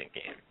statement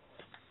game.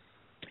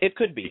 It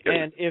could be.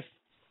 And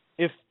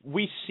if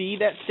we see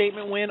that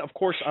statement win, of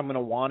course I'm going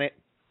to want it.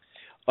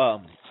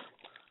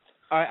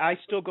 I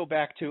still go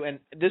back to, and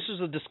this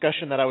is a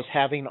discussion that I was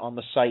having on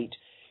the site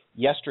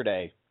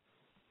yesterday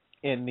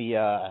in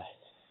the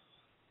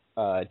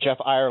Jeff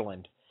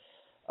Ireland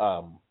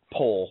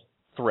poll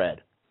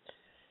thread.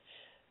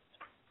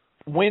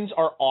 Wins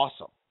are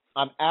awesome.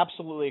 I'm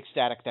absolutely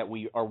ecstatic that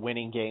we are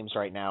winning games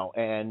right now,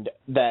 and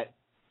that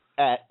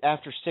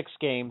after 6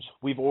 games,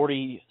 we've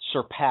already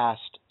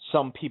surpassed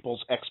some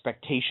people's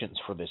expectations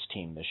for this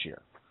team this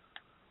year.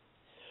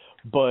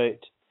 But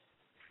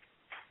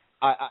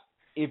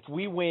if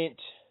we went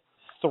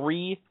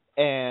 3-13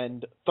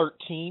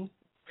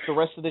 the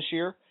rest of this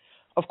year,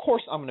 of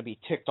course I'm going to be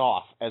ticked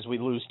off as we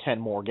lose 10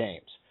 more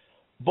games.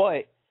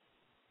 But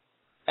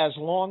as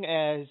long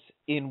as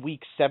in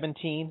week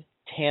 17,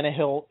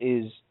 Tannehill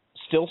is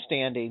still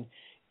standing,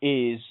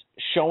 is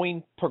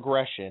showing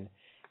progression,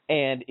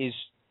 and is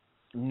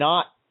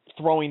not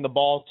throwing the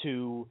ball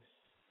to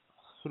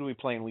 – who do we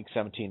play in week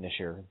 17 this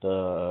year?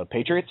 The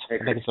Patriots? I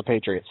think it's the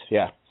Patriots,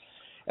 yeah.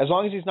 As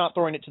long as he's not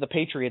throwing it to the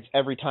Patriots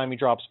every time he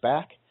drops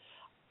back,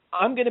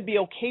 I'm going to be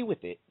okay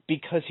with it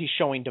because he's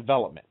showing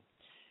development.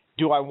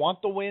 Do I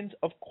want the wins?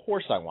 Of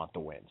course I want the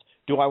wins.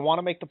 Do I want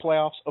to make the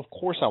playoffs? Of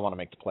course I want to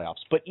make the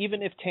playoffs. But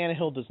even if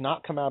Tannehill does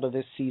not come out of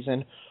this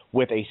season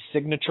with a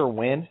signature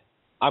win,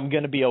 I'm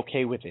going to be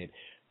okay with it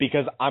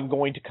because I'm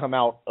going to come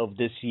out of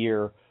this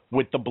year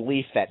with the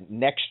belief that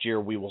next year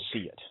we will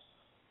see it.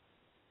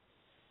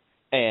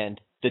 And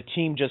the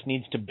team just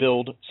needs to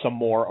build some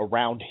more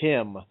around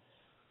him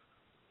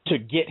to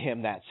get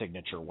him that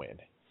signature win.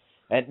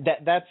 And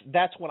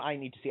that's what I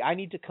need to see. I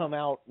need to come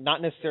out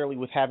not necessarily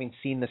with having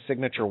seen the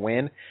signature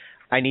win.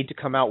 I need to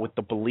come out with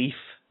the belief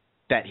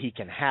that he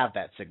can have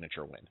that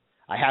signature win.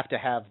 I have to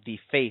have the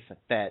faith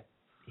that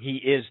he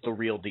is the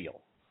real deal,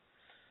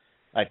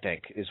 I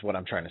think, is what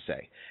I'm trying to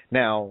say.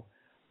 Now,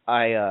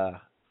 I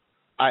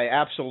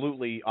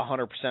absolutely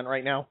 100%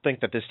 right now think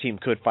that this team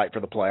could fight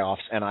for the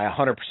playoffs, and I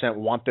 100%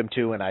 want them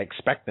to, and I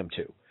expect them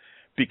to,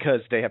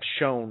 because they have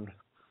shown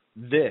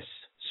this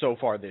so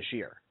far this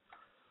year.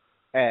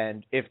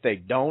 And if they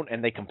don't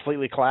and they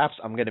completely collapse,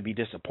 I'm going to be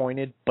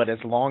disappointed. But as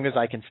long as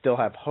I can still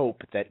have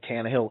hope that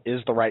Tannehill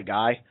is the right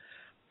guy,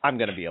 I'm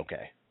going to be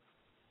okay.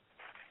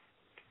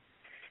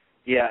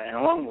 Yeah, and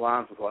along the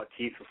lines of what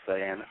Keith was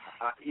saying,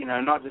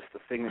 not just the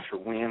signature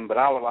win, but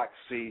I would like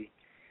to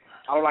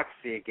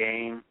see a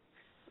game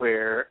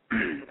where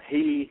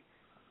he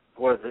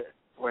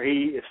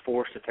is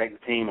forced to take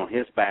the team on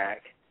his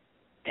back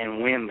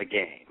and win the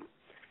game.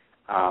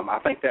 I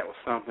think that was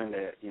something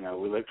that,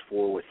 we looked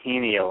for with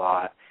Henny a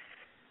lot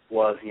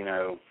was,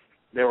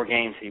 there were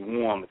games he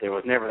won, but there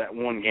was never that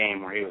one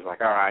game where he was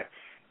like, all right,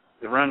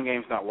 the run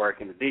game's not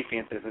working, the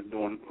defense isn't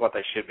doing what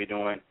they should be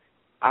doing,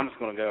 I'm just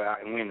going to go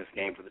out and win this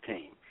game for the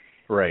team.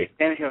 Right.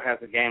 If Tannehill has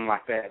a game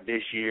like that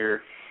this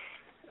year,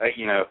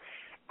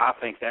 I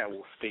think that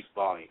will speak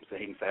volumes. So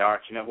he can say, all right,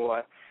 you know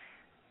what,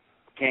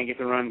 can't get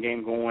the run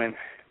game going,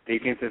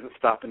 defense isn't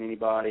stopping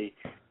anybody,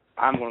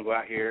 I'm going to go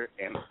out here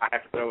and I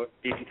have to throw it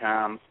 50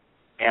 times,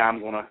 and I'm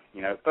going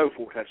to, throw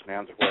 4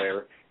 touchdowns or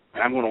whatever,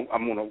 and I'm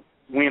going to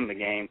win the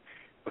game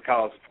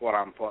because of what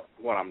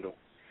I'm doing.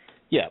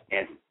 Yeah.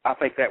 And I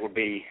think that would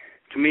be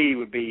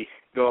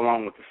go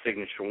along with the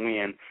signature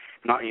win,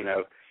 not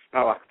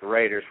like the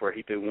Raiders where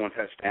he threw 1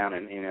 touchdown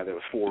and there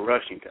was 4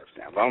 rushing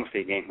touchdowns. I want to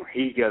see a game where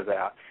he goes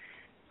out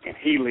and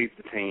he leads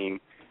the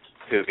team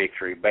to a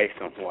victory based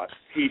on what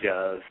he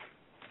does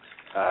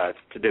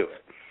to do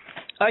it.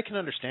 I can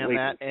understand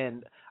that,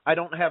 and I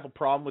don't have a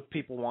problem with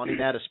people wanting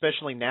that,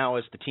 especially now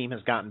as the team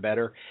has gotten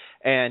better.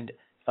 And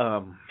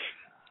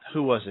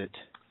who was it?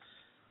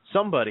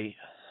 Somebody,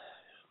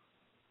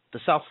 the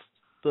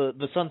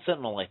Sun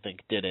Sentinel, I think,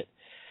 did it,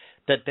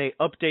 that they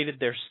updated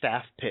their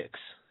staff picks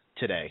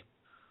today.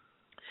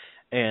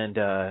 And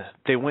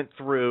they went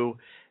through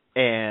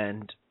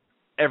and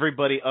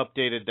everybody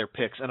updated their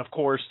picks. And, of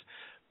course,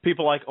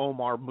 people like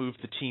Omar moved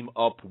the team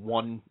up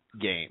 1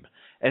 game.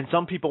 And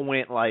some people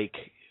went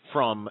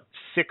from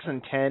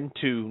 6-10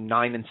 to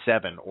 9-7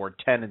 or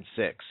 10-6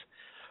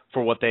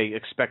 for what they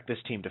expect this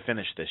team to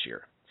finish this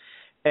year.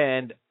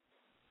 And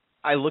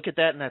I look at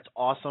that, and that's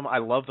awesome. I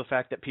love the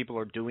fact that people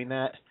are doing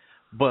that,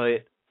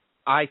 but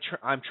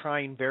I'm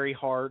trying very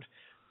hard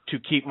to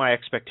keep my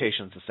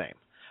expectations the same.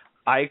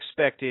 I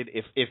expected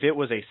if it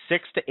was a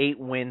 6-8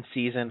 win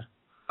season,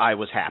 I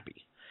was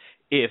happy.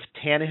 If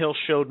Tannehill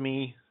showed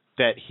me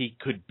that he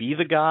could be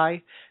the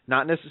guy,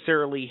 not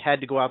necessarily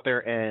had to go out there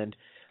and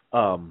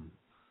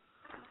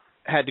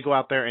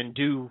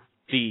do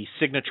the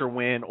signature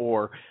win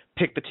or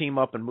pick the team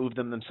up and move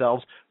them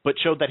themselves, but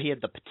showed that he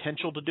had the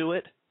potential to do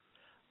it,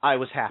 I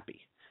was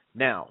happy.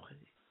 Now,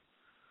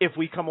 if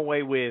we come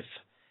away with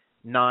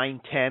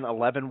 9, 10,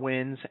 11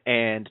 wins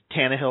and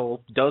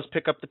Tannehill does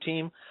pick up the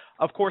team,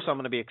 of course I'm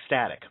going to be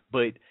ecstatic.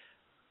 But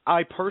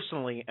I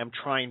personally am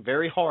trying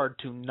very hard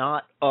to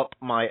not up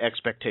my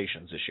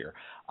expectations this year.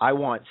 I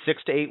want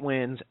 6-8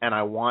 wins, and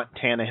I want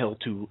Tannehill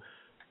to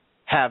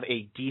have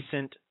a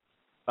decent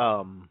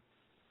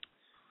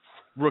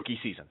rookie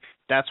season.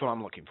 That's what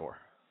I'm looking for.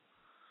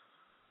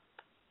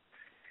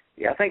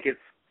 Yeah, I think it's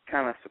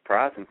kind of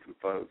surprising some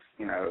folks.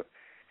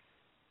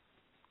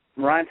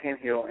 Ryan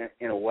Tannehill,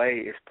 in a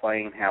way, is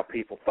playing how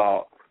people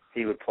thought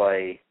he would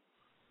play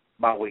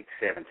by week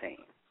 17.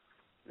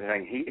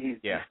 The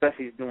stuff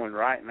he's doing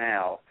right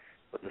now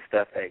with the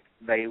stuff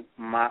they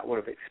might would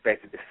have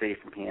expected to see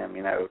from him,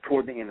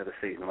 toward the end of the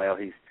season. Well,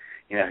 he's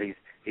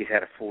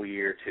had a full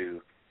year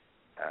to,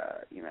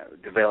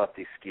 develop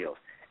these skills.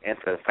 And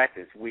so the fact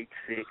that it's week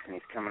 6 and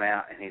he's coming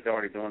out and he's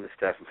already doing this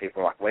stuff, and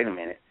people are like, wait a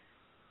minute,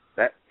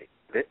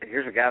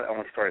 here's a guy that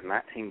only started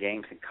 19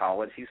 games in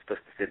college. He's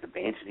supposed to sit the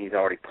bench, and he's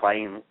already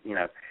playing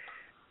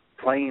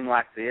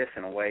like this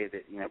in a way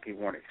that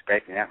people weren't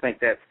expecting. And I think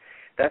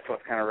that's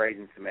what's kind of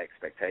raising some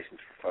expectations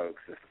for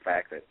folks, is the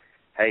fact that,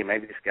 hey,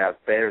 maybe this guy's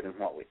better than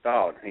what we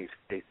thought, and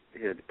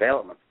his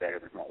development's better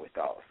than what we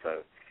thought.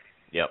 So,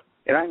 yep.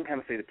 And I can kind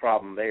of see the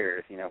problem there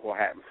is, what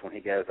happens when he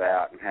goes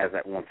out and has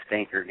that one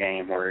stinker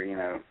game where,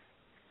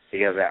 he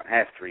goes out and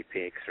has 3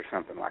 picks or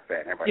something like that,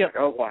 and everybody's like,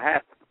 oh, what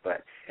happened?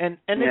 But and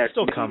it's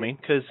still coming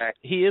because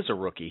he is a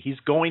rookie. He's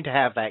going to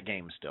have that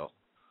game still.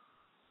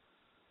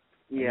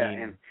 Yeah,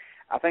 and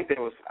I think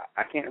there was,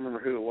 I can't remember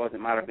who it was. It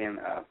might have been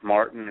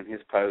Martin in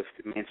his post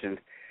mentioned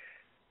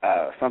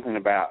something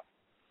about,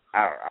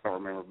 I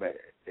don't remember, but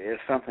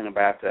it's something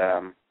about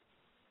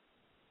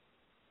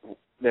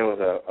there was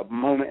a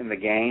moment in the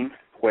game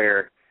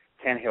where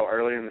Tannehill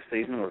earlier in the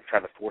season was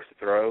trying to force a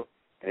throw,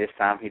 and this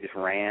time he just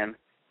ran,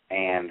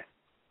 and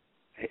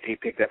he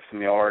picked up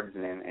some yards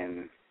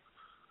and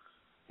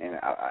and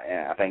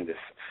I think just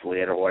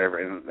slid or whatever.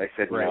 And they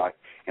said, right. Like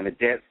in the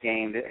Jets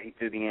game, that he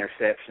threw the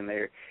interception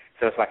there.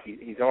 So it's like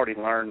he's already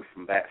learned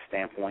from that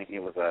standpoint. It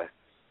was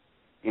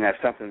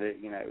something that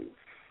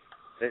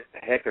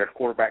heck, there are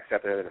quarterbacks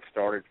out there that have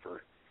started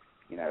for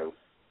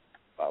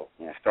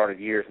started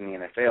years in the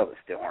NFL that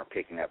still aren't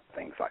picking up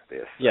things like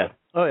this. Yeah.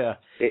 Oh yeah.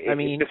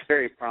 It's just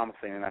very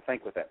promising, and I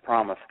think with that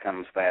promise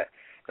comes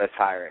those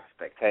higher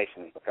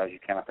expectations, because you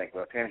kind of think,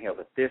 well, Tannehill's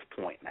at this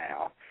point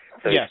now,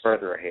 so yes. he's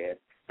further ahead.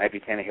 Maybe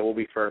Tannehill will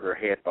be further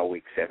ahead by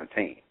week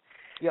 17.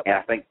 Yep. And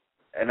I think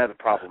another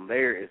problem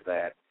there is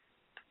that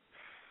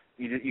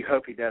you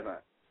hope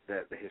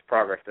that his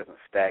progress doesn't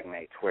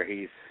stagnate where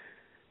he's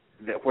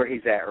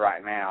at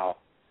right now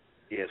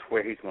is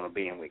where he's going to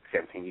be in week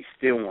 17. You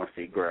still want to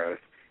see growth,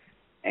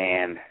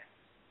 and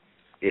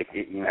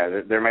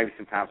there may be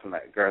some times when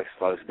that growth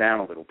slows down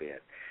a little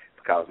bit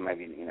because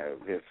maybe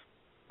his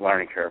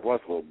learning curve was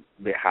a little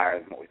bit higher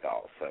than what we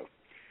thought. So,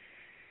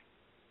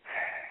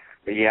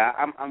 but yeah,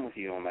 I'm with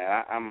you on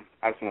that.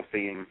 I just want to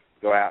see him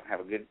go out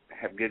and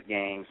have good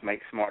games, make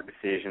smart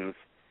decisions,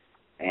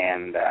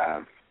 and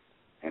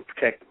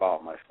protect the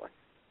ball mostly.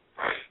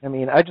 I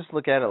mean, I just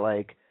look at it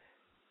like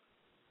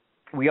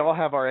we all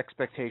have our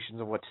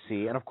expectations of what to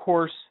see, and of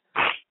course,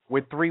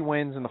 with 3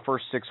 wins in the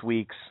first 6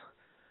 weeks,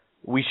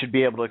 we should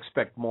be able to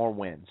expect more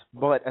wins.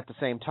 But at the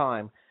same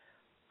time,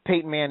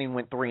 Peyton Manning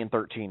went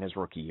 3-13 his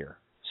rookie year.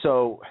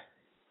 So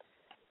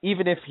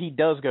even if he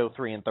does go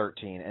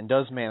 3-13 and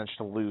does manage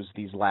to lose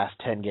these last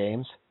 10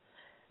 games,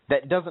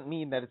 that doesn't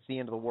mean that it's the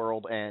end of the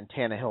world and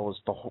Tannehill is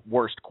the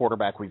worst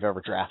quarterback we've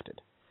ever drafted.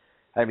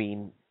 I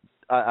mean,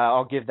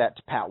 I'll give that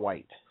to Pat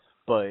White,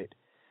 but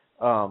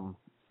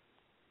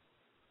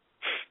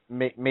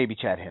maybe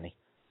Chad Henne.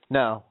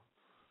 No,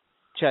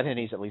 Chad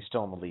Henne's at least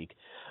still in the league.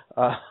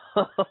 But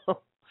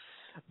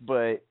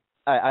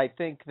I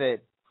think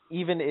that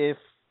even if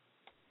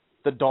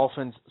the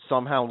Dolphins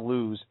somehow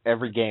lose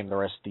every game the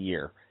rest of the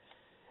year,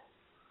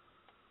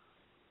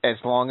 as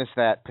long as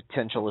that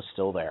potential is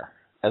still there,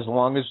 as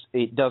long as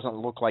it doesn't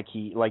look like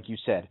he, like you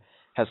said,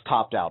 has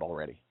topped out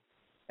already.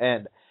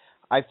 And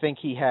I think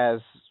he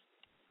has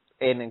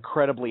an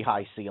incredibly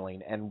high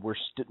ceiling, and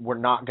we're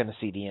not going to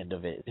see the end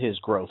of his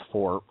growth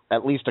for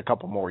at least a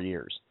couple more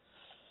years.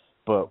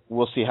 But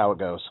we'll see how it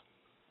goes.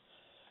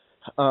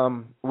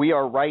 We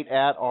are right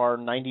at our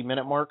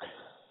 90-minute mark,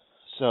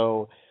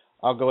 so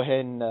I'll go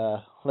ahead and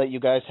let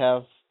you guys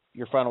have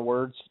your final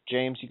words.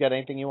 James, you got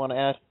anything you want to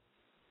add?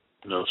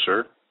 No,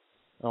 sir.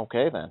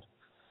 Okay, then.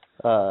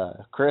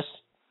 Chris?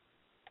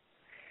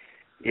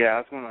 Yeah, I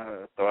was going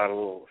to throw out a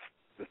little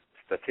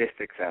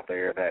statistics out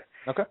there that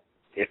okay.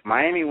 If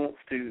Miami wants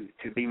to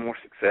be more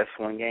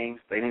successful in games,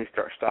 they need to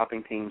start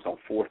stopping teams on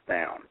 4th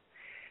down.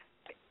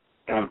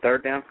 On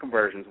 3rd down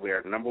conversions, we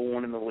are number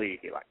 1 in the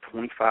league at like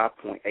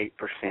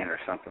 25.8% or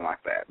something like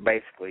that.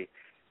 Basically,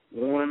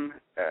 only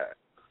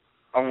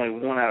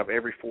 1 out of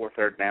every 4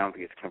 third downs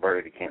gets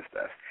converted against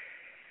us.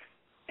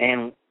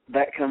 And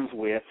that comes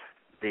with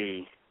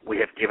we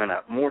have given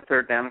up more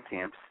 3rd down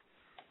attempts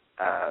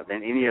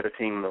than any other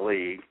team in the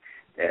league,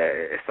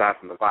 aside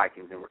from the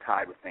Vikings, and we're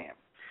tied with them.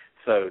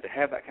 So to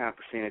have that kind of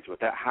percentage with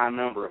that high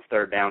number of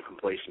 3rd down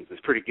completions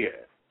is pretty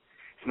good.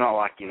 It's not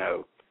like,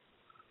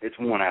 it's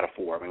 1 out of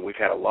 4. I mean, we've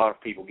had a lot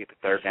of people get to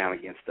 3rd down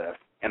against us,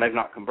 and they've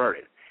not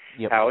converted.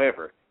 Yep.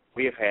 However,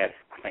 we have had,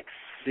 I think,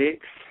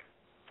 6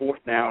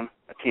 4th down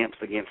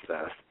attempts against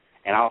us,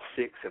 and all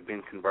 6 have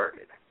been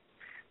converted.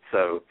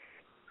 So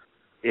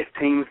if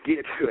teams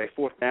get to a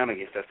 4th down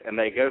against us and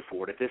they go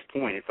for it, at this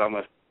point it's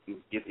almost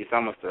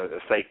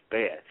a safe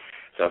bet.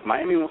 So if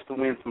Miami wants to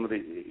win some of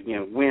the,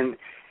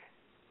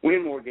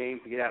 win more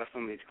games to get out of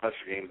some of these closer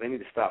games, they need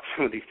to stop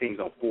some of these teams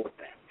on 4th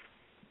down.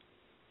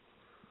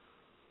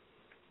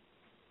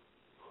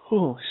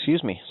 Oh,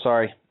 excuse me.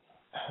 Sorry.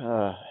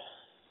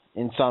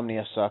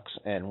 Insomnia sucks,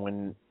 and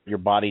when your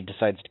body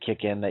decides to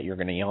kick in that you're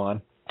going to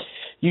yawn,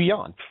 you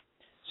yawn.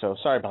 So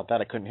sorry about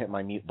that. I couldn't hit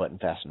my mute button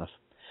fast enough.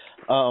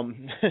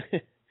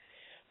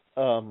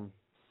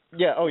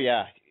 Yeah. Oh,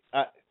 yeah.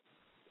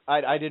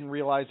 I didn't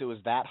realize it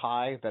was that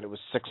high, that it was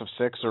 6 of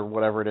 6 or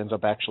whatever it ends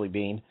up actually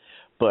being.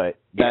 But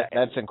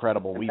that's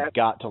incredible. We've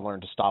got to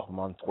learn to stop them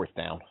on 4th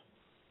down.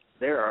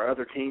 There are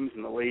other teams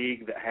in the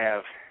league that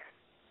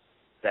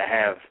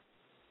have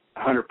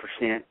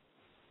 100%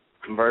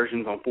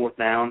 conversions on 4th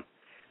down,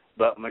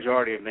 but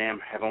majority of them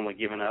have only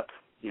given up,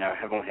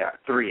 have only had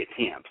 3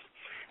 attempts.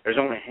 There's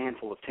only a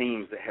handful of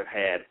teams that have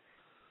had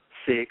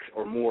 6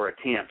 or more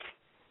attempts,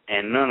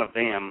 and none of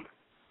them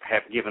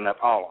have given up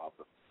all of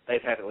them.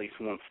 They've had at least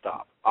 1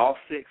 stop. All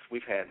 6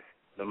 we've had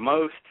the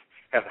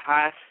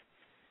highest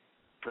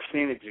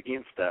percentage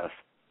against us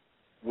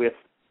with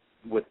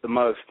the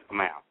most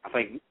amount. I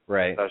think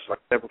right. There's like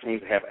several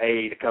teams that have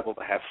 8, a couple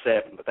that have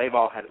 7, but they've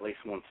all had at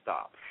least 1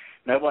 stop.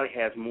 Nobody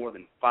has more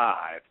than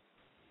 5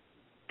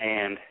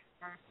 and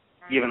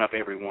given up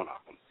every one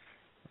of them.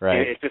 Right.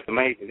 And it's just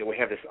amazing that we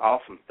have this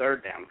awesome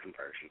 3rd down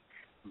conversion,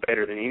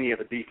 better than any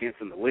other defense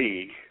in the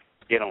league.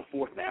 Get on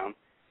 4th down,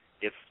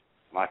 it's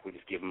like we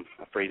just give them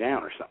a free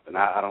down or something.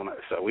 I don't know.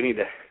 So we need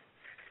to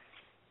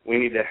we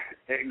need to.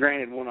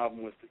 Granted, one of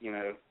them was,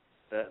 the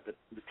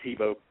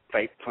Tebow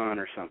fake punt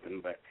or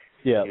something, but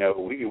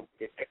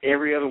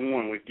every other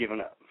one we've given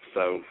up.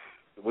 So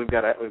we've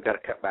got to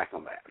cut back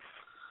on that.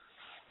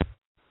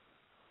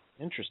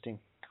 Interesting.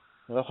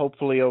 Well,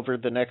 hopefully over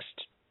the next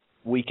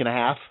week and a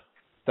half,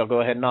 they'll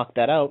go ahead and knock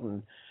that out,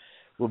 and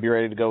we'll be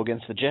ready to go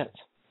against the Jets.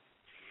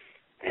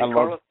 And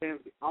Carlos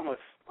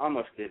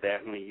almost did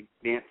that when he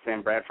bent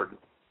Sam Bradford.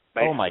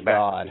 Oh my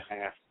God!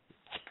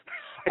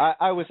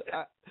 I was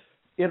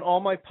in all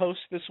my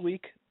posts this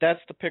week. That's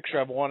the picture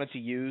I've wanted to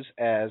use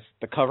as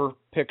the cover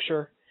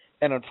picture,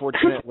 and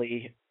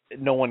unfortunately,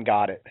 no one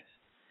got it.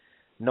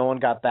 No one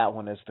got that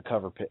one as the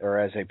cover or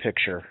as a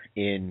picture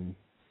in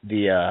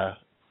the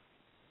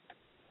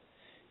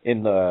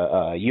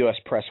U.S.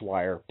 Press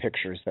Wire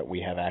pictures that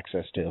we have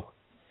access to.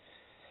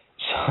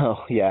 So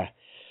yeah,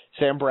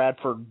 Sam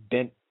Bradford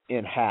bent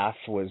in half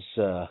was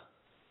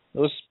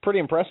pretty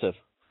impressive.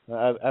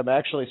 I'm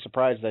actually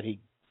surprised that he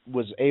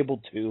was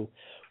able to,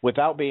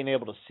 without being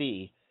able to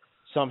see,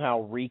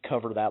 somehow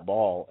recover that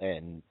ball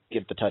and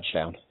get the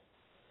touchdown.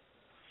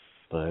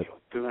 But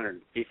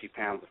 250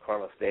 pounds of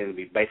Carlos Davis would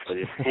be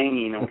basically just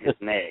hanging on his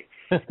neck.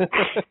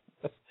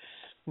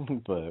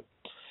 But,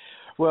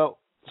 well,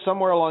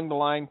 somewhere along the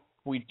line,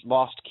 we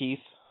lost Keith.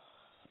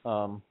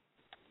 I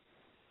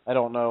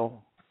don't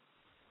know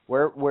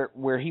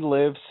where he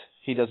lives.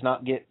 He does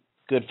not get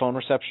good phone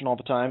reception all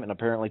the time, and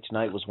apparently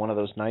tonight was one of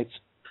those nights.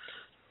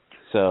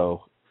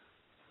 So,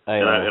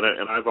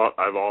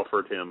 I've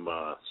offered him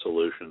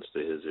solutions to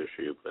his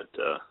issue, but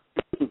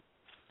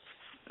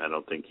I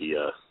don't think he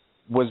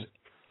was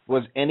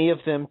any of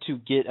them to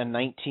get a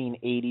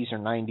 1980s or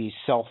 90s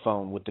cell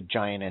phone with the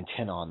giant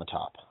antenna on the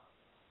top.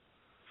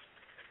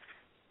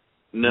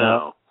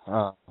 No.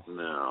 No.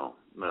 No.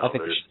 I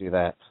think we should do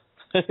that.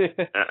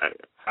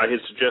 I had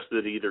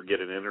suggested either get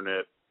an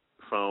internet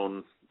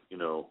phone,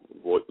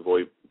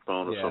 VoIP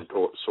phone of some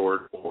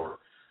sort, or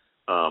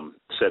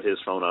set his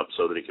phone up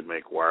so that he could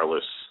make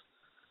wireless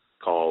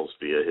calls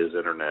via his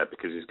internet,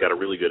 because he's got a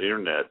really good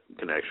internet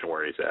connection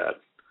where he's at.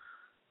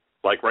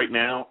 Like right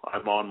now,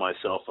 I'm on my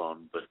cell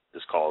phone, but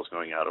this call is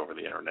going out over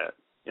the internet,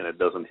 and it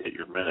doesn't hit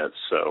your minutes,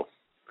 so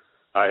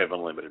I have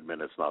unlimited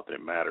minutes, not that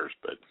it matters,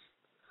 but...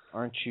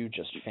 Aren't you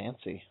just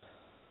fancy?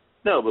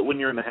 No, but when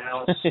you're in the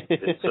house,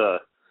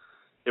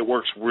 it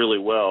works really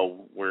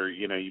well where,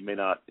 you may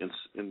not, in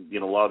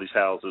a lot of these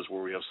houses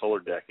where we have solar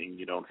decking,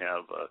 you don't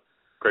have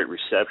great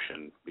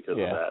reception because of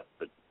that.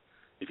 But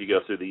if you go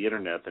through the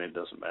internet, then it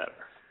doesn't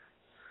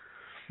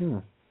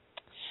matter.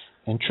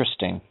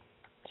 Interesting.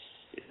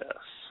 Yes.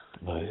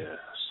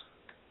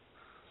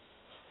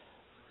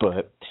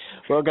 But,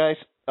 well, guys,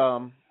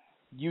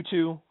 you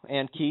two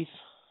and Keith,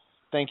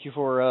 thank you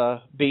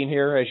for being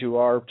here, as you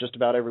are just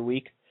about every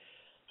week.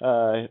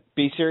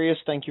 Be Serious,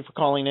 thank you for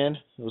calling in.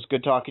 It was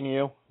good talking to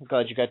you. I'm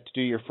glad you got to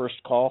do your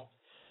first call.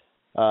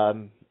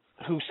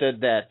 Who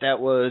said that? That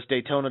was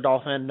Daytona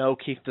Dolphin. No,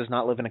 Keith does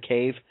not live in a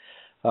cave.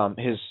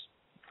 His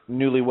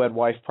newlywed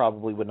wife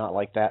probably would not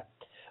like that.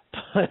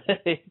 But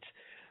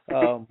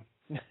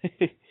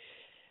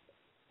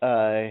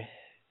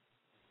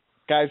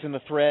guys in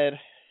the thread,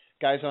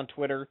 guys on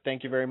Twitter,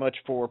 thank you very much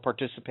for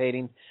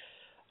participating.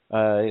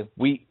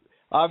 We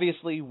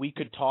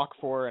could talk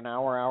for an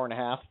hour and a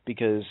half,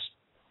 because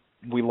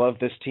we love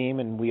this team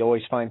and we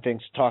always find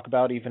things to talk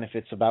about, even if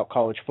it's about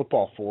college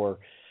football for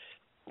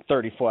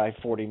 35,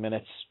 40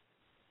 minutes,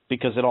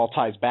 because it all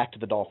ties back to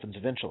the Dolphins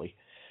eventually.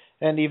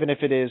 And even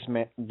if it is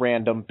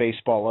random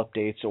baseball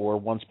updates or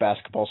once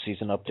basketball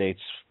season updates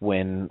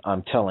when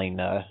I'm telling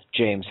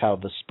James how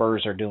the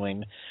Spurs are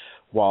doing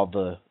while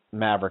the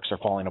Mavericks are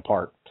falling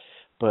apart.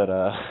 But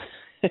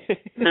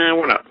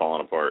we're not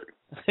falling apart.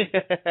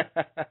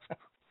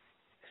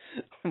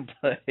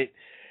 But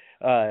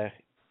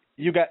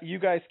you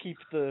guys keep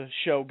the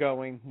show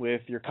going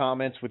with your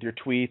comments, with your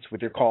tweets,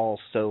 with your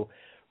calls. So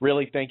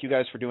really, thank you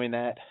guys for doing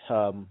that.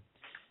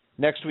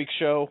 Next week's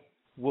show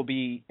will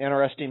be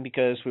interesting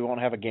because we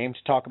won't have a game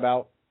to talk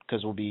about,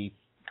 because we'll be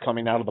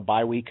coming out of the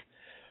bye week.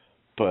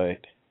 But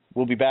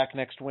we'll be back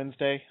next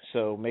Wednesday,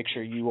 so make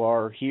sure you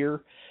are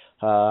here.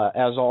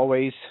 As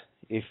always,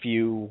 if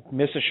you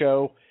miss a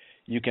show,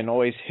 you can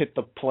always hit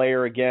the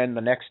player again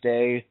the next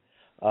day.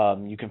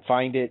 You can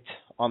find it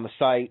on the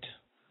site.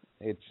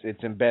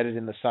 It's embedded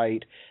in the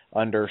site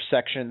under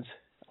sections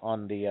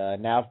on the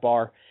nav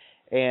bar.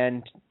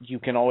 And you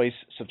can always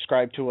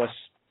subscribe to us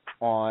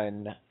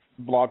on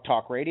Blog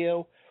Talk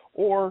Radio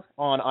or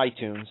on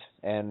iTunes,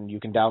 and you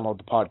can download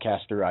the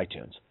podcast through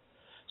iTunes.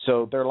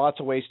 So there are lots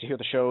of ways to hear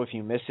the show if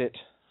you miss it.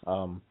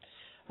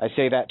 I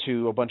say that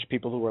to a bunch of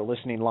people who are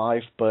listening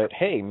live, but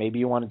hey, maybe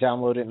you want to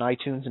download it in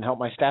iTunes and help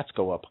my stats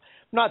go up.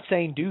 I'm not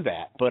saying do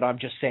that, but I'm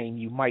just saying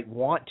you might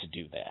want to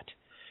do that.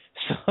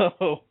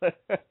 So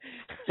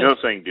you're not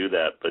saying do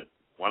that, but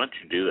why don't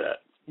you do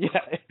that? Yeah,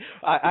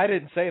 I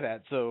didn't say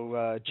that.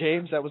 So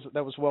James, that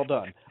was well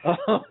done.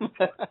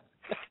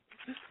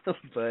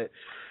 But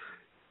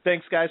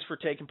thanks, guys, for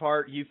taking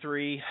part. You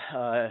three,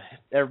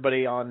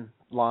 everybody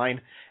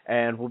online,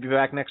 and we'll be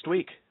back next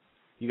week.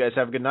 You guys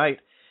have a good night.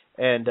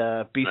 And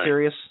be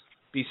serious.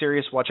 Be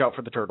serious. Watch out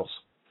for the turtles.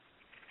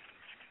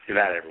 Good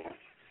night, everyone.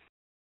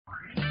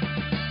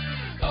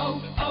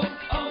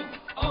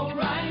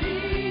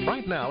 O'Reilly.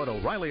 Right now at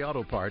O'Reilly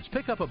Auto Parts,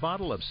 pick up a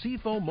bottle of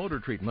Seafoam Motor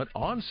Treatment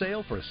on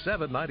sale for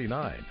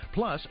 $7.99.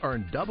 Plus,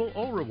 earn double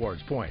O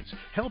Rewards points.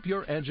 Help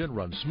your engine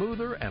run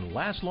smoother and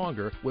last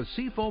longer with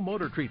Seafoam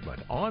Motor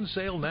Treatment on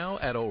sale now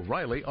at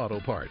O'Reilly Auto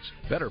Parts.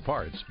 Better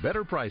parts,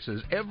 better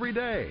prices every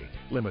day.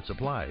 Limit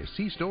supplies.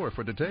 See store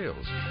for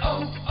details.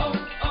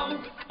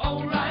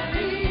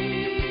 O'Reilly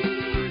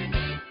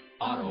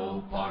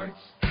Auto Parts.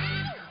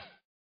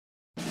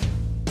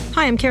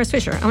 Hi, I'm Kara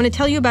Swisher. I want to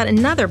tell you about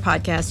another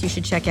podcast you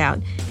should check out.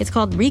 It's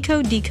called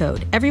Recode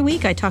Decode. Every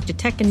week, I talk to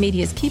tech and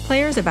media's key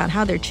players about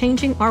how they're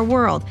changing our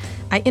world.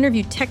 I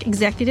interview tech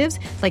executives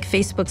like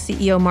Facebook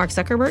CEO Mark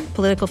Zuckerberg,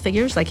 political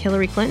figures like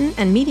Hillary Clinton,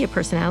 and media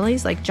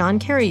personalities like John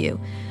Carreyrou,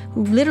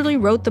 who literally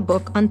wrote the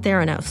book on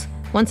Theranos.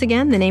 Once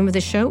again, the name of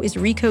the show is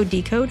Recode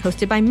Decode,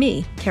 hosted by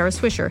me, Kara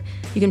Swisher.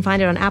 You can find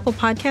it on Apple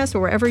Podcasts or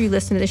wherever you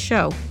listen to the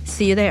show.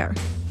 See you there.